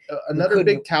 great. Another couldn't-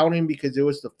 big touting because it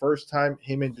was the first time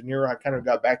him and De Niro had kind of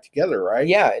got back together, right?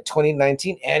 Yeah,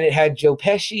 2019, and it had Joe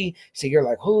Pesci. So you're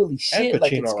like, holy shit!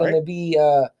 Like it's Pacino, gonna right? be.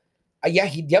 Yeah,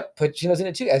 Pacino's in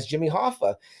it too as Jimmy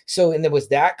Hoffa. So, and there was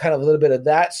that kind of a little bit of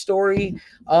that story.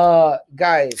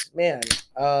 Guys, man,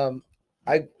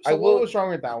 I So I what will was wrong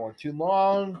with that one? Too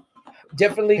long?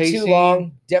 definitely too Pacing?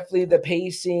 long. Definitely the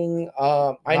pacing.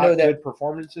 I know Not that. good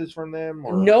performances from them.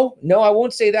 Or? No, I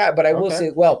won't say that, but I will Okay.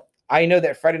 say, well, I know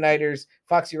that Friday Nighters,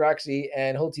 Foxy Roxy,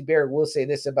 and Holty Bear will say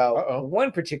this about Uh-oh.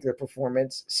 one particular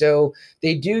performance. So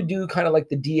they do kind of like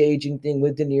the de-aging thing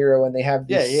with De Niro, and they have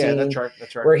Yeah, this yeah, scene that's right.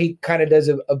 That's right. where he kind of does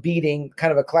a beating,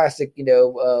 kind of a classic,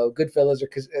 Goodfellas or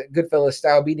Goodfellas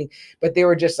style beating. But they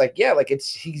were just like, yeah, like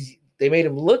they made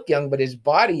him look young, but his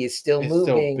body is still It's still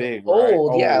moving big, right?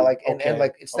 old. Yeah, Old. like and Okay.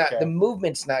 like it's not Okay. the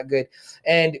movement's not good.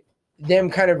 And them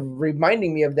kind of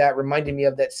reminding me of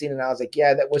that scene, and I was like,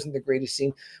 yeah, that wasn't the greatest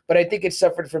scene. But I think it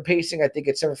suffered from pacing. I think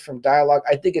it suffered from dialogue.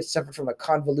 I think it suffered from a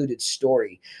convoluted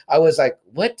story. I was like,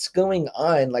 what's going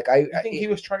on? Like You think he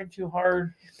was trying too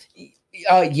hard?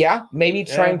 yeah, maybe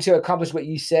Yeah. trying to accomplish what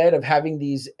you said of having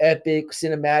these epic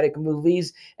cinematic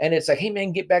movies, and it's like, hey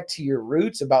man, get back to your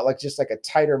roots about like just like a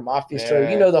tighter mafia story. Yeah.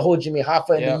 You know, the whole Jimmy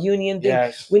Hoffa and Yeah. the Union thing.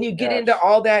 Yes. When you get yes. into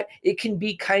all that, it can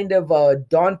be kind of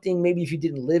daunting. Maybe if you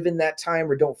didn't live in that time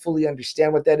or don't fully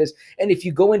understand what that is, and if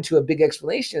you go into a big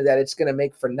explanation of that, it's going to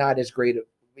make for not as great.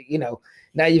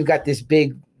 Now you've got this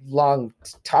big, long,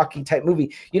 talky type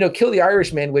movie. Kill the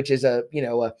Irishman, which is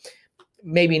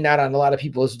maybe not on a lot of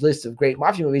people's list of great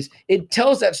mafia movies. It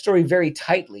tells that story very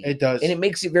tightly. It does. And it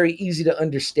makes it very easy to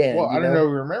understand. Well, I don't know if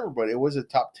you remember, but it was a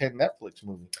top 10 Netflix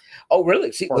movie. Oh,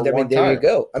 really? See, For well, I mean, one there you time.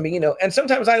 go. I mean, and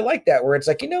sometimes I like that where it's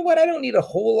like, you know what? I don't need a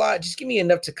whole lot. Just give me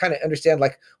enough to kind of understand,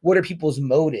 like, what are people's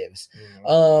motives?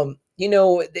 Mhm.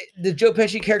 The Joe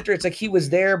Pesci character, it's like he was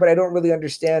there, but I don't really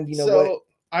understand, what.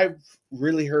 I've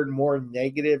really heard more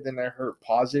negative than I heard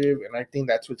positive, and I think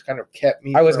that's what's kind of kept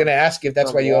me. I was from- going to ask if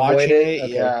that's from why you avoid watching it.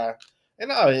 Okay. Yeah.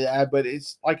 And but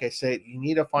it's like I said, you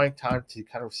need to find time to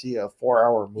kind of see a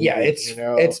 4-hour movie. Yeah,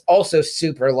 it's also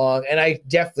super long, and I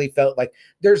definitely felt like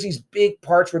there's these big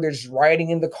parts where they're just riding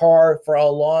in the car for a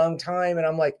long time, and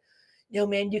I'm like, no,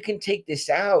 man, you can take this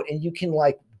out, and you can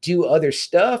like do other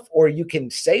stuff, or you can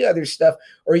say other stuff,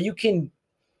 or you can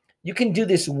do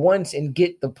this once and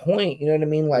get the point. You know what I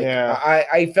mean? Like, Yeah.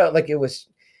 I felt like it was.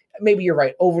 Maybe you're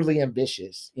right, overly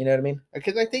ambitious. You know what I mean?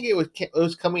 because I think it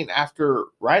was coming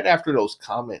right after those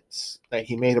comments that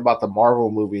he made about the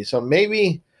Marvel movie. So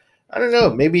maybe I don't know.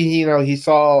 Maybe he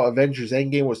saw Avengers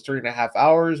Endgame was 3.5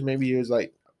 hours. Maybe he was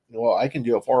like, well, I can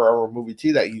do a 4-hour movie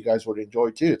too that you guys would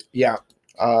enjoy too. Yeah.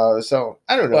 So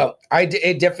I don't know. Well,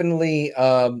 it definitely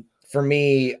for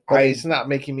me, But it's not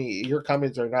making me. Your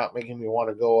comments are not making me want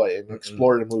to go and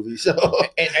explore the movie. So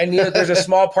and there's a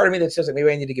small part of me that says like maybe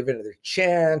I need to give it another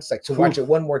chance, like to watch it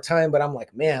one more time. But I'm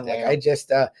like, man, like Damn. I just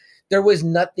there was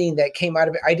nothing that came out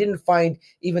of it. I didn't find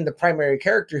even the primary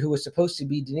character who was supposed to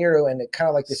be De Niro and kind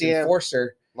of like this See,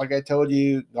 enforcer. like I told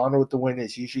you, Gone with the Wind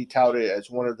is usually touted as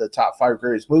one of the top 5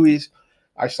 greatest movies.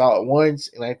 I saw it once,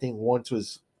 and I think once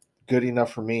was good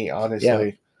enough for me,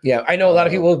 honestly. Yeah, I know a lot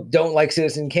of people don't like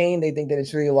Citizen Kane. They think that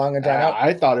it's really long and drawn out.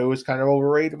 I thought it was kind of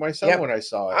overrated myself Yep. when I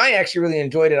saw it. I actually really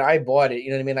enjoyed it. I bought it. You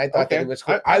know what I mean? I thought that it was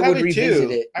cool. I have would it revisit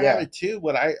too. it. I have it too,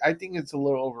 but I think it's a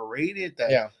little overrated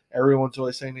that Yeah. everyone's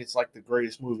always saying it's like the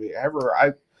greatest movie ever.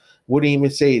 I wouldn't even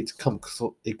say it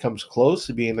comes close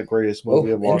to being the greatest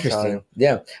movie of all time.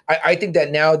 Yeah. I think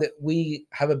that now that we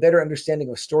have a better understanding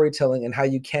of storytelling and how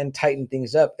you can tighten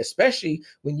things up, especially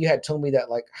when you had told me that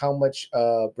like how much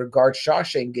regard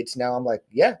Shawshank gets now, I'm like,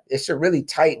 yeah, it's a really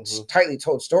Mhm. tightly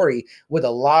told story with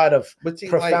a lot of But see,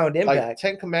 profound like impact.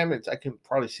 10 Commandments, I can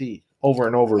probably see over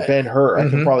and over. Ben-Hur, I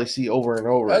can Mhm. probably see over and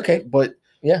over. Okay. But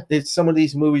Yeah. it's some of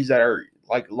these movies that are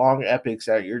like long epics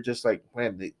that you're just like,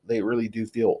 man, they really do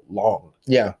feel long.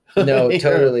 Yeah, no, Yeah.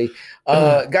 totally.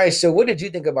 Guys, so what did you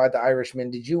think about The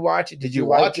Irishman? Did you watch it? Did you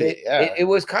like watch it? Yeah. It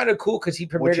was kind of cool because he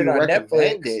Would premiered you it on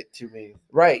recommend Netflix. it to me?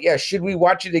 Right. Yeah. Should we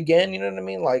watch it again? You know what I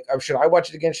mean? Like, should I watch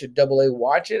it again? Should Double A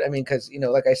watch it? I mean, because,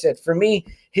 like I said, for me,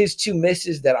 his two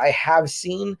misses that I have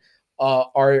seen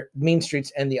are Mean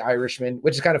Streets and The Irishman,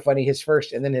 which is kind of funny. His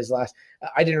first and then his last.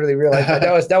 I didn't really realize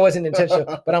that wasn't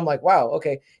intentional, but I'm like, wow,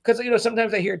 okay. Because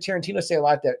sometimes I hear Tarantino say a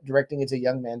lot that directing is a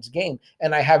young man's game,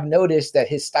 and I have noticed that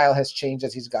his style has changed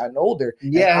as he's gotten older.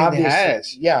 Yeah, it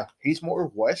has. Yeah, he's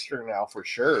more Western now for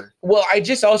sure. Well, I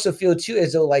just also feel too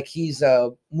as though like he's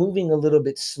moving a little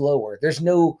bit slower. There's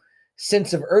no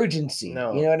sense of urgency.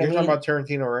 No, you know what I mean? You're talking about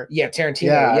Tarantino, right? Yeah,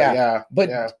 Tarantino. Yeah. But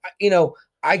yeah.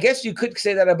 I guess you could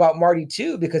say that about Marty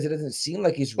too, because it doesn't seem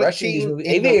like he's rushing these movies.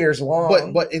 in Aviator's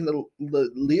long. But in the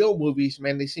Leo movies,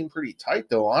 man, they seem pretty tight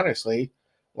though, honestly.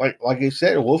 Like I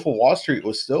said, Wolf of Wall Street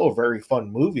was still a very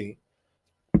fun movie.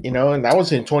 And that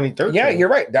was in 2013. Yeah, you're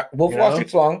right. Wolf of Wall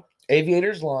Street's long.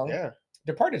 Aviator's long. Yeah.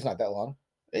 Departed's not that long.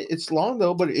 It's long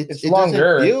though, but it's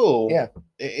longer. Doesn't feel, yeah,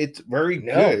 it's very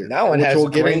no, good. That one which has we'll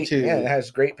get great, into. Yeah, it has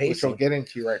great pacing. Which we'll get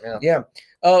into right now. Yeah.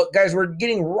 Guys, we're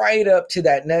getting right up to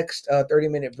that next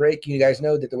 30-minute break. You guys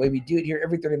know that the way we do it here,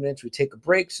 every 30 minutes we take a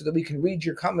break so that we can read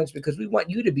your comments because we want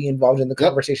you to be involved in the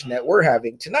conversation that we're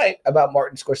having tonight about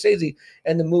Martin Scorsese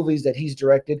and the movies that he's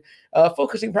directed,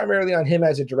 focusing primarily on him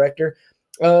as a director.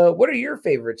 What are your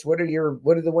favorites? What are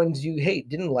the ones you hate,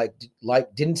 didn't like,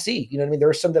 didn't see? You know what I mean? There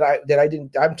are some that I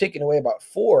didn't. I'm taking away about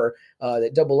 4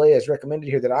 that Double A has recommended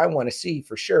here that I want to see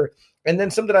for sure, and then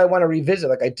some that I want to revisit.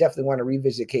 Like I definitely want to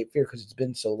revisit Cape Fear because it's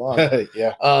been so long.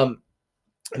 Yeah.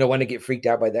 I don't want to get freaked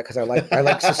out by that because I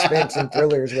like suspense and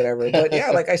thrillers, whatever. But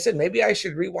yeah, like I said, maybe I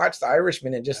should rewatch The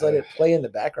Irishman and just let it play in the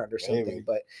background or something. Maybe.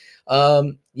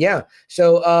 But yeah.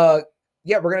 So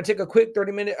yeah, we're gonna take a quick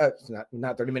 30-minute,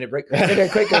 not 30-minute break. We're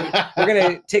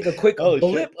gonna take a quick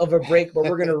blip of a break, but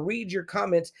we're gonna read your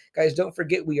comments, guys. Don't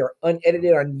forget we are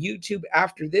unedited on YouTube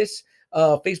after this.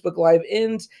 Facebook Live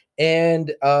ends,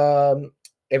 and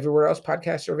everywhere else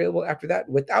podcasts are available after that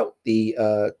without the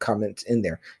comments in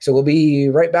there. So we'll be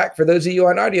right back for those of you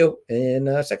on audio in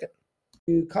a second.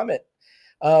 Comment.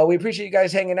 We appreciate you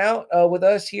guys hanging out with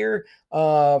us here.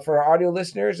 For our audio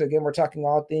listeners, again, we're talking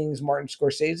all things Martin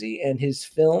Scorsese and his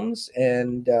films,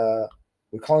 and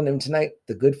we're calling him tonight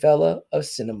the good fella of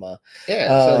cinema.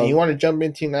 Yeah. So you want to jump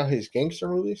into now his gangster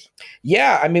movies?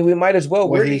 Yeah, I mean, we might as well.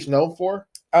 What he's known for?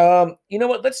 You know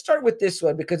what? Let's start with this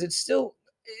one because it's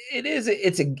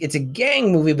a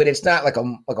gang movie, but it's not like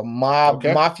a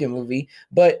mafia movie,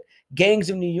 but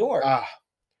Gangs of New York. I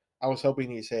was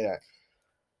hoping you'd say that.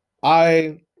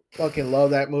 I fucking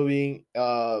love that movie.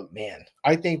 Man,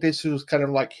 I think this was kind of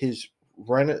like his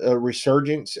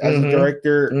resurgence as a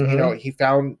director. Mm-hmm. He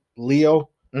found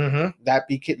Leo. Mm-hmm. That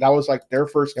was like their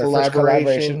first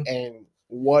collaboration, and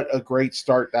what a great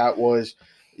start that was.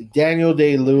 Daniel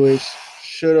Day-Lewis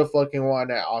should have fucking won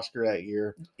that Oscar that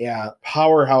year. Yeah,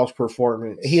 powerhouse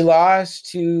performance. He lost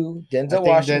to Denzel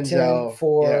Washington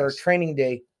for Training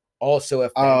Day. Also a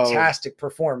fantastic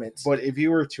performance. But if you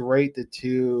were to rate the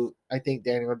two, I think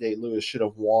Daniel Day-Lewis should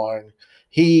have won.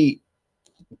 He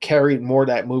carried more of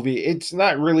that movie. It's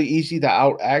not really easy to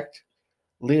outact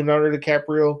Leonardo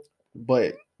DiCaprio,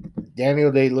 but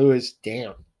Daniel Day-Lewis,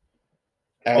 damn.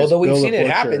 Although we've seen it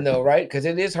happen though, right? Because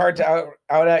it is hard to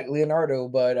outact Leonardo,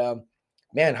 but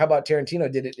man, how about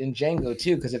Tarantino did it in Django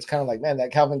too? Because it's kind of like, man,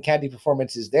 that Calvin Candy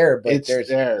performance is there, but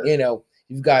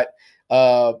you've got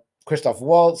Christoph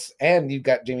Waltz, and you've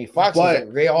got Jamie Foxx.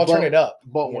 They all turn it up.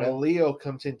 But when Leo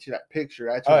comes into that picture,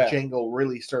 that's when Django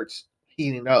really starts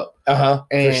heating up.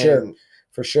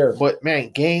 For sure. But man,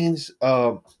 Gaines,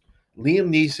 Liam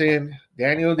Neeson,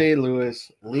 Daniel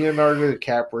Day-Lewis, Leonardo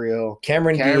DiCaprio,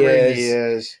 Cameron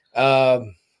Diaz.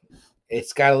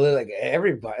 It's got a little like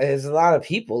everybody. There's a lot of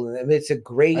people, and it's a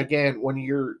great. Again, when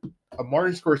you're a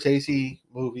Martin Scorsese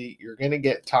movie, you're gonna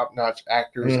get top-notch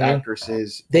actors,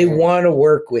 actresses. They want to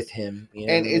work with him,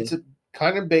 and it's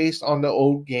kind of based on the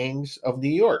old gangs of New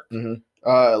York,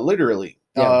 literally.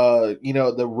 Yeah.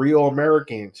 The real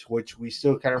Americans, which we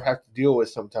still kind of have to deal with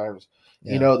sometimes.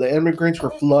 Yeah. The immigrants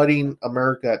were flooding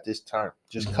America at this time,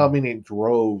 just coming in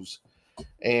droves,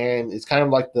 and it's kind of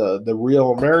like the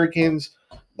real Americans.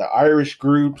 The Irish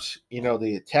groups,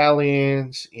 the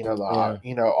Italians,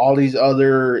 all these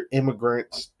other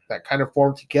immigrants that kind of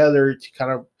form together to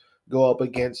kind of go up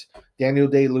against Daniel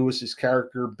Day-Lewis's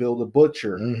character, Bill the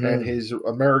Butcher, and his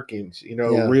Americans,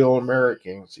 real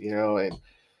Americans, and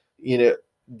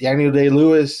Daniel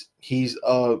Day-Lewis, he's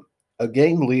a a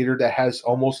gang leader that has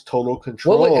almost total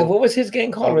control. What was his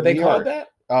gang called? of Were they New called York.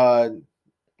 that?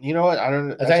 You know what? I don't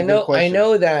know. 'Cause I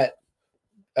know that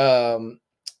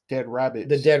Dead Rabbits.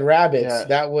 the Dead Rabbits, Yeah.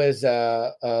 that was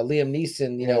Liam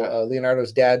Neeson, Yeah.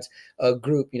 Leonardo's dad's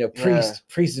group, Yeah. Priest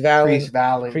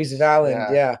Valen. Priest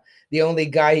Valen. Yeah. The only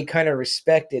guy he kind of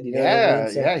respected, you know what I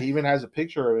mean? So, yeah. He even has a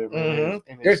picture of it in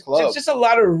his there's club. just a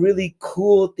lot of really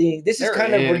cool things. This is There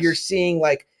kind of where is. you're seeing,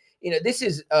 like, this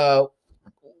is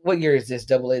what year is this?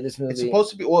 Double A, this movie? It's supposed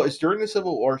to be, well, it's during the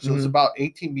Civil War, so it's Mhm. about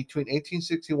between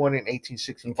 1861 and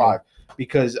 1865,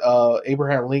 because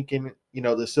Abraham Lincoln,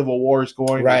 the Civil War is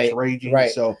going, it's raging.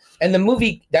 right. So, And the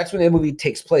movie, that's when the movie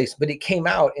takes place, but it came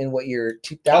out in what year?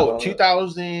 2000.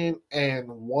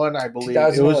 2001, I believe. It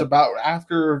 2001. was about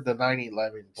after the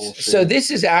 9/11 bullshit. So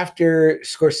this is after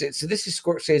Scorsese. So this is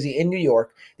Scorsese in New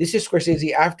York. This is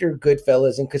Scorsese after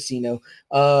Goodfellas and Casino.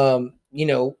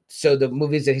 So the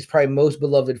movies that he's probably most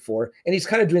beloved for, and he's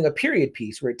kind of doing a period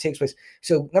piece where it takes place.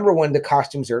 So number one, the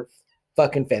costumes are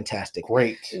fucking fantastic.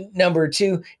 Great. Number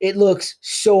two, it looks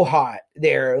so hot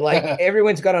there. Like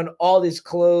everyone's got on all these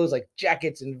clothes, like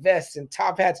jackets and vests and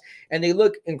top hats, and they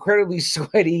look incredibly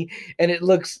sweaty, and it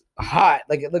looks hot.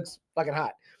 Like it looks fucking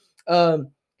hot.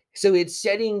 So it's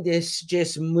setting this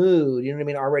just mood, you know what I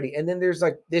mean, already. And then there's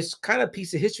like this kind of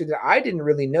piece of history that I didn't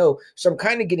really know. So I'm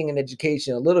kind of getting an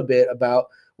education a little bit about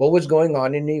what was going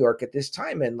on in New York at this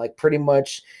time. And like pretty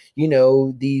much,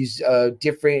 these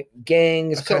different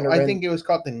gangs. So I think it was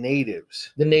called the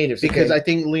Natives. The Natives. Because okay. I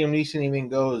think Liam Neeson even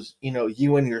goes,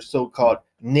 you and your so-called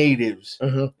natives.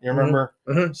 Mhm, You remember?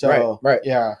 mhm. So, right.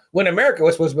 Yeah. When America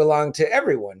was supposed to belong to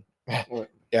everyone.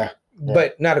 Yeah.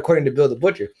 But not according to Bill the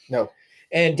Butcher. No.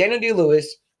 And Daniel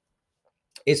Day-Lewis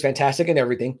is fantastic in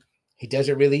everything. He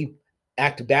doesn't really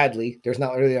act badly. There's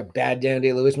not really a bad Daniel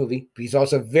Day-Lewis movie, but he's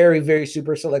also very, very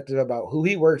super selective about who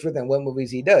he works with and what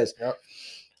movies he does. Yep.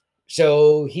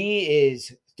 So he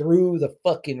is through the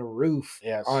fucking roof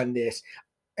on this.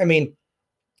 I mean,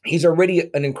 he's already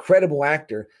an incredible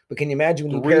actor, but can you imagine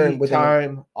when you pair him with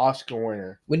three-time Oscar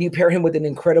winner? When you pair him with an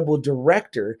incredible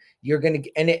director, you're gonna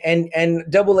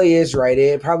and Double A is right.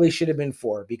 It probably should have been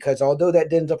 4, because although that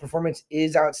Denzel performance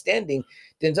is outstanding,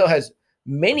 Denzel has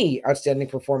many outstanding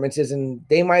performances, and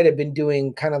they might have been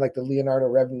doing kind of like the Leonardo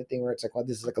Revenant thing, where it's like, well,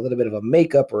 this is like a little bit of a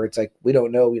makeup, or it's like we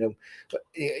don't know, But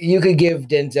you could give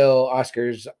Denzel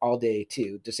Oscars all day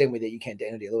too, the same way that you can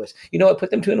Daniel Day-Lewis. You know what?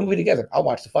 Put them two in a movie together. I'll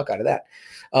watch the fuck out of that.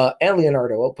 And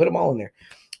Leonardo, I'll put them all in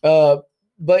there.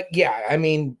 But yeah, I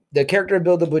mean, the character of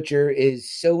Bill the Butcher is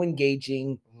so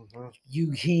engaging.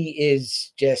 Mm-hmm. He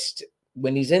is just,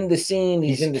 when he's in the scene,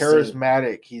 he's in the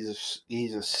charismatic. Scene.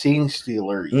 He's a scene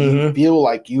stealer. Mhm. You feel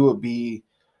like you would be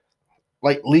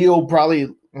like Leo probably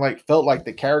like felt like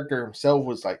the character himself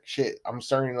was like, shit, I'm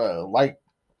starting to like,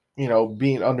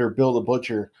 being under Bill the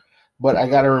Butcher. But I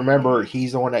gotta remember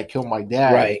he's the one that killed my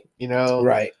dad. Right.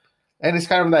 Right. And it's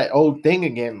kind of that old thing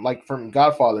again, like from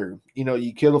Godfather.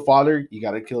 You kill the father, you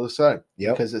got to kill the son.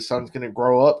 Yep. Because the son's going to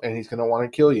grow up and he's going to want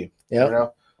to kill you.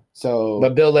 Yep. So,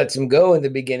 but Bill lets him go in the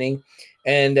beginning.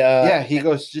 And he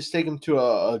goes, just take him to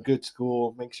a good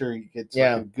school. Make sure he gets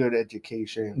like a good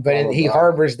education. But he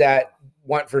harbors that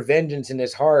want for vengeance in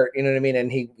his heart. You know what I mean?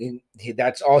 And he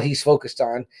that's all he's focused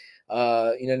on. You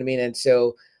know what I mean? And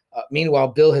so, meanwhile,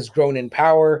 Bill has grown in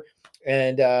power.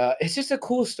 And it's just a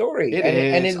cool story. It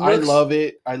is. And I love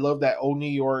it. I love that old New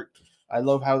York. I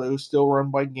love how it was still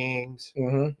run by gangs.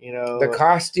 Mm-hmm. The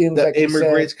costumes, the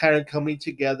immigrants kind of coming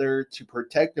together to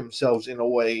protect themselves in a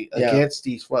way against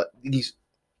these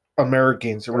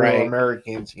Americans, real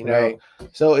Americans. Right.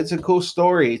 So it's a cool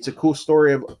story. It's a cool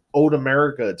story of old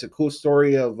America. It's a cool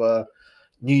story of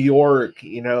New York.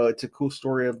 It's a cool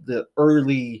story of the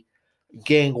early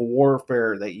gang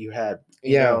warfare that you had.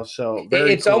 So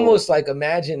it's cool. almost like,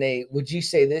 imagine would you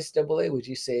say this, Double A? Would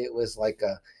you say it was like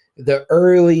the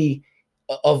early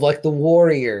of like the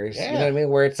Warriors? You know what I mean?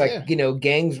 Where it's like,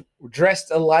 gangs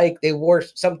dressed alike. They wore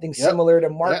something similar to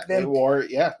mark them.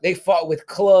 They fought with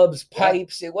clubs,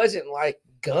 pipes. It wasn't like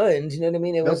guns. You know what I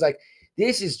mean? It was like,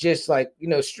 this is just like,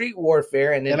 street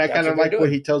warfare. And I kind of like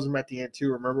what he tells them at the end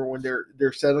too. Remember when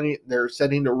they're setting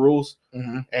the rules,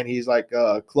 and he's like,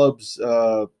 clubs,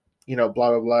 blah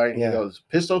blah blah. And he goes,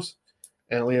 pistols,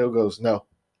 and Leo goes, no.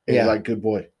 And he's like, good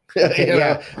boy.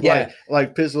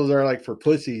 Like pistols are like for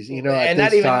pussies, and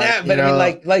not even that, but I mean,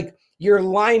 like you're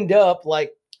lined up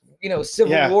like,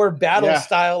 Civil War battle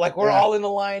style. Like we're all in the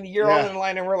line, you're all in the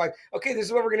line, and we're like, okay, this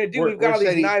is what we're gonna do. We've got all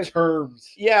these knives. Terms.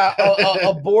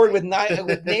 A board with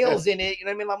with nails in it. You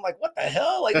know what I mean? I'm like, what the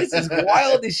hell? Like this is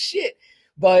wild as shit.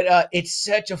 But it's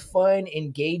such a fun,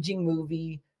 engaging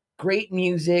movie. great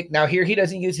music. Now here he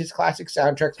doesn't use his classic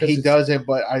soundtracks. He doesn't,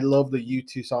 but I love the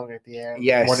U2 song at the end.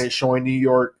 Yes. When it's showing New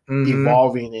York Mhm.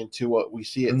 evolving into what we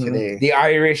see it Mhm. today. The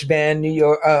Irish band New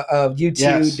York of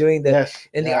U2 doing the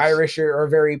and the Irish are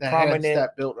very the prominent. Hands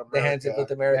That Built America. The Hands That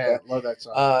Built America. Man, love that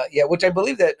song. Yeah, which I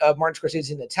believe that Martin Scorsese is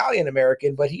an Italian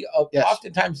American, but he Yes.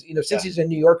 oftentimes, since Yeah. he's a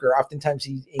New Yorker, oftentimes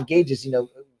he engages,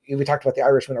 we talked about the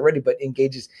Irishman already, but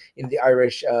engages in the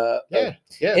Irish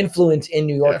yeah. influence in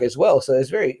New York Yeah. as well. So it's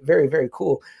very, very, very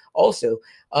cool. Also,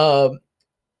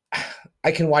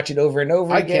 I can watch it over and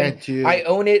over I again. can too. I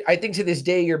own it. I think to this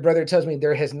day, your brother tells me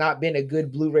there has not been a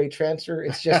good Blu-ray transfer.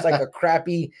 It's just like a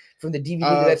crappy from the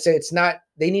DVD. Let's say it's not.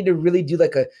 They need to really do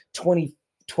like a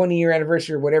 20-year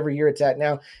anniversary or whatever year it's at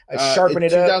now. Sharpen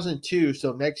it's it up. 2002,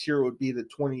 so next year would be the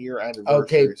 20-year anniversary.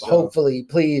 Okay, so. hopefully,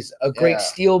 please, a great Yeah.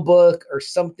 steel book or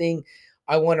something.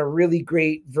 I want a really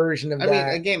great version of I that.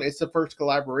 mean, again, it's the first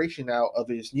collaboration now of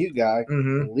his new guy,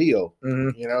 Mhm. Leo.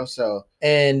 Mhm. So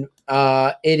And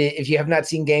if you have not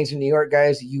seen Gangs of New York,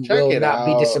 guys, you check will it not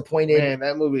be out. disappointed. Man,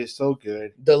 that movie is so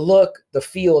good. The look, the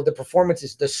feel, the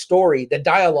performances, the story, the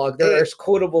dialogue. There's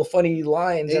quotable, funny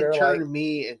lines that It are turned like,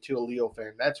 me into a Leo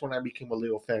fan. That's when I became a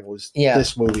Leo fan. Was Yeah.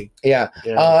 this movie? yeah.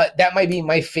 Yeah, That might be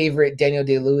my favorite Daniel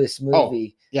Day-Lewis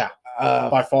movie. yeah. By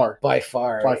by far.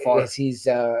 far. By far. He's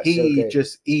so He good.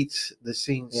 just eats the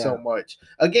scene so Yeah. much.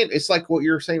 Again, it's like what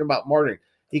you're saying about Martin.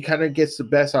 He kind of gets the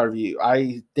best out of you.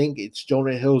 I think it's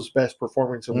Jonah Hill's best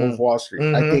performance in Wolf of Wall Street.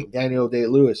 I Mhm. think Daniel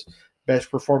Day-Lewis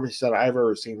best performance that I've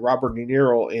ever seen. Robert De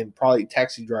Niro in probably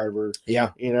Taxi Driver.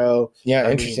 Yeah. Yeah,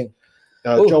 I Interesting.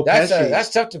 mean, Ooh, Joe Pesci. that's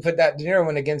tough to put that De Niro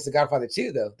one against The Godfather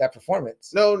 2, though. That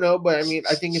performance. No, but I mean,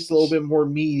 I think it's a little bit more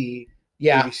meaty.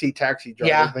 Yeah. When you see Taxi Driver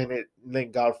Yeah.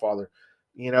 than Godfather.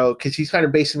 Because he's kind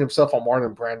of basing himself on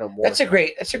Marlon Brando more. That's a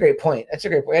great point.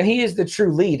 And he is the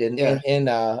true lead in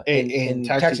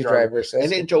Taxi Driver. So and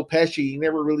that's then Joe Pesci, you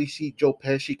never really see Joe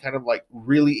Pesci kind of like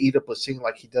really eat up a scene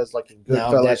like he does like in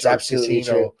Goodfellas. No, that's or absolutely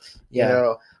Casino, true.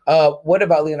 Yeah. What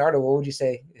about Leonardo? What would you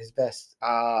say is best?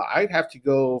 I'd have to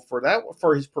go for that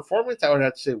for his performance. I would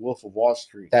have to say Wolf of Wall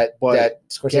Street. That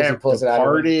Scorsese pulls it out.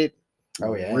 Departed.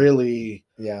 Oh yeah. Really.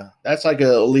 Yeah. That's like a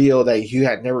Leo that you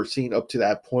had never seen up to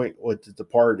that point with The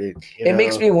Departed. It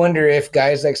makes me wonder if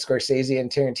guys like Scorsese and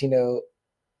Tarantino,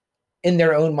 in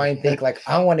their own mind, think like,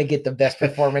 I want to get the best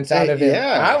performance out of it.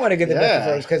 Yeah. I want to get the best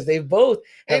performance because they both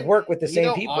have worked with the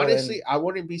same people. Honestly, I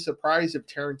wouldn't be surprised if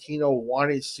Tarantino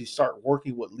wanted to start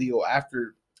working with Leo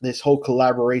after this whole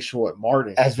collaboration with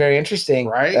Martin. That's very interesting,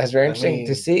 right? That's very interesting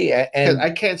to see. And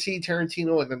I can't see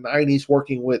Tarantino in the 90s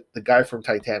working with the guy from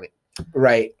Titanic.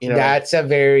 Right. That's a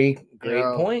very great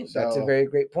point. So. That's a very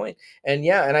great point. And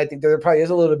yeah, and I think there probably is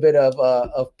a little bit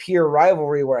of peer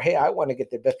rivalry where, hey, I want to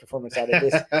get the best performance out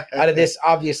of this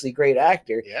obviously great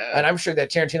actor. Yeah. And I'm sure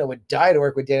that Tarantino would die to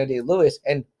work with Daniel Day-Lewis.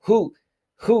 And who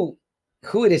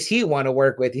does he want to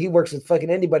work with? He works with fucking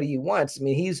anybody he wants. I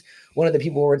mean, he's one of the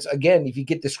people where it's, again, if you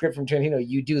get the script from Tarantino,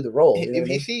 you do the role. If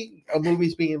you see a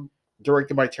movie's being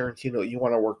directed by Tarantino, you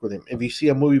want to work with him. If you see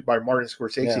a movie by Martin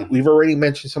Scorsese, we've already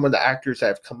mentioned some of the actors that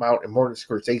have come out in Martin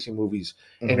Scorsese movies,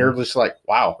 and they're just like,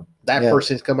 wow, that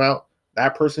person's come out.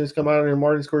 That person's come out in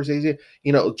Martin Scorsese.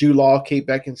 Jude Law, Kate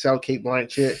Beckinsale, Kate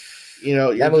Blanchett.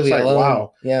 You're that just movie like, alone,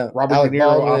 wow. Yeah, Robert Alec De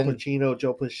Niro, Baldwin. Al Pacino,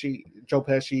 Joe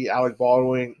Pesci, Alec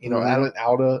Baldwin. Alan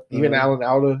Alda, even Mhm. Alan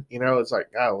Alda. It's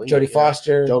like, golly, Jodie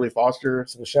Foster, Jodie Foster,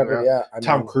 Sybil Shepherd,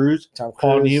 Tom Cruise, Tom Cruise,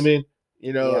 Paul Newman.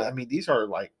 Yeah. I mean, these are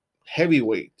like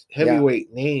heavyweight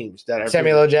names that have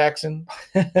Samuel L. Jackson.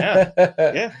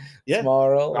 yeah. Small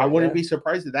role. I wouldn't be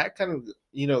surprised if that kind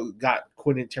of got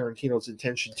Quentin Tarantino's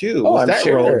attention too. Oh, Was I'm that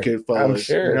sure. role in Goodfellas? I'm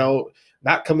sure.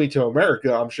 Not Coming to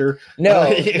America, I'm sure. No,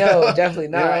 You no, know? definitely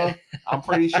not. I'm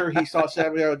pretty sure he saw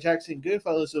Samuel L. Jackson in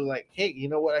Goodfellas and was like, hey, you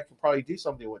know what? I could probably do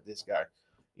something with this guy.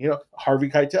 Harvey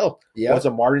Keitel was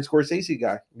a Martin Scorsese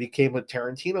guy, became a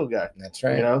Tarantino guy. That's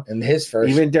right. And his first,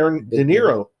 even De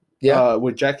Niro,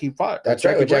 with Jackie Fox. That's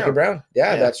right, with Jackie Brown.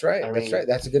 Yeah, that's right. I That's mean, right.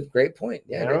 That's a great point.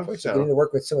 Yeah, great point. So so- getting to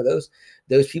work with some of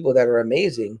those people that are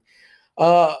amazing.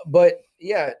 But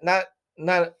yeah, not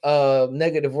a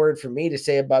negative word for me to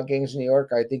say about Gangs of New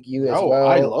York. I think you as well.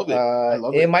 I love it. I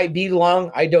love it it. might be long.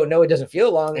 I don't know. It doesn't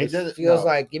feel long. It It doesn't- feels no,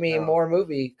 like give me no. more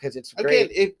movie because it's Again,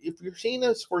 great. if you're seeing a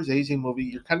Scorsese movie,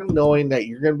 you're kind of knowing that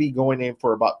you're going to be going in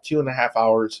for about 2.5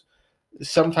 hours,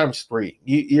 sometimes 3.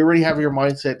 You already have your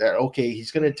mindset that, okay,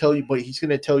 he's going to tell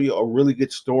you a really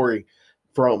good story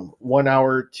from 1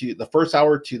 hour to the first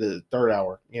hour to the third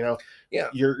hour. Yeah.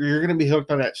 You're going to be hooked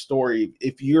on that story.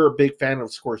 If you're a big fan of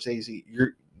Scorsese,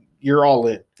 you're all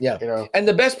in. Yeah. And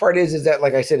the best part is that,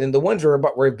 like I said, in the ones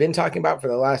we've been talking about for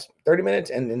the last 30 minutes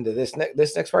and into this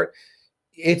next part,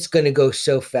 it's going to go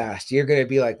so fast. You're going to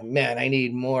be like, man, I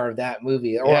need more of that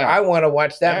movie. Or Yeah. I want to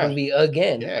watch that Yeah. movie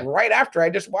again Yeah. right after I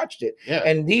just watched it. Yeah.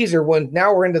 And these are ones,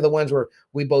 now we're into the ones where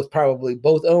we both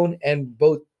own and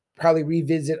both probably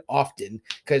revisit often,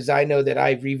 because I know that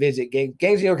I revisit Gangs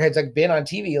of New York has like been on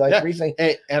TV like Yeah. recently.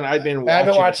 And I've been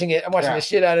watching it. I'm watching Yeah. the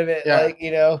shit out of it. Yeah.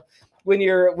 Like, when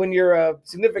your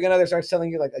significant other starts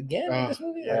telling you like, again, this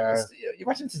movie, yeah. you're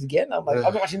watching this again. I'm like, Ugh.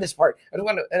 I've been watching this part. I don't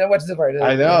want to, and I watch this part.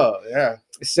 I know. Yeah.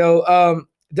 So,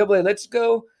 Double A, let's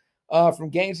go from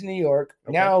Gangs of New York.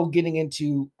 Okay. Now getting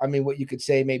into, what you could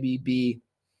say maybe be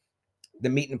the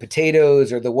meat and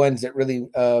potatoes, or the ones that really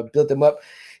built them up.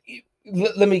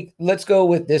 Let's go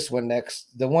with this one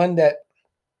next. The one that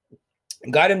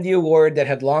got him the award, that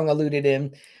had long eluded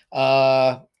him.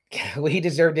 He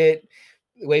deserved it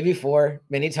way before,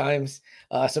 many times.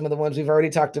 Some of the ones we've already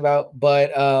talked about,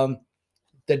 but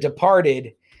The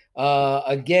Departed,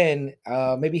 again,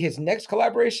 maybe his next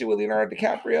collaboration with Leonardo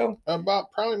DiCaprio.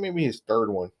 About probably maybe his third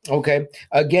one. Okay.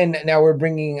 Again, now we're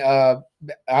bringing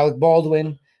Alec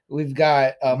Baldwin. We've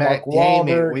got Mark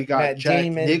Wahlberg. We got Matt Jack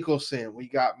Damon. Nicholson. We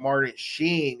got Martin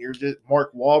Sheen. You're just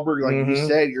Mark Wahlberg, like you Mhm.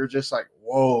 said. You're just like,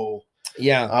 whoa.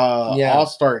 Yeah. Yeah.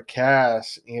 All-star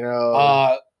cast.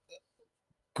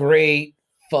 Great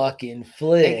fucking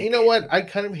flick. And you know what? I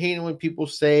kind of hate it when people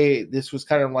say this was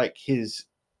kind of like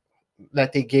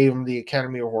that they gave him the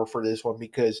Academy Award for this one,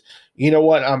 because you know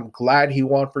what? I'm glad he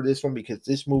won for this one, because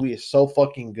this movie is so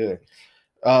fucking good.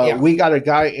 We got a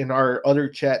guy in our other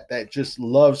chat that just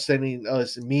loves sending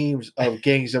us memes of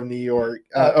Gangs of New York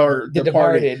or The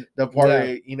Departed.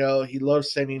 Yeah. He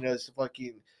loves sending us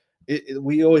fucking.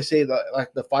 We always say that,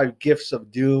 like, the 5 gifts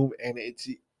of doom, and it's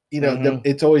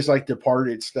it's always like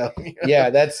Departed stuff. Yeah,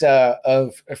 that's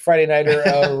of Friday Nighter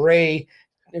Ray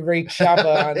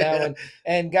Chapa on that one.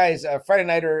 And guys, Friday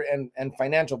Nighter and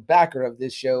financial backer of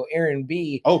this show, Aaron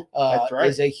B. That's right.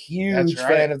 is a huge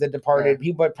fan of The Departed. Yeah.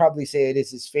 He would probably say it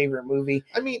is his favorite movie.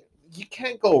 I mean, you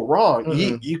can't go wrong.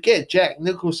 Mhm. You get Jack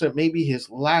Nicholson, maybe his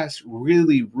last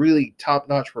really, really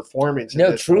top-notch performance.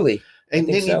 No, truly. And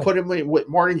then so. you put him with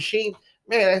Martin Sheen.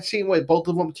 Man, that scene with both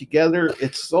of them together,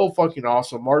 it's so fucking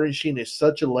awesome. Martin Sheen is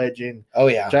such a legend. Oh,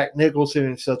 yeah. Jack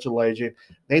Nicholson is such a legend.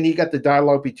 Then you got the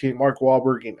dialogue between Mark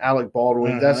Wahlberg and Alec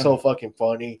Baldwin. That's so fucking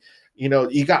funny.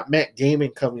 You got Matt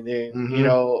Damon coming in,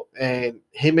 and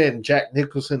him and Jack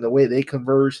Nicholson, the way they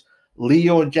converse.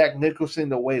 Leo and Jack Nicholson,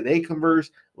 the way they converse.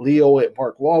 Leo and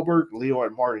Mark Wahlberg. Leo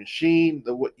and Martin Sheen.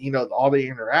 All the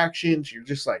interactions. You're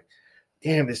just like,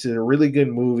 damn, this is a really good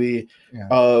movie.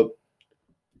 Yeah.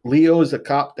 Leo is a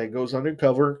cop that goes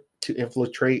undercover to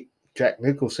infiltrate Jack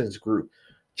Nicholson's group.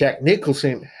 Jack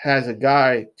Nicholson has a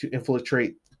guy to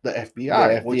infiltrate the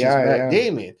FBI, which is Matt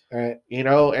Damon. Right.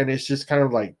 And it's just kind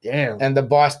of like, damn. And the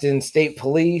Boston State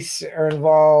Police are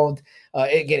involved.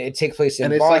 It takes place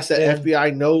in Boston. It's like the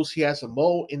FBI knows he has a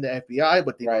mole in the FBI,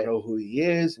 but they Right. don't know who he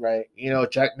is. Right.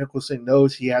 Jack Nicholson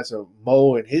knows he has a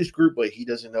mole in his group, but he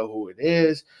doesn't know who it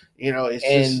is.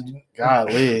 It's just,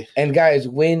 golly. And guys,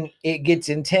 when it gets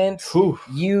intense, Whew.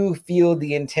 you feel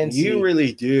the intensity. You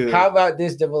really do. How about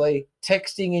this, Double A?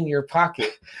 Texting in your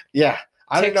pocket. Yeah.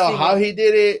 I don't know Texting how he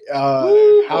did it,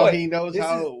 Woo, how boy. he knows This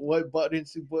what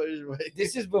buttons to push.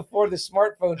 This is before the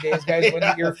smartphone days, guys, when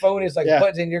your phone is like Yeah.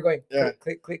 buttons and you're going Yeah. click,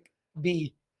 click, click,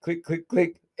 B, click, click,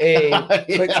 click, A,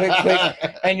 click, click,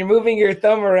 click, and you're moving your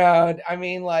thumb around. I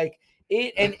mean, like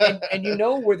it, and you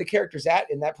know where the character's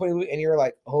at in that point, and you're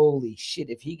like, holy shit,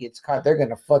 if he gets caught, they're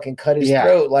gonna fucking cut his Yeah.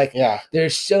 throat. Like, Yeah.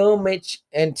 there's so much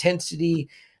intensity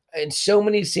and so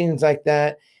many scenes like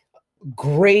that.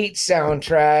 Great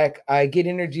soundtrack. I get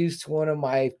introduced to one of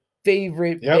my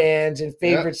favorite bands and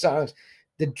favorite songs,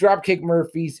 the Dropkick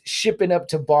Murphys, Shipping Up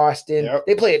to Boston. Yep.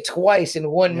 They play it twice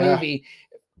in one movie,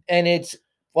 and it's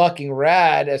fucking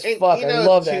rad as fuck. I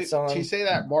love that song. To say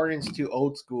that Martin's too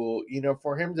old school,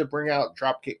 for him to bring out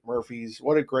Dropkick Murphys,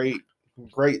 what a great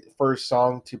first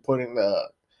song to put in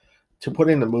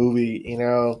the movie.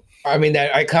 I mean,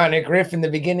 that iconic riff in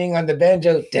the beginning on the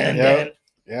banjo. Dun, dun,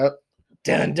 Yep.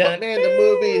 dun, But dun. man, the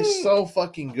movie is so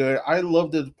fucking good. I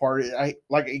love The Departed.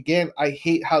 I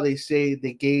hate how they say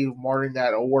they gave Martin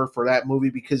that award for that movie,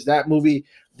 because that movie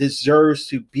deserves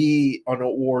to be an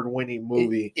award-winning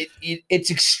movie.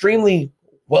 It's extremely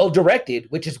well directed,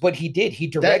 which is what he did. He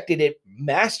directed it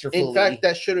masterfully. In fact,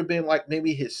 that should have been like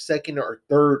maybe his second or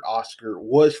third Oscar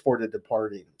was for The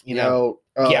Departed.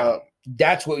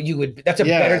 That's what you would. That's a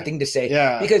better thing to say.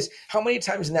 Yeah. Because how many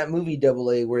times in that movie,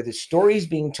 Double A, where the story's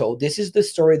being told, this is the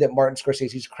story that Martin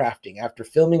Scorsese's crafting after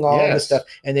filming all of this stuff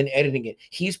and then editing it.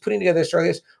 He's putting together a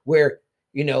story where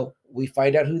we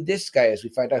find out who this guy is. We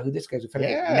find out who this guy is. We find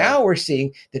out. Yeah. Now we're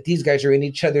seeing that these guys are in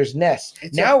each other's nests.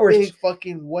 It's now a we're big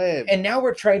fucking web. and now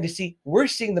we're trying to see. We're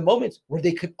seeing the moments where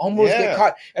they could almost Yeah. get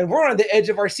caught, and we're on the edge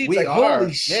of our seats. We Like, are.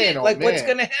 holy shit! Man, oh, Like, what's man.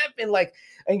 gonna happen? Like,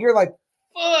 and you're like,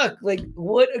 fuck! Like,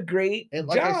 what a great And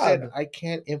like job. I said, I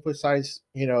can't emphasize,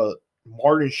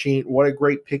 Martin Sheen, what a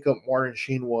great pickup Martin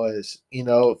Sheen was,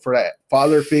 for that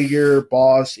father figure,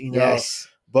 boss, yes.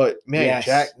 But man, Yes.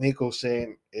 Jack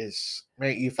Nicholson is,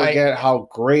 man, you forget how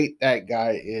great that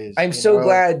guy is. I'm so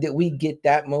glad that we get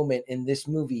that moment in this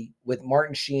movie with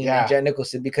Martin Sheen Yeah. and Jack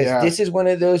Nicholson, because Yeah. this is one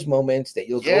of those moments that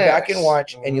you'll go back and Yes.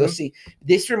 watch and you'll Mhm. see.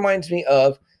 This reminds me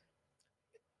of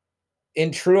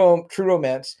in True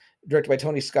Romance, directed by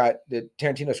Tony Scott, the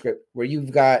Tarantino script, where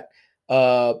you've got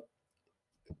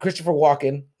Christopher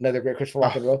Walken, another great Christopher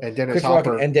Walken role, and Dennis Christopher Hopper.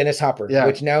 Walken and Dennis Hopper, Yeah.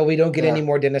 which now we don't get any Yeah.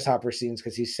 more Dennis Hopper scenes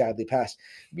because he's sadly passed.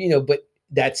 But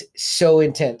that's so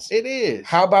intense. It is.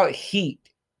 How about Heat?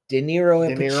 De Niro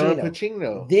and De Niro and Pacino.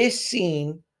 Pacino. This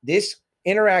scene, this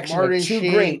interaction Martin of two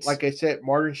Sheen, greats. like I said,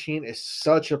 Martin Sheen is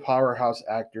such a powerhouse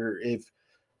actor. If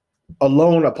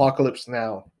alone Apocalypse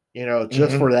Now,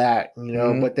 just Mhm. for that,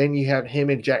 Mhm. but then you have him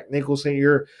and Jack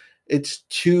Nicholson. It's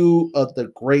two of the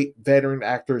great veteran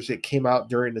actors that came out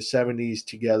during the 70s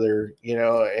together,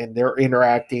 and they're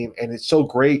interacting, and it's so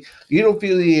great. You don't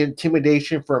feel the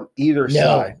intimidation from either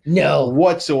side no.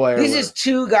 whatsoever. This is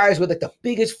two guys with like the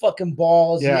biggest fucking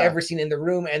balls Yeah. you've ever seen in the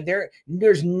room, and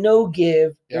there's no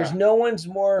give. There's Yeah. no one's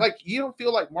more like, you don't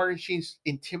feel like Martin Sheen's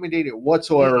intimidated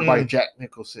whatsoever by Mm-mm. Jack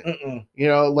Nicholson.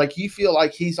 Mm-mm. Like you feel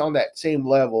like he's on that same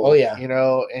level. Oh, yeah.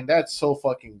 And that's so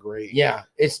fucking great. Yeah,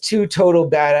 it's two total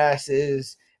badasses.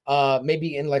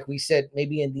 Maybe in, like we said,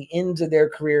 maybe in the ends of their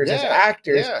careers as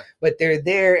actors, Yeah. but they're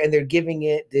there and they're giving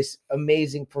it this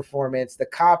amazing performance. The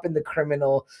cop and the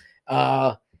criminal,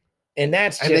 and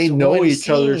that's just And they know one each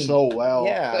other scene. so well.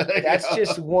 Yeah, that's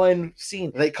just one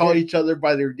scene. They call There- each other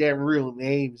by their damn real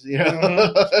names,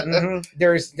 Mhm.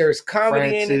 There's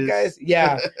comedy in it, guys.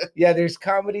 Francis. Yeah, there's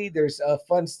comedy. There's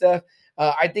fun stuff.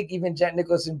 I think even Jack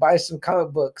Nicholson buys some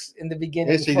comic books in the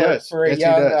beginning. Yes, he does. For a Yes, he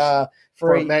young does.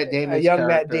 for For Matt a Damon's young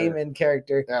Matt character. Damon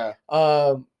character.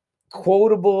 Yeah.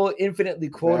 Quotable, infinitely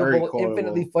Very quotable,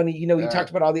 infinitely quotable. funny. You Yeah. talked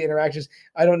about all the interactions.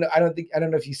 I don't know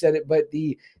if you said it, but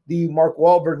the Mark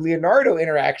Wahlberg Leonardo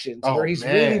interactions Oh, where he's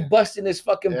man. really busting his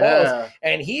fucking balls, Yeah.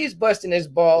 and he's busting his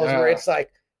balls where Yeah. it's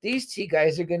like these two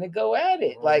guys are gonna go at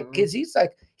it, like, Mhm. because he's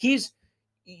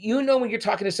when you're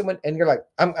talking to someone and you're like,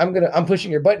 I'm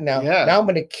pushing your button now. Yeah. Now I'm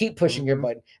gonna keep pushing your Mhm.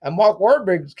 button. And Mark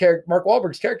Wahlberg's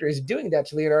character is doing that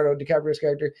to Leonardo DiCaprio's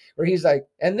character, where he's like,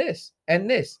 and this, and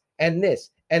this, and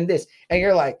this, and this, and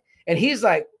you're like, and he's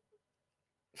like,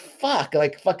 fuck,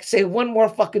 say one more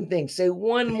fucking thing, say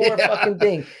one more Yeah. fucking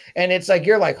thing, and it's like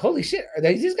you're like, holy shit, are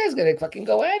these guys gonna fucking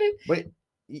go at it? But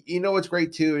you know what's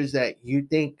great too is that you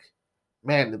think,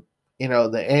 man,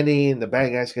 the ending, the bad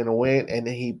guy's gonna win, and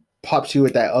then he pops you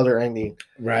with that other ending,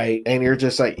 Right. and you're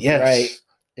just like, yes, Right.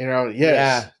 yes,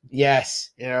 Yeah.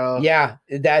 Yes. Yeah.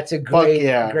 That's a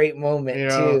great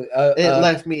moment too. It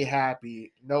left me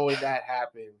happy knowing that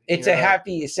happened. It's a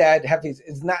happy, sad, happy.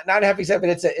 It's not a happy, sad, but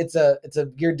it's a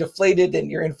you're deflated and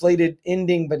you're inflated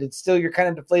ending, but it's still you're kind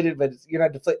of deflated, but you're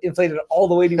not inflated all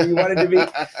the way to where you wanted to be.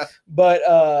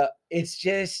 But it's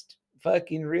just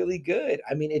fucking really good.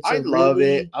 I mean, I love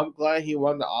it. I'm glad he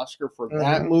won the Oscar for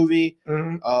that Mhm. movie.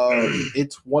 Mhm.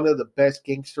 It's one of the best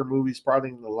gangster movies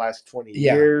probably in the last 20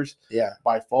 Yeah. years. Yeah.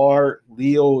 By far.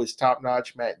 Leo is top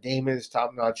notch. Matt Damon is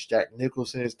top notch. Jack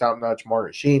Nicholson is top notch.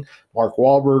 Martin Sheen, Mark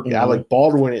Wahlberg, Mhm. Alec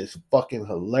Baldwin is fucking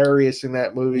hilarious in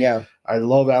that movie. Yeah. I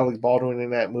love Alec Baldwin in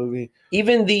that movie.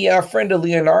 Even the friend of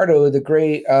Leonardo, the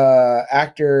great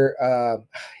actor,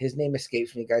 his name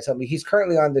escapes me, guys. Help me. He's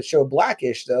currently on the show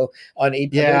Blackish, though, on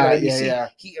ABC. Yeah.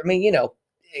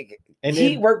 And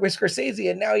he then, worked with Scorsese,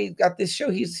 and now he's got this show.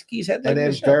 He's had and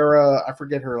then the show. Vera, I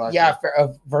forget her last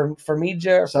name.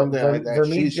 Vermeja, Something like that.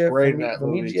 She's great in that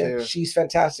movie, too. She's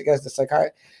fantastic as the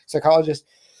psychologist.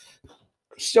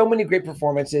 So many great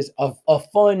performances of a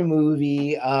fun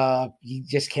movie. You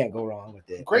just can't go wrong with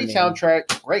it. Great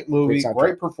soundtrack, great movie, Great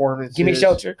great soundtrack. performance. Gimme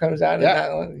Shelter comes out in Yeah.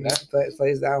 that one. Yeah.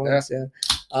 Plays that one Yeah. soon.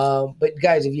 But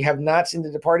guys, if you have not seen The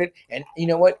Departed, and you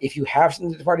know what, if you have seen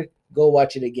The Departed, go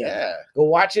watch it again. Yeah. Go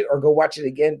watch it or go watch it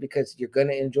again, because you're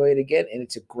gonna enjoy it again, and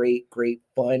it's a great, great,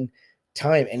 fun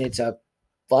time, and it's a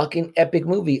fucking epic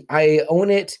movie. I own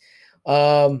it.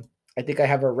 I think I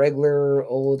have a regular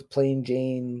old plain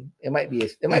Jane. It might be a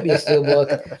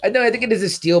steelbook. I think it is a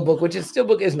steelbook, which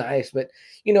steelbook is nice, but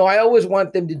I always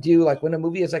want them to do, like, when a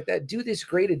movie is like that, do this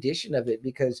great edition of it,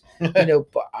 because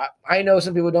I know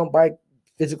some people don't buy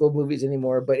physical movies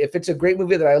anymore. But if it's a great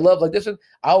movie that I love, like this one,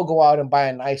 I'll go out and buy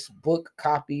a nice book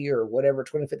copy or whatever,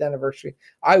 25th anniversary.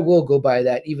 I will go buy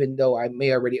that, even though I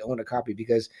may already own a copy,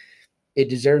 because it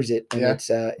deserves it. And it's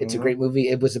a great movie.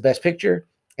 It was the best picture,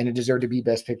 and it deserved to be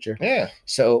best picture. Yeah.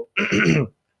 So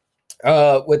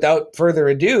without further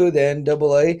ado, then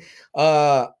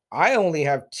AA, I only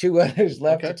have 2 others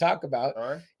left to talk about.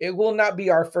 All right. It will not be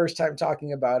our first time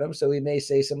talking about them, so we may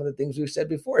say some of the things we've said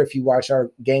before if you watch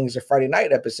our Gangs of Friday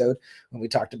Night episode when we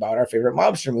talked about our favorite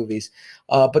mobster movies.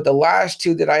 But the last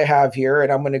 2 that I have here,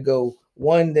 and I'm going to go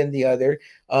one then the other,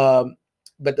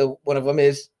 but one of them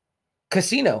is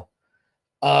Casino,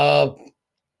 an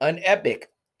epic.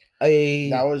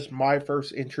 That was my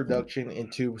first introduction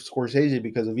into Scorsese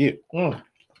because of you.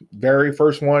 Very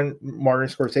first one Martin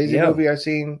Scorsese movie I've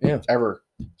seen ever.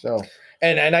 So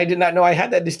and I did not know I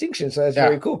had that distinction, so that's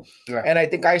very cool. Yeah. And I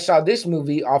think I saw this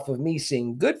movie off of me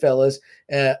seeing Goodfellas.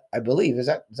 I believe is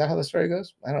that how the story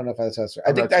goes? I don't know if that's how the story.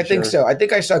 I think so. I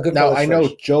think I saw Goodfellas. Now I know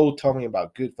first. Joe told me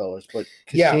about Goodfellas, but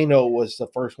Casino was the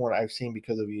first one I've seen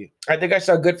because of you. I think I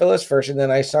saw Goodfellas first, and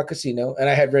then I saw Casino, and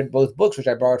I had read both books, which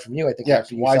I borrowed from you. I think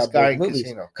after you Wise saw Guy both and movies,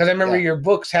 Casino. because I remember your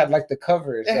books had like the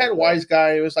covers. It had Wise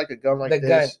Guy. It was like a gun like this,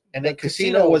 gun. and then The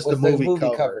Casino was the movie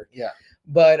cover. Yeah.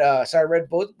 But so I read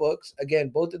both books. Again,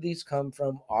 both of these come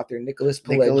from author Nicholas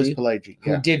Pileggi,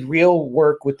 who did real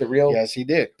work with the real he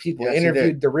did. people, Yes, he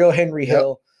interviewed did. the real Henry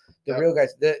Hill, the Yep. real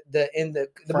guys. The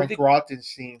Frank movie,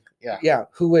 Rothenstein.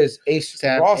 who was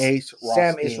Sam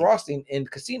Ace Rothstein in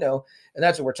Casino, and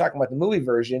that's what we're talking about. The movie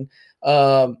version,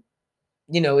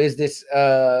 is this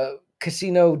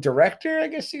Casino director? I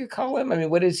guess you could call him. I mean,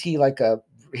 what is he like?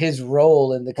 His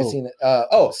role in the Casino?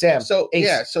 Sam. So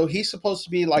Ace. so he's supposed to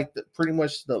be like pretty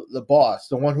much the boss,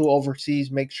 the one who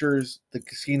oversees, makes sure the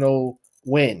casino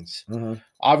wins. Mm-hmm.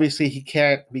 Obviously, he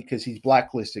can't because he's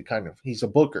blacklisted. Kind of, he's a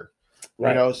booker,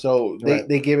 Right. you know. So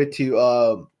they give it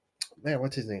to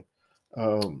what's his name?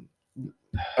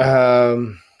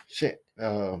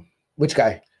 Which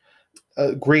guy?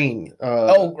 Green.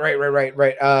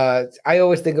 Right. I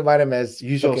always think about him as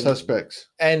Usual Suspects,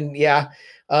 and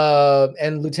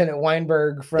and Lieutenant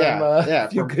Weinberg from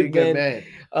from Good Men.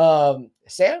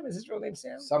 Sam, is his real name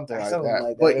Sam? Something like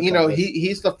that. But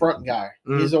he's the front guy.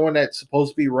 Mm-hmm. He's the one that's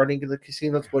supposed to be running the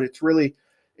casinos, but it's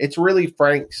really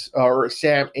Frank's or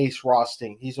Sam Ace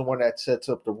Rothstein. He's the one that sets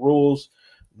up the rules,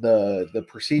 the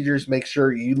procedures, make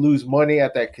sure you lose money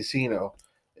at that casino.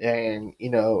 And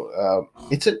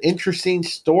it's an interesting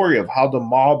story of how the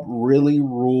mob really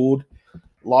ruled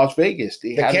Las Vegas.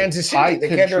 The Kansas City, the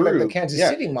Kansas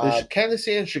City mob, the Kansas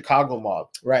City and Chicago mob,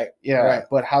 right?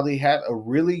 But how they had a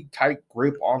really tight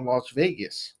grip on Las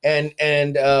Vegas. And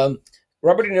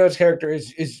Robert De Niro's character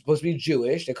is supposed to be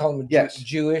Jewish. They call him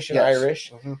Jewish and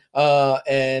Irish. Mm-hmm.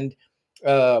 And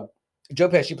Joe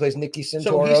Pesci plays Nicky Santoro.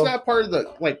 So he's not part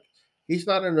of he's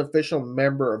not an official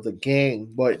member of the gang,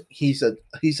 but he's a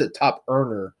top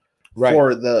earner. Right.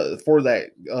 For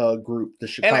that group, the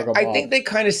Chicago and I mob. think they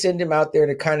kind of send him out there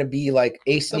to kind of be like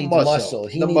Ace needs muscle.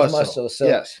 He needs muscle. So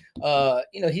yes.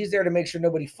 He's there to make sure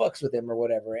nobody fucks with him or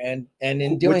whatever. And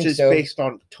in doing which is so, based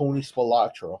on Tony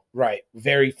Spilotro. Right.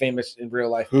 Very famous in real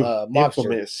life mobster.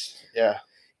 Infamous. Yeah.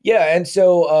 Yeah, and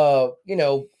so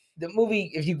the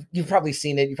movie, if you've probably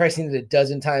seen it, you've probably seen it a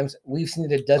dozen times. We've seen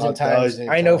it a dozen times.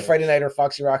 I know Friday Night or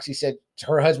Foxy Roxy said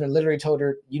her husband literally told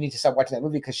her, "You need to stop watching that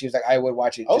movie," because she was like, "I would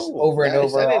watch it just over and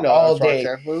over all day."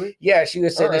 Yeah, she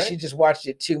was saying that she just watched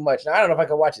it too much. Now I don't know if I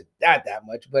could watch it that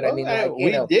much, but I mean,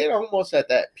 we did almost at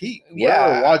that peak. We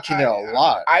were watching it a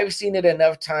lot. I've seen it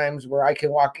enough times where I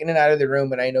can walk in and out of the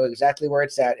room and I know exactly where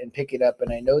it's at and pick it up,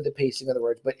 and I know the pacing of the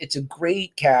words. But it's a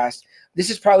great cast.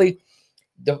 This is probably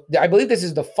I believe this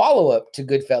is the follow-up to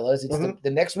Goodfellas. It's the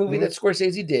next movie that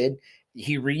Scorsese did.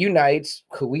 He reunites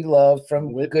who we love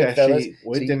from with Goodfellas. Pesci,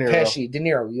 with De Niro. De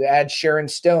Niro. You add Sharon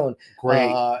Stone. Great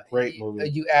movie.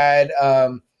 You add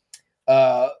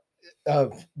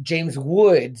James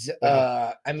Woods.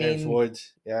 James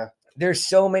Woods. Yeah. There's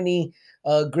so many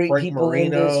great Frank people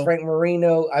Marino. in this. Frank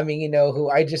Marino. I mean, who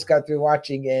I just got through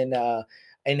watching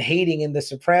and hating in The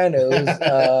Sopranos,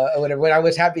 or whatever. When I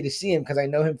was happy to see him because I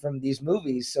know him from these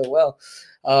movies so well.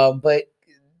 But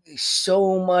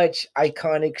so much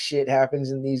iconic shit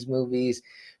happens in these movies,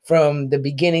 from the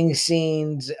beginning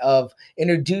scenes of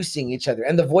introducing each other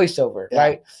and the voiceover,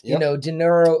 right? Yep. De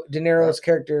Niro's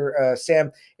character,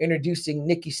 Sam, introducing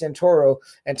Nicky Santoro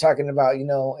and talking about,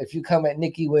 if you come at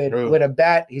Nicky with a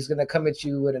bat, he's going to come at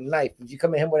you with a knife. If you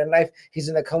come at him with a knife, he's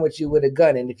going to come at you with a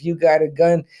gun. And if you got a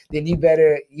gun, then you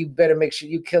better make sure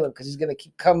you kill him, because he's going to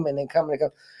keep coming and coming and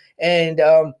coming. And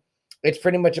It's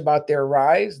pretty much about their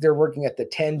rise. They're working at the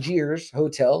Tangiers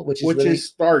Hotel, which is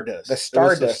Stardust. the It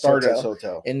was Stardust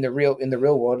Hotel. in the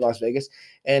real world, Las Vegas,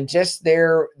 and just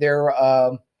their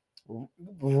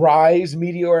rise,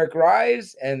 meteoric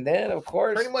rise, and then of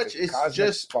course Pretty much the it's cosmic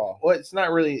just fall. well, it's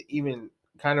not really even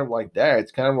kind of like that.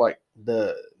 It's kind of like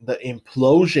the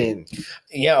implosion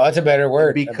Yeah, that's a better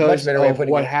word. A much because better way of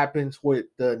putting what it. happens with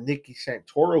the Nikki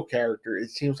Santoro character. It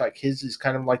seems like his is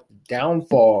kind of like the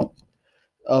downfall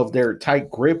of their tight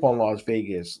grip on Las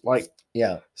Vegas. Like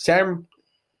Yeah, Sam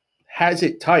has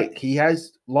it tight. He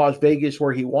has Las Vegas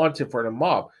where he wants it for the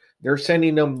mob. They're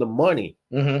sending them the money.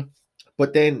 mm-hmm.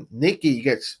 But then Nikki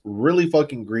gets really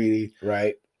fucking greedy,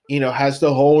 Right, has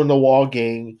the hole in the wall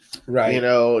gang, right.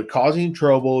 Causing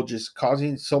trouble, just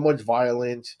causing so much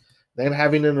violence, then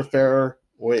having an affair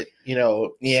with,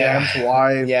 Yeah. Sam's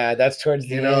wife, Yeah, that's towards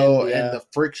the end. Yeah. and the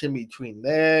friction between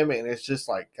them. And it's just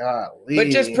like, golly. But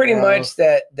just pretty much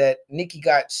that Nikki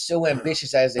got so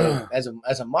ambitious as a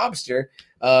mobster,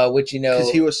 which because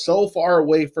he was so far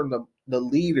away from the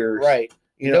leaders. right.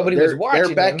 Nobody was watching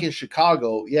They're back him. in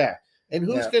Chicago, yeah. And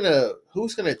who's Yeah.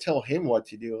 gonna tell him what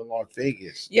to do in Las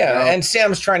Vegas? Yeah, and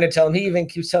Sam's trying to tell him. He even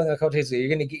keeps telling him a couple days ago, "You're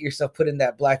going to get yourself put in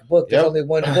that black book. There's Yep. only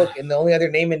one book, and the only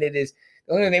other name in it is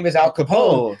Al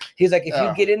Capone." He's like, "If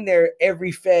you get in there,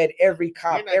 every Fed, every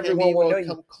cop, everyone will know you."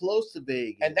 Come close to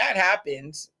Vegas, And that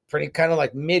happens pretty kind of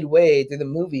like midway through the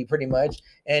movie, pretty much.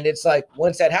 And it's like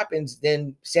once that happens,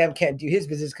 then Sam can't do his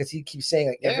business because he keeps saying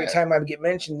like every time I get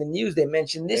mentioned in the news, they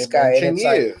mention this guy, and it's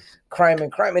like crime,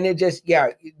 and it just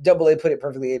Double A put it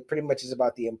perfectly. It pretty much is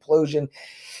about the implosion.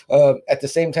 At the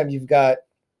same time, you've got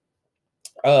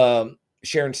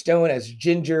Sharon Stone as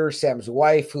Ginger, Sam's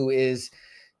wife, who is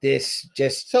this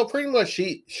just so pretty much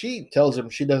she tells him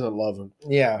she doesn't love him,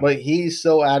 but he's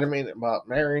so adamant about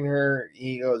marrying her.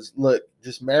 He goes, "Look,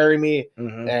 just marry me,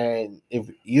 and if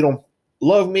you don't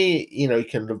love me, you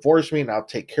can divorce me, and I'll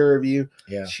take care of you."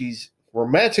 Yeah, she's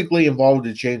romantically involved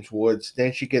with James Woods.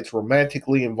 Then she gets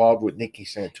romantically involved with Nikki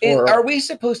Santoro. Are we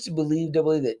supposed to believe,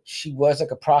 Double A, that she was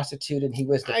like a prostitute and he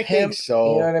was the I pimp? think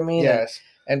so. You know what I mean? Yes.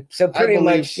 And so pretty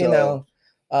much, so.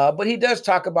 But he does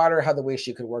talk about her, how the way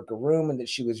she could work a room and that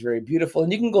she was very beautiful.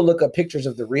 And you can go look up pictures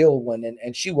of the real one,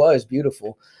 and she was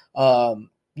beautiful.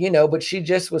 But she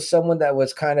just was someone that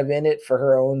was kind of in it for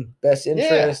her own best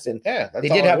interest. And they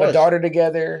did have a daughter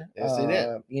together. Yes, they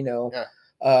did.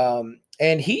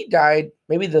 And he died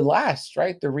maybe the last,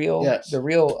 right? The real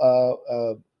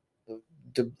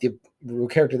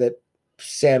character that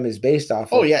Sam is based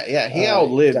off of. Oh yeah. He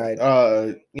outlived.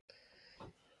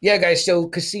 Yeah, guys. So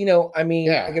Casino. I mean,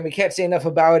 again, we can't say enough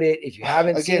about it. If you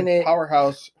haven't seen it,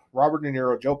 powerhouse. Robert De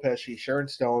Niro, Joe Pesci, Sharon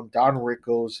Stone, Don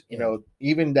Rickles.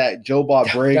 Even that Joe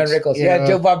Bob Briggs. Don Rickles.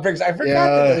 Joe Bob Briggs. I forgot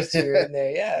that those two are in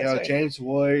there. Yeah, right. James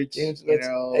Woods. It's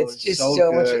just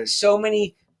so much. So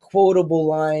many quotable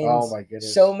lines. Oh my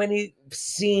goodness. So many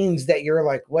scenes that you're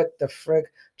like, what the frick?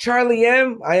 Charlie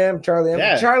M. I am Charlie M.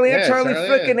 Yeah, Charlie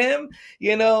frickin' M.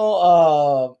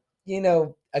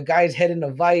 A guy's head in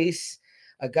a vice.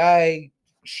 A guy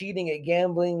cheating at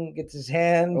gambling gets his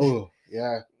hand. Oh,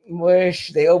 yeah.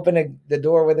 They open the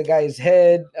door with the guy's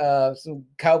head. Some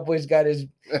cowboys got his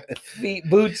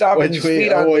boots off, which his we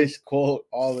feet always quote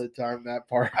all the time. That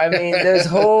part. I mean, there's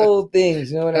whole things.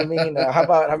 You know what I mean? How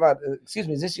about? Excuse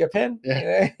me, is this your pen?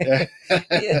 Yeah.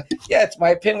 Yeah, it's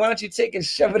my pen. Why don't you take and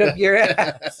shove it up your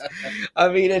ass? I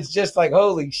mean, it's just like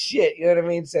holy shit. You know what I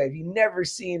mean? So if you've never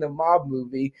seen a mob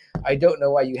movie, I don't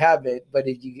know why you haven't. But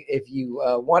if you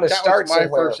want to start, that was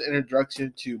my first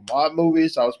introduction to mob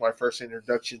movies. That was my first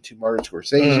introduction to Martin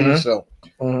Scorsese. So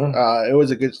it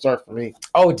was a good start for me.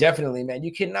 Oh, definitely, man.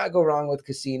 You cannot go wrong with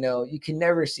Casino. You can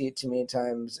never see it too many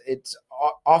times. It's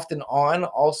often on.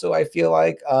 Also, I feel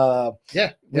like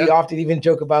we often even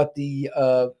joke about the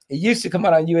it used to come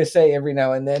out on USA every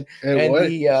now and then.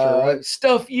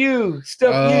 Stuff you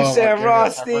Sam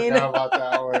Rothstein. I forgot about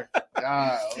that one.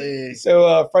 Golly.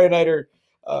 So Friday Nighter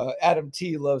Adam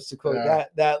T loves to quote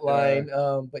that line.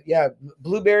 But yeah,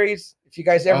 blueberries. If you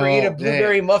guys ever eat a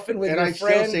blueberry muffin with your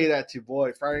friend, I still say that to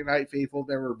Boy. Friday Night Faithful,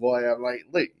 never Boy. I'm like,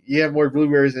 look, you have more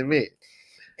blueberries than me.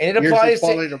 And it applies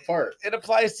falling apart. It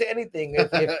applies to anything.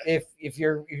 If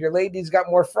your lady's got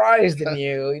more fries than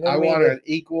you, I want an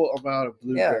equal amount of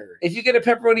blueberries. If you get a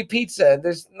pepperoni pizza,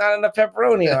 there's not enough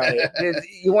pepperoni on it.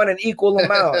 You want an equal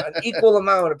amount of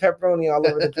pepperoni all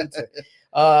over the pizza.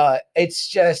 It's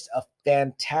just a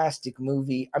fantastic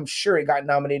movie. I'm sure it got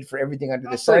nominated for everything under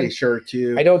the sun. Pretty sure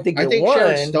too. I don't think it won.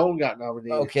 Sharon Stone got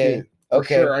nominated. Okay. Too. For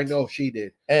Okay. sure, I know she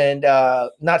did. And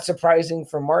not surprising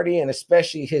for Marty, and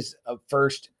especially his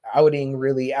first outing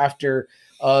really after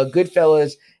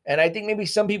Goodfellas. And I think maybe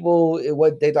some people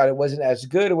what they thought it wasn't as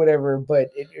good or whatever, but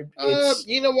it's.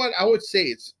 You know what? I would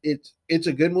say it's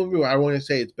a good movie. But I want to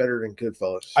say it's better than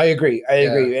Goodfellas. I agree,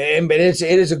 and but it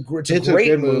is a great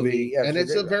good movie, yeah, and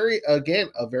it's a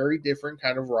very different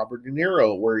kind of Robert De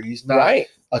Niro, where he's not right,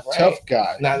 tough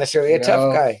guy, not necessarily a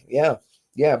tough guy.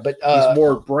 Yeah, but he's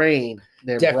more brain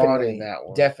than Braun definitely in that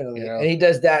one. Definitely, you know? and he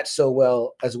does that so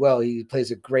well as well. He plays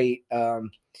a great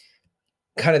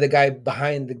kind of the guy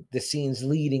behind the scenes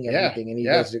leading everything, and he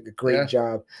does a great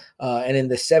job. And in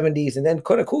the 70s, and then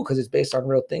kind of cool because it's based on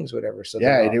real things, whatever. So it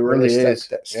really is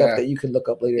stuff that you can look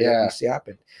up later that you see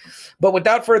happen. But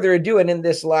without further ado, and in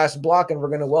this last block, and we're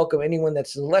going to welcome anyone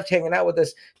that's left hanging out with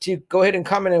us to go ahead and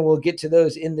comment, and we'll get to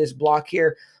those in this block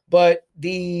here. But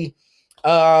the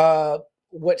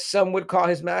what some would call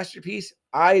his masterpiece,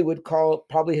 I would call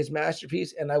probably his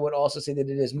masterpiece, and I would also say that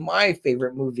it is my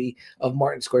favorite movie of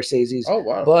Martin Scorsese's. Oh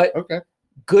wow! But okay,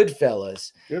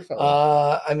 Goodfellas.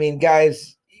 Goodfellas. I mean,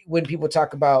 guys, when people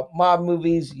talk about mob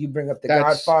movies, you bring up The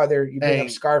Godfather, you bring up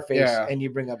Scarface, and you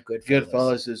bring up Goodfellas.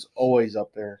 Goodfellas is always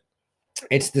up there.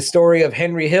 It's the story of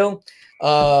Henry Hill,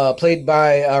 played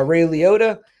by Ray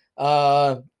Liotta.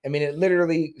 I mean, it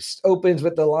literally opens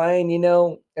with the line,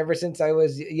 ever since I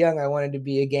was young, I wanted to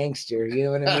be a gangster. You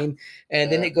know what I mean?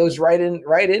 And then it goes right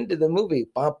into the movie.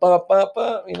 Bum, bum, bum,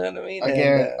 bum, you know what I mean?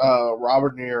 Again,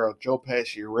 Robert De Niro, Joe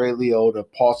Pesci, Ray Liotta,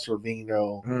 Paul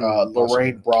Sorvino,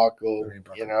 Lorraine Bracco.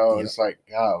 It's like,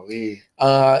 golly.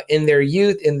 In their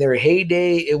youth, in their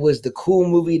heyday, it was the cool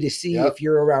movie to see if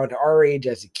you're around our age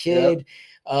as a kid.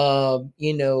 From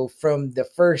the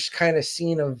first kind of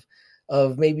scene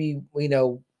of maybe,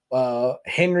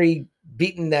 Henry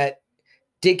beating that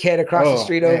dickhead across the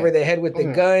street over the head with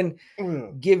the gun,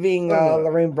 giving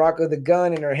Lorraine Bracco the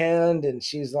gun in her hand, and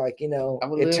she's like,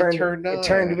 it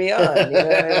turned me on. You know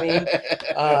what I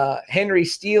mean? Henry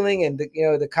stealing and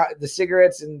the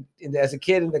cigarettes, and as a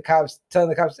kid, and the cops telling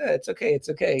the cops, it's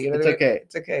okay. You know what I mean?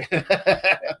 It's okay.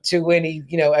 To when he,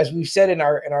 as we've said in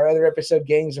our other episode,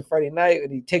 Gangs of Friday Night,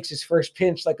 when he takes his first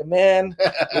pinch like a man,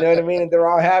 you know what I mean? And they're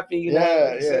all happy.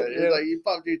 It's like you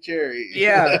popped your cherry.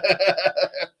 Yeah.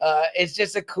 It's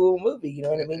just a cool movie, you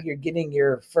know what I mean? You're getting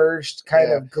your first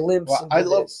kind of glimpse. Well, I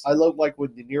love like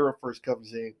when De Niro first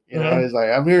comes in. He's like,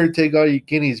 "I'm here to take all you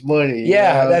Guinea's money."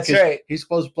 Yeah, that's right. He's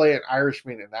supposed to play an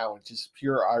Irishman in that one, just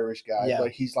pure Irish guy,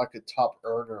 but he's like a top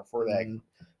earner for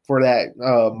that.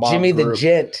 Mob Jimmy group.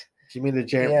 Jimmy the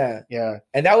Gent. Yeah.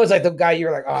 And that was like the guy you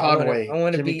were like, Conway. I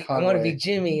want to be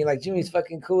Jimmy. Like Jimmy's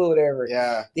fucking cool, whatever.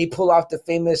 Yeah. They pull off the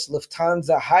famous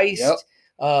Lufthansa heist. Yep.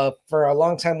 For a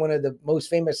long time, one of the most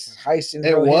famous heists in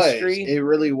history. It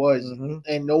really was. Mm-hmm.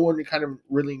 And no one kind of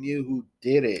really knew who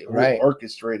did it, who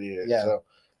orchestrated it. Yeah. So,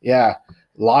 a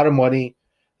lot of money.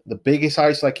 The biggest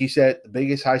heist, like you said, the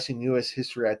biggest heist in U.S.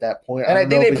 history at that point. And I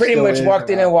think they pretty much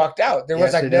walked in and walked out. There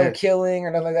was like no killing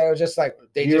or nothing like that. It was just like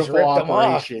they just ripped them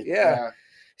off. Yeah.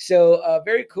 So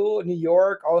very cool. New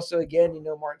York, also again,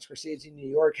 Martin Scorsese in New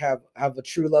York have a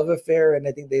true love affair, and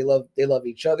I think they love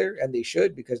each other, and they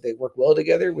should, because they work well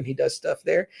together when he does stuff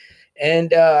there.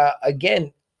 And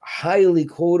again, highly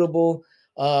quotable.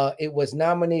 It was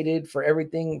nominated for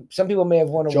everything. Some people may have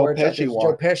won awards.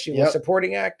 Joe Pesci was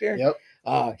supporting actor. Yep.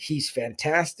 He's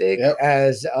fantastic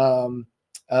as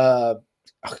why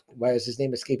is his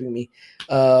name escaping me?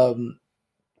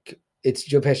 It's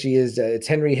Joe Pesci it's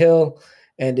Henry Hill.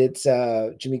 And it's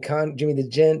Jimmy the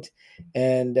Gent,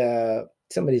 and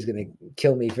somebody's gonna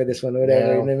kill me for this one, whatever.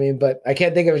 You know what I mean? But I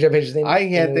can't think of Joe Pesci's name. I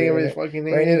can't think of his fucking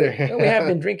name either. No, we have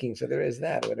been drinking, so there is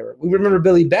that, whatever. We remember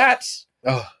Billy Batts,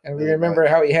 and we remember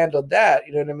how he handled that.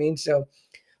 You know what I mean? So,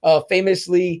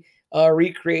 famously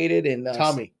recreated in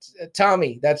Tommy.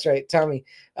 That's right, Tommy.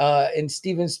 In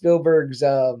Steven Spielberg's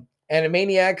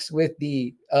Animaniacs with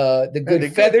the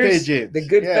good feathers, the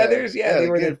good feathers. They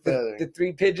were the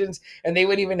three pigeons, and they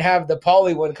would even have the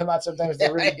Polly one come out sometimes.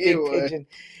 The really big pigeon,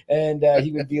 and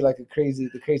he would be like the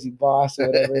crazy boss or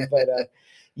whatever. But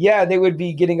they would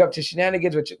be getting up to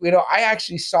shenanigans, which I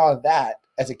actually saw that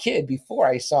as a kid before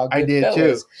I saw Goodfellas. I did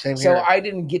too. Same so here. I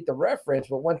didn't get the reference,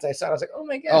 but once I saw it, I was like, oh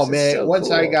my gosh. Oh man, so once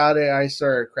cool. I got it, I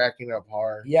started cracking up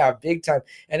hard. Yeah, big time.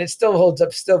 And it still holds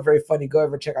up, still very funny. Go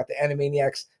over, check out the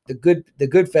Animaniacs, the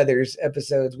Good Feathers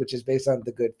episodes, which is based on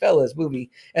the Goodfellas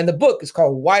movie. And the book is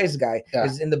called Wise Guy. Yeah.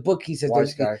 In the book, he says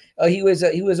Wise Guy. He was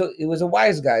a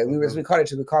wise guy. We called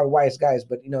it, we call it wise guys,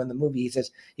 but in the movie he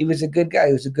says he was a good guy,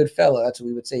 he was a good fella. That's what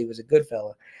we would say, he was a good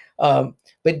fella.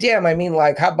 But damn, I mean,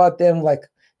 like, how about them, like,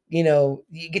 you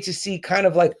get to see kind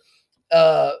of like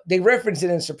they reference it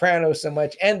in Sopranos so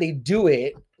much, and they do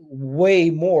it way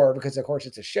more because of course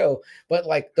it's a show, but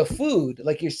like the food,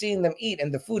 like you're seeing them eat,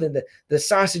 and the food, and the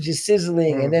sausage is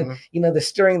sizzling, and then the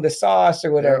stirring the sauce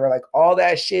or whatever, like all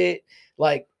that shit.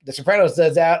 Like the Sopranos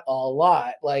does that a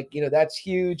lot. Like, that's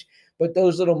huge. But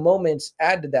those little moments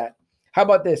add to that. How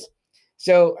about this?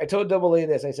 So I told Double A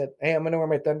this. I said, hey, I'm going to wear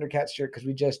my Thundercats shirt because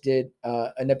we just did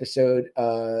an episode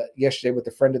yesterday with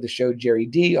a friend of the show, Jerry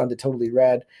D, on the Totally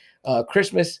Rad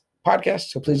Christmas podcast.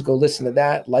 So please go listen to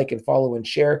that, like and follow and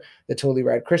share the Totally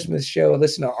Rad Christmas show.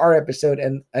 Listen to our episode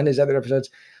and his other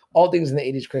episodes, all things in the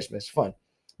 80s Christmas. Fun.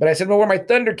 But I said, well, wear my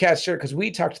Thundercats shirt because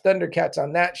we talked Thundercats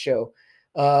on that show.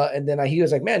 And then he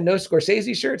was like, man, no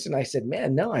Scorsese shirts. And I said,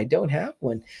 man, no, I don't have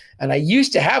one. And I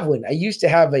used to have one. I used to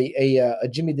have a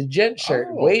Jimmy the Gent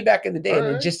shirt way back in the day. And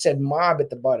it just said mob at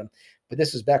the bottom. But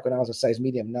this was back when I was a size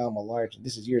medium. Now I'm a large. And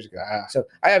this is years ago. So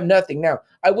I have nothing now.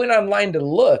 I went online to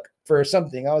look for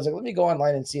something. I was like, let me go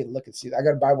online and see it. Look and see. I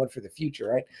got to buy one for the future,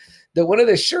 right? One of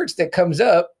the shirts that comes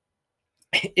up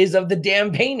is of the damn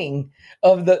painting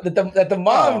of that the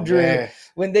mom drew. Man.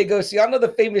 When they go see, I know the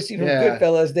famous scene from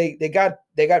Goodfellas. They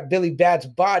got Billy Bat's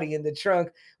body in the trunk.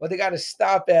 Well, they got to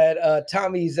stop at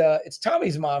Tommy's. It's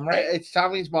Tommy's mom, right? It's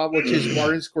Tommy's mom, which is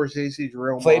Martin Scorsese's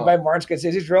real mom. Played by Martin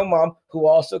Scorsese's real mom, who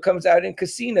also comes out in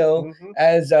Casino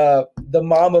as the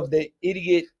mom of the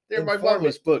idiot. They're my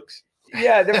mother's books.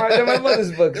 Yeah, they're my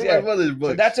mother's books. My mother's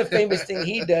books. So that's a famous thing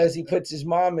he does. He puts his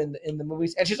mom in the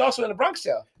movies, and she's also in the Bronx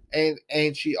Tale.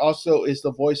 And she also is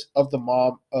the voice of the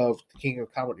mom of the King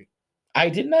of Comedy. I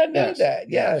did not know that.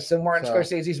 Yeah. So Martin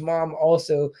Scorsese's mom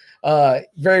also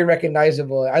very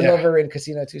recognizable. I love her in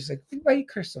Casino too. She's like, why you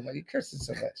curse so much? You curse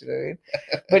so much. You know what I mean?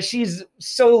 But she's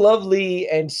so lovely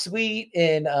and sweet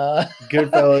and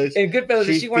Goodfellas. And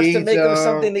Goodfellas. She wants to make them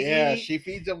something to eat. Yeah, she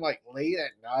feeds them like late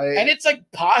at night. And it's like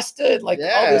pasta, like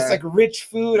all this like rich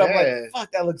food. I'm like,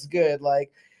 fuck, that looks good. Like,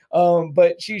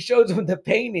 but she shows them the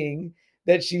painting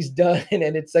that she's done,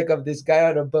 and it's like of this guy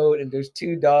on a boat, and there's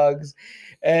two dogs,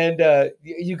 and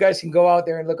you guys can go out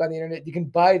there and look on the internet. You can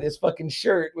buy this fucking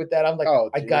shirt with that. I'm like,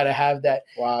 I gotta have that.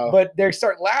 Wow. But they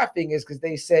start laughing is because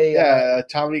they say,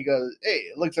 Tommy goes, hey,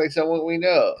 it looks like someone we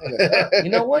know. You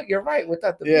know what? You're right.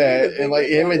 Without the and like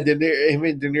him and De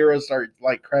Niro start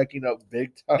like cracking up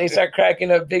big time. They start cracking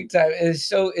up big time. It's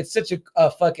such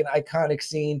a fucking iconic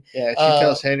scene. Yeah, she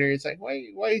tells Henry, it's like, why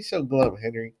are you so glum,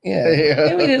 Henry?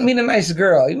 Yeah. You mean a nice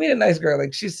girl. You mean a nice girl.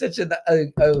 Like she's such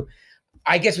a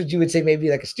I guess what you would say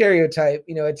maybe like a stereotype,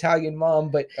 Italian mom,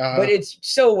 but it's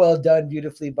so well done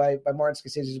beautifully by Martin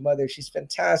Scorsese's mother. She's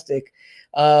fantastic.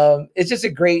 It's just a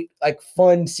great like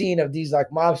fun scene of these like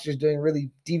mobsters doing really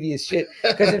devious shit.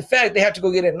 Because in fact, they have to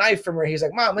go get a knife from her. He's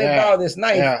like, Mom, let me borrow this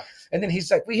knife. Yeah. And then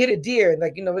he's like, we hit a deer, and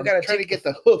like, we gotta try to get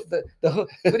the hoof. The hoof.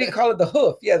 What do you call it? The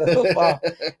hoof. Yeah, the hoof off.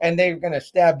 And they're gonna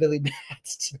stab Billy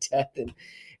Bats to death. And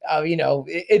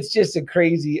it's just a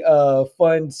crazy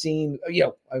fun scene.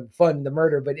 Fun the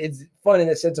murder, but it's fun in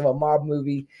the sense of a mob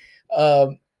movie.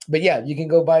 But yeah, you can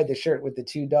go buy the shirt with the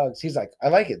two dogs. He's like, I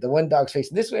like it. The one dog's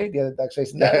facing this way, the other dog's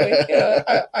facing that way.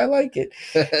 Yeah, I like it.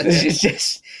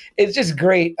 It's just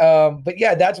great. But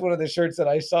yeah, that's one of the shirts that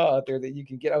I saw out there that you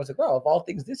can get. I was like, wow, of all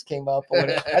things, this came up.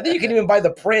 I think you can even buy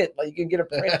the print. Like you can get a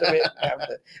print of it and have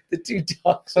the two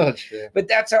dogs. Oh, sure. But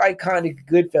that's how iconic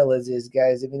Goodfellas is,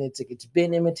 guys. I mean, it's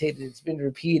been imitated, it's been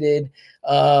repeated.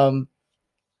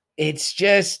 It's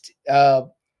just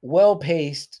well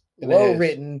paced, well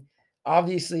written.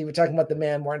 Obviously, we're talking about the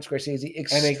man, Martin Scorsese.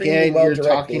 And again, you're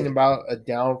talking about a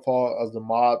downfall of the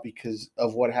mob because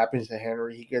of what happens to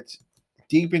Henry. He gets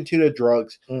deep into the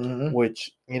drugs,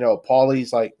 which,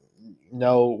 Paulie's like,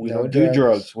 no, we don't do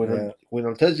drugs. We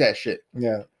don't touch that shit.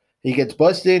 Yeah. He gets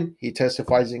busted. He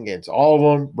testifies against all of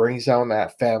them, brings down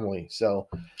that family. So,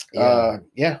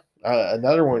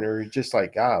 another one where you're just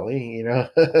like, golly,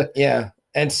 Yeah.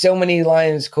 And so many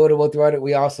lines quotable throughout it.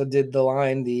 We also did the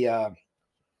line,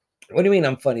 what do you mean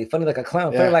I'm funny? Funny like a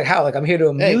clown? Funny like how? Like I'm here to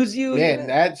amuse you? Man,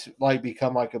 that's like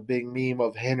become like a big meme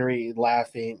of Henry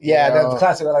laughing. Yeah, that's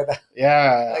classic like that.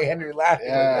 Yeah. Like Henry laughing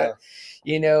like that.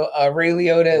 Ray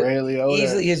Liotta.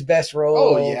 Easily his best role.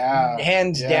 Oh, yeah.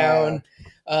 Hands down.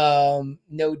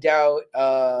 No doubt.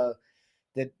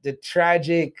 The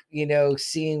tragic,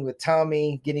 scene with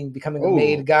Tommy becoming a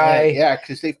made guy. Yeah,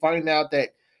 because they find out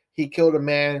that he killed a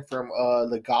man from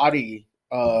the Gotti.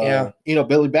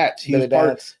 Billy Bats. He was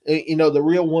part. The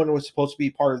real one was supposed to be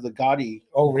part of the Gotti.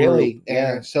 Oh, really? Group.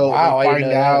 And so they find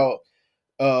out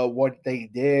what they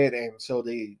did, and so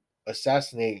they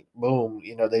assassinate. Boom!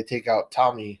 They take out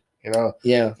Tommy,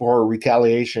 Yeah. for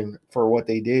retaliation for what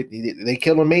they did. They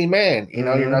killed a made man. You're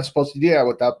Mhm. not supposed to do that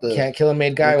without the Can't kill a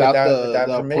made guy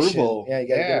without permission. approval. Yeah, you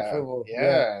gotta get approval.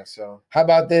 Yeah. So How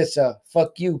about this?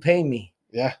 Fuck you, pay me.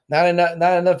 yeah. Not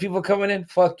enough people coming in.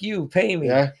 Fuck you, pay me.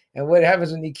 Yeah. And what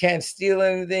happens when you can't steal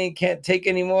anything, can't take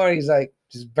anymore? He's like,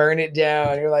 just burn it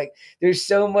down. You're like, there's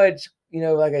so much,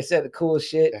 like I said, the cool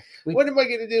shit. What am I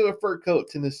gonna do with fur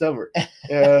coats in the summer?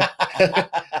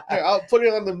 I'll put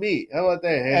it on the meat. How about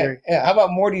that, Henry? Yeah. How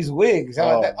about Morty's wigs? How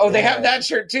about that? Oh, they have man. that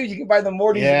shirt too. You can buy the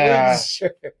Morty's Yeah. wigs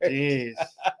shirt. Jeez.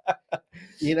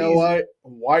 You know what?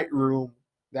 White Room.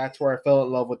 That's where I fell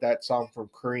in love with that song from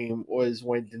Cream. Was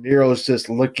when De Niro's just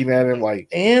looking at him like,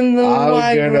 In the I'm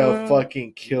white gonna room.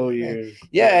 fucking kill you.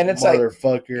 Yeah, and it's like,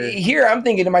 motherfucker. here I'm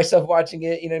thinking to myself watching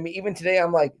it, you know what I mean? Even today,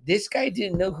 I'm like, this guy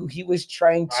didn't know who he was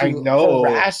trying I to know.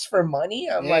 harass for money.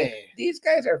 I'm like, Yeah. these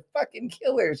guys are fucking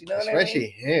killers. You know what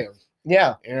Especially I mean? him.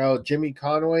 Yeah. Jimmy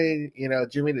Conway,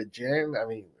 Jimmy the Gem. I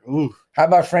mean, ooh. How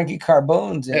about Frankie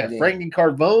Carbone's Yeah, ending? Frankie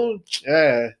Carbone.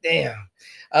 Yeah. Damn.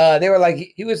 They were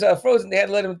like, he was frozen. They had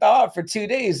to let him thaw out for 2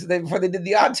 days before they did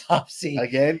the autopsy.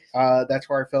 Again, that's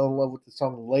where I fell in love with the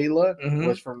song Layla. Mhm.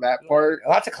 Was from that part.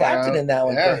 Lots of Clapton in that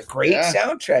one. Yeah, Great yeah,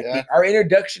 soundtrack. yeah. Our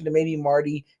introduction to maybe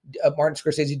Martin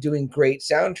Scorsese doing great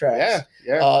soundtracks.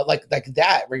 Yeah. Like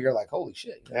that, where you're like, holy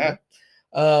shit. you know?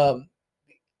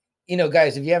 Yeah.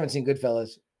 Guys, if you haven't seen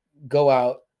Goodfellas, go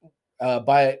out,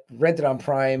 buy it, rent it on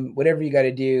Prime, whatever you got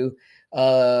to do,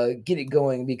 get it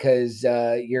going, because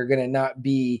you're gonna not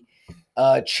be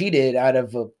cheated out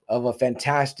of a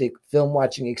fantastic film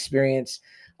watching experience.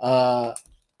 I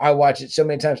watch it so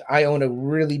many times. I own a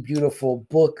really beautiful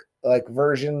book like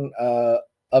version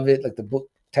of it, like the book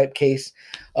type case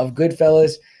of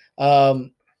Goodfellas.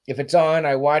 If it's on,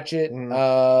 I watch it.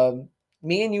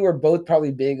 Me and you are both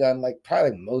probably big on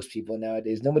probably most people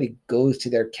nowadays. Nobody goes to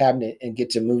their cabinet and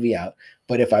gets a movie out.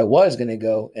 But if I was going to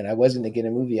go and I wasn't going to get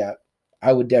a movie out,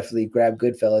 I would definitely grab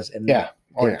Goodfellas and not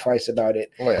think twice about it.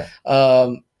 Oh,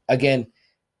 yeah. Again,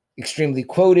 extremely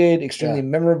quoted, extremely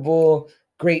memorable,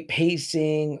 great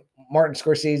pacing. Martin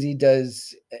Scorsese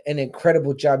does an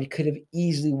incredible job. He could have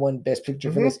easily won Best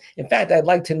Picture for this. In fact, I'd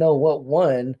like to know what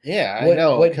won. Yeah, I I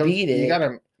know. What beat it? You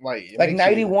gotta like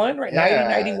 91, right? Yeah.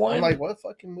 90, 91. I'm like, what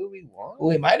fucking movie won? Well,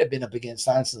 he might have been up against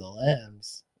Silence of the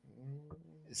Lambs.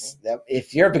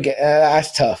 If you're up against,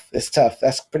 that's tough. It's tough.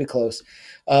 That's pretty close.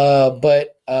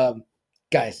 But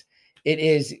guys, it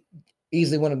is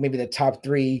easily one of maybe the top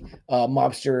 3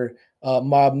 mobster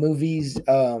mob movies.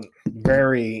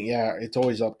 It's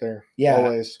always up there. Yeah,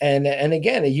 always. And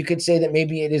again, you could say that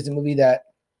maybe it is the movie that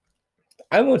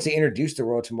I won't say introduced the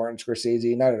world to Martin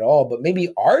Scorsese, not at all, but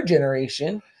maybe our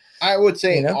generation. I would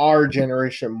say our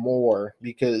generation more,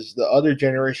 because the other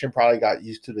generation probably got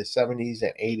used to the 70s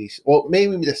and 80s. Well,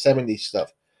 maybe the 70s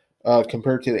stuff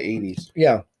compared to the 80s.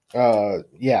 Yeah.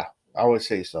 Yeah, I would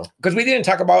say so. Because we didn't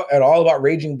talk at all about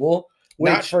Raging Bull,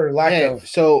 not for lack of.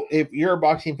 So if you're a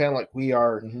boxing fan like we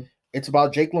are, it's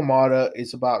about Jake LaMotta.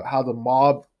 It's about how the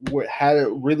mob had a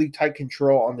really tight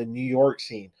control on the New York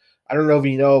scene. I don't know if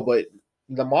you know, but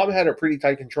the mob had a pretty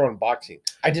tight control in boxing.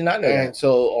 I did not know and that.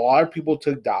 So a lot of people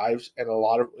took dives, and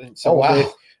of it,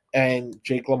 and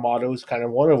Jake LaMotta was kind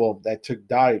of one of them that took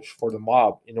dives for the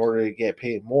mob in order to get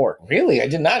paid more. Really? I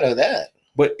did not know that.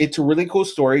 But it's a really cool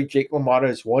story. Jake LaMotta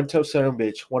is one tough son of a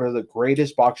bitch, one of the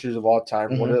greatest boxers of all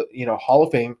time, one of Hall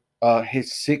of Fame.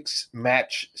 His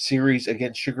 6-match series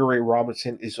against Sugar Ray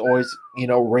Robinson is always,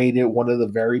 rated one of the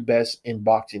very best in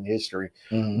boxing history.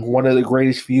 One of the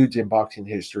greatest feuds in boxing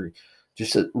history.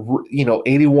 Just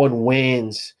 81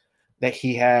 wins that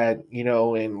he had,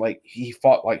 and he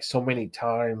fought so many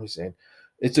times, and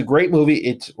it's a great movie.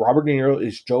 It's Robert De Niro,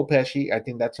 it's Joe Pesci. I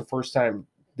think that's the first time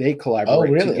they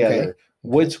collaborate together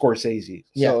with Scorsese.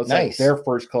 Yeah, so it's nice. their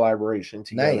first collaboration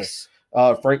together. Nice.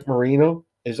 Frank Marino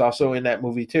is also in that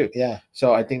movie too. Yeah.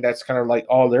 So I think that's kind of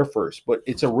all their first, but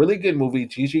it's a really good movie.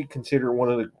 It's usually considered one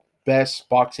of the best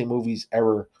boxing movies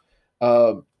ever.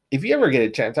 If you ever get a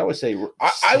chance, I would say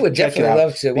I would definitely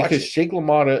love to watch because it. Jake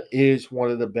LaMotta is one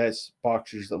of the best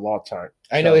boxers of all time.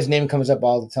 I know his name comes up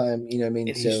all the time. You know what I mean?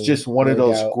 He's just one of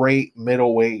those great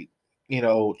middleweight,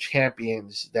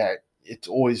 champions that it's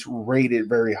always rated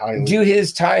very highly. Do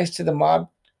his ties to the mob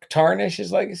tarnish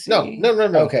his legacy? No.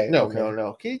 Okay.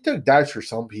 No. He took dives for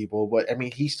some people, but I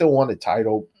mean, he still won a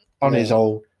title on his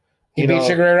own. He beat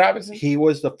Sugar Ray Robinson? He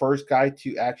was the first guy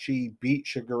to actually beat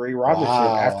Sugar Ray Robinson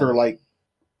after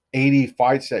 80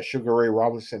 fights that Sugar Ray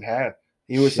Robinson had.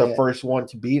 He was the first one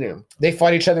to beat him. They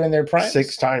fought each other in their prime?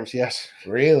 6 times, yes.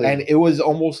 Really? And it was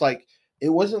almost it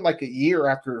wasn't a year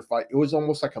after the fight. It was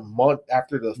almost a month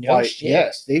after the fight. Shit.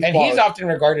 Yes. He's often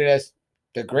regarded as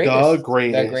The greatest. The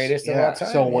greatest. The greatest of Yeah. all time.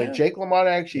 So when yeah. Jake LaMotta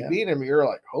actually Yeah. beat him, you're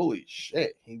like, holy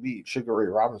shit, he beat Sugar Ray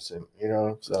Robinson, you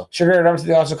know? So Sugar Ray Robinson,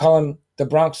 they also call him the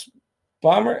Bronx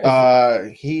Bomber.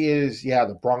 he is,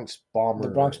 the Bronx Bomber. The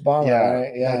Bronx Bomber, Yeah.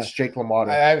 right? Yeah. That's Jake LaMotta.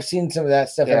 I've seen some of that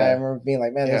stuff, and I Yeah. remember being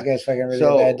like, man, Yeah. this guy's fucking really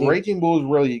So bad dude. Raging Bull is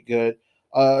really good.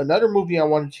 Another movie I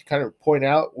wanted to kind of point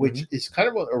out, which is kind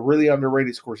of a really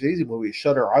underrated Scorsese movie, is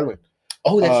Shutter Island.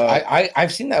 Oh, that's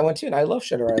I've seen that one too, and I love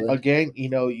Shutter Island. Again, you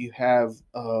know, you have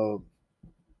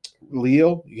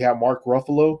Leo, you have Mark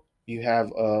Ruffalo, you have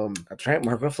That's right,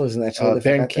 Mark Ruffalo's in that. Totally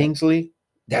Ben forgot that. Kingsley.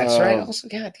 That's right. Also,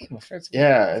 God damn, I forgot to-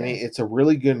 Yeah, I mean, it's a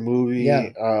really good movie. Yeah.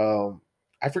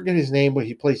 I forget his name, but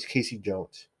he plays Casey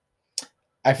Jones.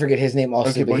 I forget his name also,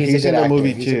 Okay, but but he's he's a in good the actor.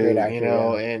 movie He's a too, great actor, you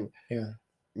know, yeah. and Yeah.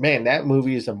 man, that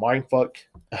movie is a mindfuck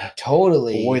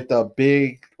Totally. with a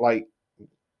big like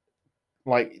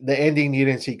the ending you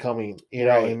didn't see coming, you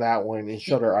know, Right. in that one in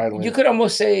Shutter Island. You could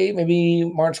almost say maybe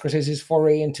Martin Scorsese's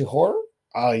foray into horror,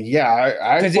 yeah,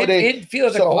 I because put it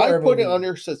feels like so a horror I put movie. it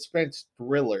under suspense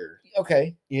thriller,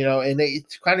 Okay. you know, and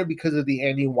it's kind of because of the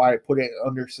ending why I put it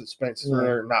under suspense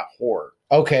thriller, not horror.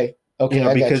 Okay. Okay. You know,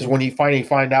 I got because you. when you finally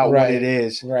find out Right. what it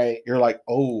is, Right. you're like,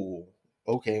 oh,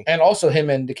 okay. And also him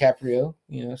and DiCaprio,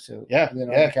 you know, so Yeah,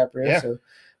 Leonardo yeah, DiCaprio. yeah.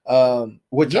 So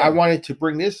Which yeah. I wanted to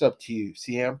bring this up to you,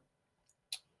 CM.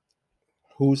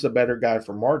 Who's the better guy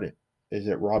for Martin? Is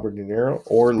it Robert De Niro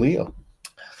or Leo?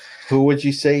 Who would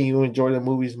you say you enjoy the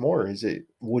movies more?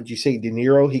 Would you say De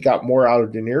Niro, he got more out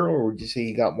of De Niro, or would you say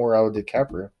he got more out of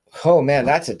DiCaprio? Oh man,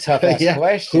 that's a tough ass Yeah.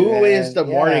 question. Who is the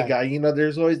man. Martin Yeah. guy? You know,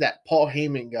 there's always that Paul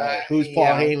Heyman guy. Who's Paul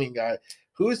yeah. Heyman guy?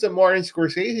 Who's the Martin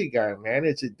Scorsese guy, man?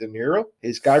 Is it De Niro,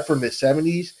 his guy from the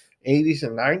 70s, 80s,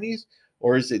 and 90s?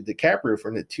 Or is it DiCaprio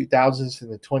from the 2000s and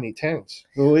the 2010s?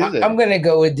 Who is it? I'm gonna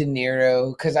go with De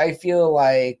Niro because I feel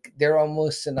like they're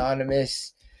almost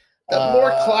synonymous. The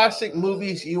more classic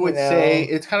movies, you would know. say,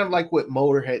 it's kind of like with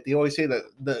Motorhead. They always say that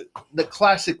the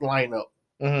classic lineup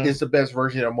Mhm. is the best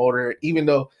version of Motorhead, even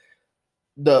though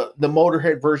the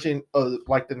Motorhead version of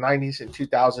like the 90s and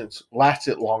 2000s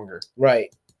lasted longer.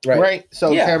 Right.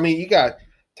 So Yeah. I mean, you got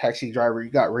Taxi Driver, you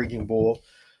got Raging Bull,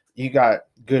 you got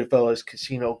Goodfellas,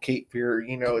 Casino, Cape Fear.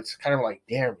 You know, it's kind of like,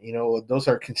 damn, you know, those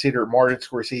are considered Martin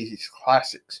Scorsese's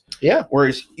classics. Yeah.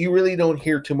 Whereas you really don't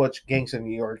hear too much Gangs of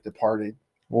New York, Departed,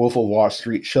 Wolf of Wall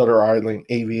Street, Shutter Island,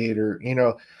 Aviator, you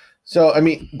know. So, I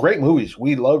mean, great movies.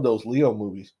 We love those Leo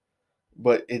movies.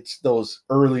 But it's those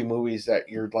early movies that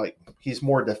you're like, he's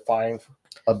more defined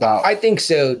about. I think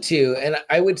so too, and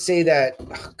I would say that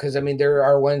because I mean there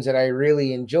are ones that I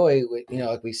really enjoy. With, you know,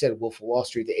 like we said, Wolf of Wall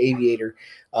Street, The Aviator,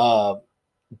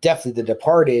 definitely The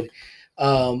Departed.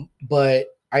 But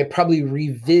I probably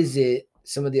revisit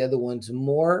some of the other ones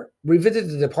more. Revisit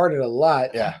The Departed a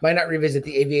lot. Yeah. Might not revisit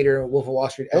The Aviator and Wolf of Wall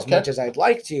Street as Okay. much as I'd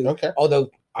like to. Okay.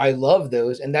 Although I love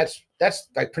those, and that's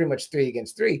like pretty much 3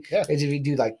 against 3. Yeah. Is if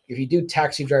you do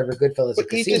Taxi Driver, Goodfellas, But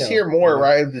and you Casino, just hear more, you know?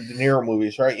 right, of the De Niro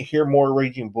movies, right? You hear more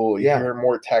Raging Bull, you Yeah. hear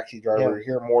more Taxi Driver, Yeah. you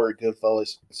hear more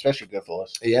Goodfellas, especially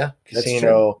Goodfellas, Yeah, that's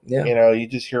Casino. true. Yeah. You know, you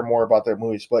just hear more about their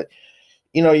movies. But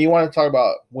you know, you want to talk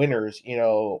about winners. You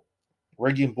know,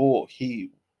 Raging Bull,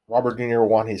 Robert De Niro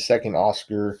won his second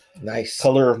Oscar. Nice.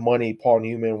 Color of Money, Paul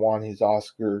Newman won his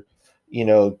Oscar. You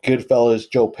know, Goodfellas,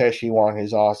 Joe Pesci won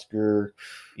his Oscar.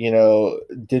 You know,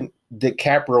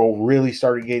 DiCaprio really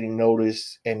started getting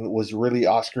noticed and was really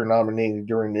Oscar nominated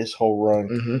during this whole run.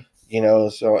 Mm-hmm. You know,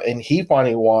 so and he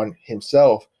finally won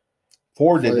himself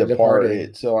for The The Departed.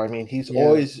 Departed. So I mean, he's Yeah.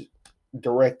 always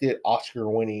directed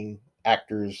Oscar-winning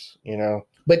actors. You know,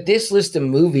 But this list of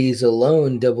movies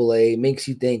alone, AA, makes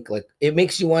you think, like, it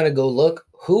makes you want to go look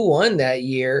who won that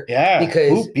year. yeah, Because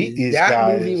who beat these that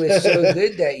guys? movie was so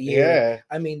good that year. Yeah,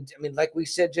 I mean, like we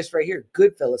said just right here,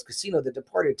 Goodfellas, Casino, The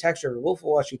Departed, Taxi Driver, Wolf of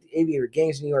Wall Street, The Aviator,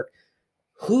 Gangs of New York.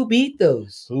 Who beat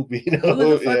those? who beat Who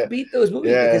the fuck yeah. beat those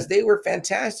movies? Yeah. Because they were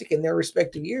fantastic in their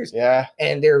respective years. Yeah,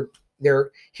 And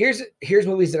here's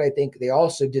movies that I think they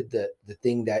also did the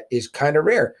thing that is kind of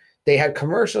rare. They had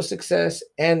commercial success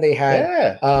and they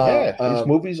had These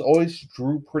movies always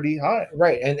drew pretty high.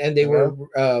 right, and they were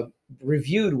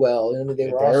reviewed well, and they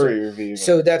were also Very reviewed.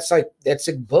 so that's like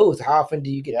both. How often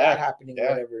do you get Yeah, that happening?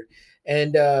 yeah. Whatever,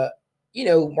 and you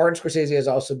know, Martin Scorsese has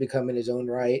also become in his own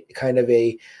right kind of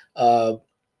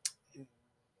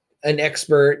an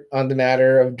expert on the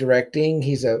matter of directing.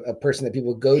 He's a person that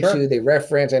people go Sure. to, they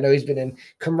reference. I know he's been in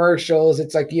commercials.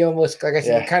 It's like you almost, like I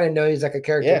said, Yeah. you kind of know he's like a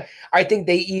character. Yeah. I think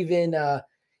they even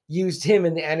used him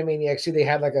in the Animaniacs too. They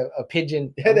had like a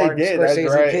pigeon. Yeah, a they Martin did. That's Scorsese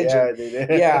right. pigeon. Yeah, they did.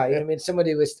 Yeah, you know what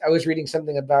I mean? I was reading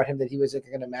something about him that he was like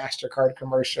in a MasterCard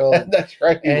commercial. That's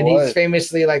right. And he's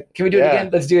famously like, can we do it Yeah. again?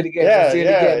 Let's do it again. Yeah, Let's do it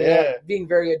yeah, again. You know, yeah. being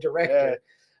very a director.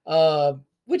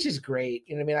 Which is great.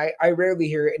 You know what I mean? I rarely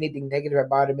hear anything negative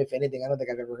about him. If anything, I don't think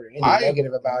I've ever heard anything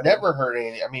negative about him. Never heard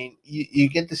any. I mean, you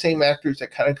get the same actors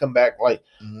that kind of come back. Like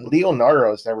Mhm.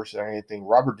 Leonardo has never said anything.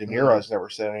 Robert De Niro Mhm. has never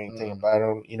said anything Mhm. about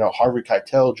him. You know, Harvey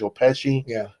Keitel, Joe Pesci.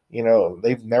 Yeah. You know,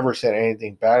 they've never said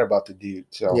anything bad about the dude.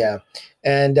 So Yeah.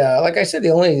 And like I said,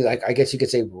 the only, like, I guess you could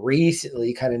say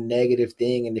recently kind of negative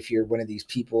thing, and if you're one of these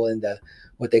people in the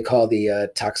what they call the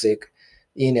toxic,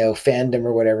 you know, fandom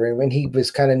or whatever, when he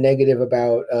was kind of negative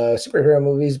about superhero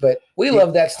movies, but we He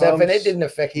love that stuff, and it comes- didn't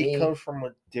affect he me. comes from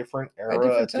a different era,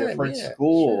 different a time, different yeah,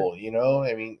 school. You know,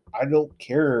 I mean, I don't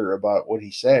care about what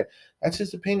he said. That's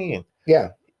his opinion. Yeah.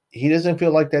 He doesn't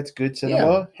feel like that's good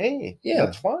cinema. Hey, Yeah.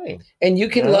 that's fine. And you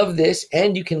can Yeah. love this,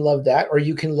 and you can love that, or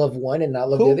you can love one and not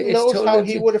love the Who other. It's knows totally how up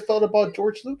he to- would have felt about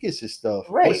George Lucas's stuff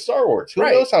Right. with Star Wars? Who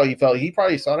Right. knows how he felt? He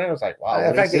probably saw that and was like, "Wow, the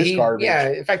what fact is that this he, garbage?" yeah,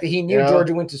 the fact that he knew You know?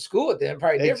 Georgia went to school with them,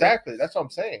 probably different. Exactly. That's what I'm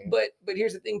saying. But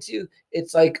here's the thing too.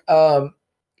 It's like,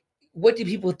 what do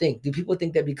people think? Do people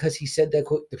think that because he said that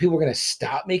quote, the people are going to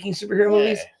stop making superhero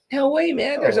movies? No way,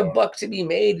 man. There's a No. buck to be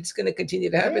made. It's going to continue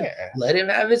to happen. Yeah. Let him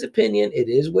have his opinion. It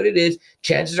is what it is.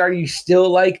 Chances are you still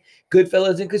like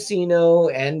Goodfellas and Casino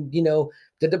and, you know,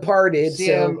 The Departed. See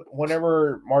so him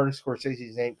whenever Martin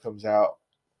Scorsese's name comes out,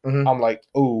 Mhm. I'm like,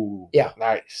 "Oh, Yeah.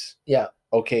 nice, Yeah.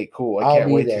 okay, cool. I I'll can't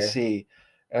be wait there. to see."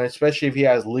 And especially if he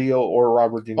has Leo or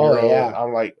Robert De Oh, Niro, yeah.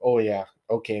 I'm like, "Oh yeah,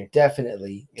 okay."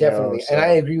 definitely. You know, Definitely. so- And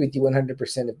I agree with you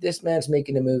 100%. If this man's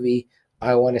making a movie,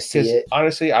 I want to see Because it.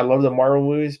 honestly, I love the Marvel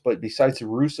movies, but besides the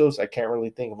Russos, I can't really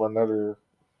think of another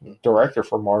director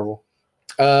for Marvel.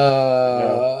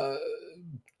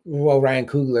 Well, Ryan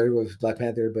Coogler with Black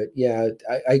Panther, but yeah,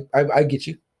 I get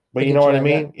you. But I you get know what you I on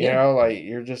mean? that. You Yeah. know, like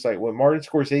you're just like when Martin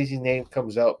Scorsese's name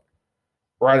comes up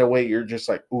right away, you're just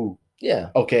like, "Ooh, Yeah.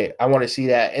 okay, I want to see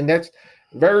that." And that's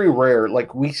very rare.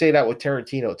 Like we say that with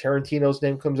Tarantino. Tarantino's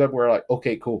name comes up, we're like,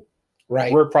 "Okay, cool.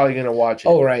 Right. We're probably gonna watch it."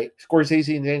 Oh, right. Scorsese's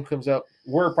name comes up,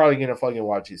 we're probably gonna fucking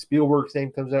watch it. Spielberg's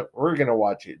name comes up, we're gonna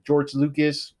watch it. George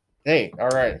Lucas, hey, all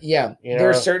right. Yeah. You There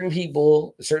are know? certain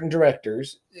people, certain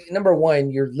directors. Number one,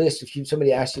 your list, if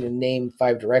somebody asked you to name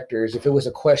 5 directors, if it was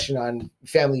a question on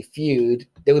Family Feud,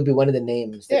 that would be one of the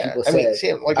names that Yeah, people I said. mean,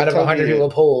 see, like I out of told 100 you, who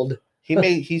uphold.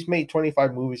 he's made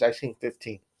 25 movies. I've seen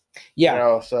 15. Yeah. You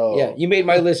know, so Yeah. You made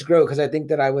my list grow because I think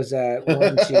that I was at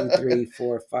 1, 2, 3,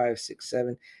 4, 5, 6,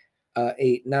 7,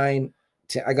 8, 9,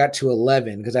 10. I got to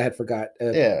 11 because I had forgot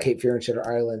Yeah. Cape Fear and Shutter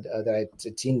Island that I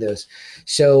had seen those.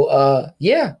 So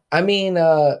yeah, I mean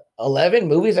 11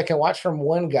 movies I can watch from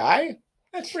one guy.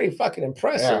 That's pretty fucking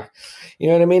impressive. Yeah. You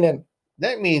know what I mean? And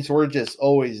that means we're just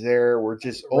always there. We're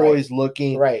just Right. always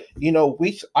looking. right. You know,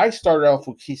 I started off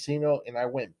with Casino and I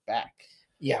went back.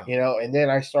 Yeah. You know, and then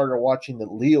I started watching the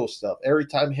Leo stuff. Every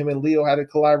time him and Leo had a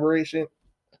collaboration,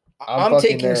 I'm I'm fucking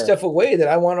taking there. stuff away that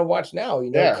I want to watch now.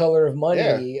 You know, Yeah. Color of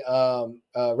Money,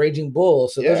 Raging Bull.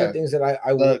 So those Yeah. are things that I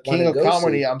the would King want of to go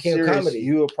Comedy. see. I'm King serious. of Comedy.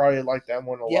 You will probably like that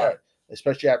one a Yeah. lot,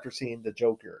 especially after seeing the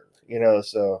Joker. You know,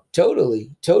 so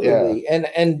Totally.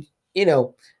 And you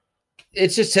know,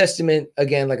 it's just testament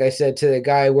again, like I said, to the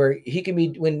guy where he can be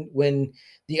when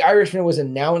The Irishman was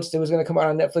announced it was going to come out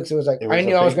on Netflix. It was like It was I a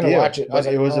knew I was big going to deal, watch it. I but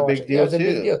it was a "I'll big watch it." Yeah, it was a big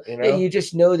deal, deal. you Yeah, know? you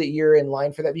just know that you're in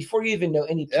line for that before you even know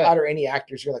any Yeah. plot or any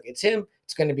actors. You're like, it's him.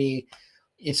 It's going to be.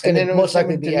 It's and going then to it most was him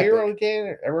likely and be De Niro epic.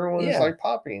 again. Everyone was Yeah. like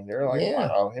popping. They're like, Yeah.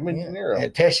 wow, him and Yeah. De Niro.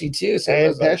 And Pesci too. So it And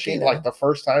was like, Pesci, you know. like the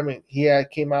first time he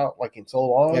came out like in so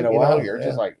long, In a you know, while, you're yeah.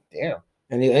 just like, damn.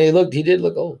 And he did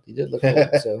look old. He did look old.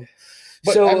 So,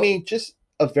 But so I mean, just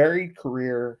a varied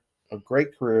career, a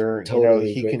great career. You know,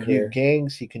 Totally he great can career. do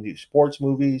gangs, he can do sports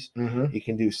movies, mhm, he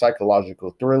can do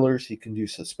psychological thrillers, he can do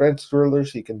suspense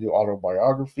thrillers, he can do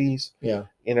autobiographies. yeah.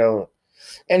 You know,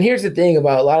 And here's the thing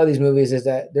about a lot of these movies is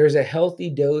that there's a healthy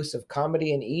dose of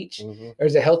comedy in each. mhm.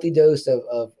 There's a healthy dose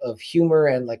of humor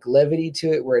and like levity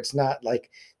to it, where it's not like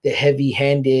the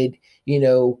heavy-handed, you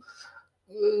know.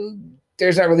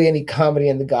 There's not really any comedy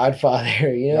in The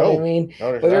Godfather, you know what I No. mean?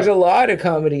 No, But there's a lot of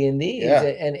comedy in these, Yeah.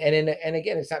 and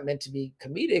again, it's not meant to be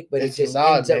comedic, but it's it just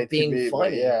not ends up meant to being be, but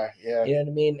funny. yeah. You know what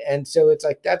I mean? And so it's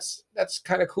like that's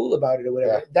kind of cool about it or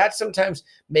whatever. Yeah. That sometimes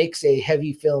makes a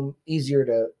heavy film easier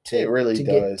to It really to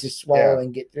get does. to swallow Yeah.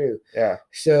 and get through. Yeah.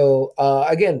 So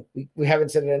again, we haven't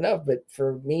said it enough, but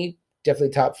for me, definitely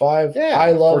top 5. Yeah.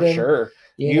 I love for him. sure.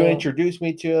 You You know? introduced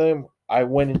me to him. I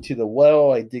went into the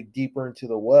well. I dig deeper into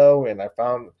the well, and I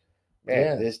found man,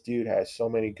 Yeah. this dude has so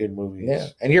many good movies. Yeah,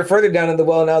 and you're further down in the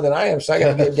well now than I am, so I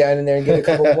got to get down in there and get a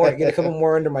couple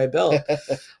more under my belt.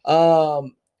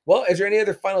 Well, is there any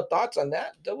other final thoughts on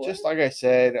that? Double A? Just like I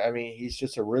said, I mean, he's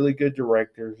just a really good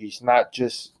director. He's not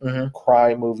just Mhm.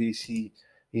 crime movies.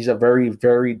 He's a very,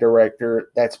 very director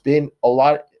that's been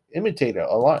imitated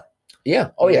a lot.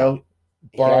 Yeah. Oh You yeah. know,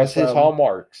 he Borrowed has his from-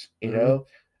 hallmarks, you Mhm. know,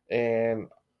 and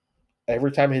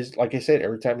every time like I said,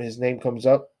 every time his name comes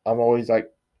up, I'm always like,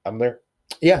 I'm there.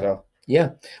 Yeah. So,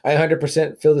 Yeah, I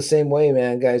 100% feel the same way,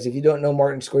 man, guys. If you don't know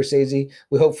Martin Scorsese,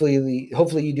 we hopefully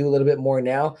you do a little bit more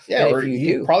now. yeah, and or if you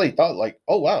you do, probably thought like,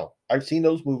 oh wow, I've seen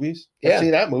those movies. Yeah. I've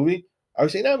seen that movie. I've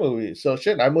seen that movie. So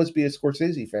shit, I must be a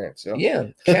Scorsese fan. So yeah,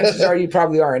 chances are you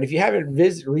probably are. And if you haven't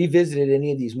revisited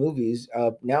any of these movies,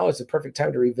 now is the perfect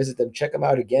time to revisit them. Check them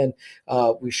out again.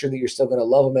 We're sure that you're still going to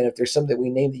love them. And if there's some that we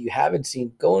named that you haven't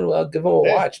seen, go and give them a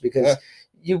Yeah, watch because yeah.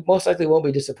 you most likely won't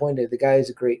be disappointed. The guy is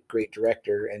a great, great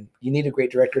director, and you need a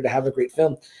great director to have a great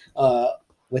film.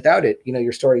 Without it,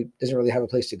 your story doesn't really have a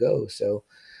place to go. So,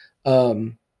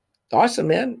 awesome,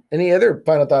 man. Any other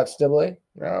final thoughts, Double A?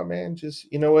 No, man, just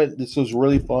you know what? This was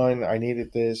really fun. I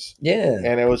needed this. Yeah.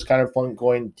 And it was kind of fun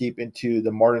going deep into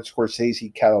the Martin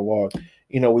Scorsese catalog.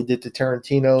 We did the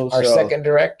Tarantino. Our second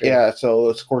director. Yeah,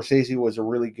 so Scorsese was a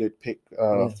really good pick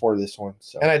for this one.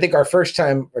 So. And I think our first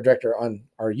time director on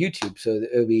our YouTube. So it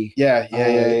would be Yeah.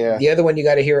 The other one you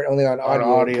got to hear it only on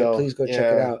audio. But please go check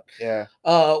it Yeah, out. Yeah.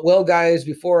 Well, guys,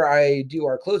 before I do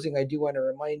our closing, I do want to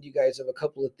remind you guys of a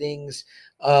couple of things.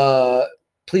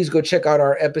 Please go check out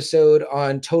our episode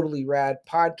on Totally Rad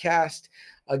Podcast,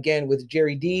 again, with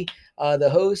Jerry D, the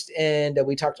host. And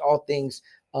we talked all things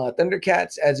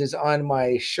Thundercats, as is on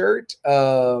my shirt.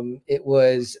 It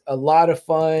was a lot of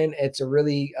fun. It's a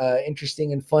really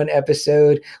interesting and fun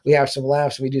episode. We have some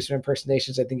laughs. We do some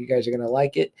impersonations. I think you guys are going to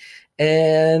like it.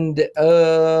 And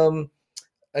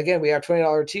again, we have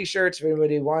 $20 t-shirts. If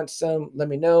anybody wants some, let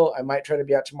me know. I might try to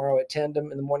be out tomorrow at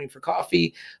Tandem in the morning for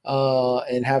coffee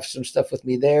and have some stuff with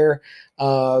me there.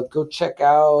 Go check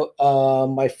out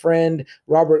my friend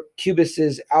Robert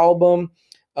Cubis's album,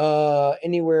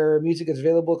 anywhere music is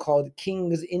available, called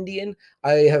King's Indian.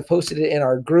 I have posted it in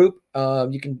our group.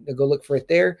 You can go look for it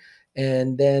there.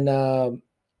 And then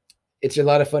it's a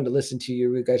lot of fun to listen to.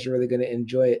 You guys are really going to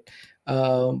enjoy it.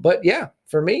 But yeah,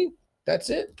 for me,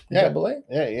 that's it. Yeah. Double A.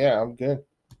 Yeah, I'm good.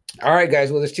 All right,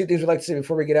 guys. Well, there's two things we'd like to say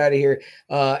before we get out of here.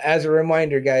 As a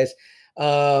reminder, guys,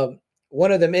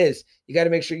 one of them is you got to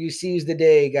make sure you seize the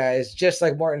day, guys, just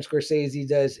like Martin Scorsese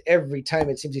does every time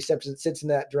it seems he sits in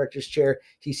that director's chair.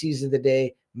 He seizes the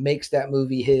day, makes that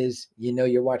movie his.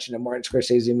 You're watching a Martin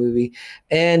Scorsese movie.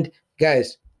 And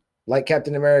guys, like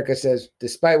Captain America says,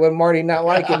 despite what Marty not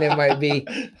liking it might be,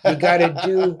 you got to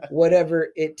do whatever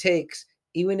it takes,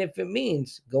 even if it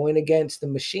means going against the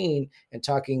machine and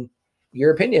talking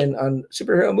your opinion on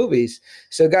superhero movies.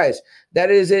 So, guys,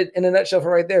 that is it in a nutshell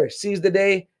for right there. Seize the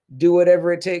day, do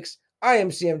whatever it takes. I am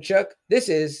CM Chuck. This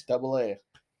is Double A.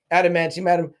 Adamantium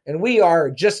Adam, and we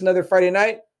are Just Another Friday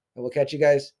Night, and we'll catch you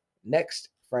guys next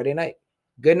Friday night.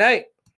 Good night.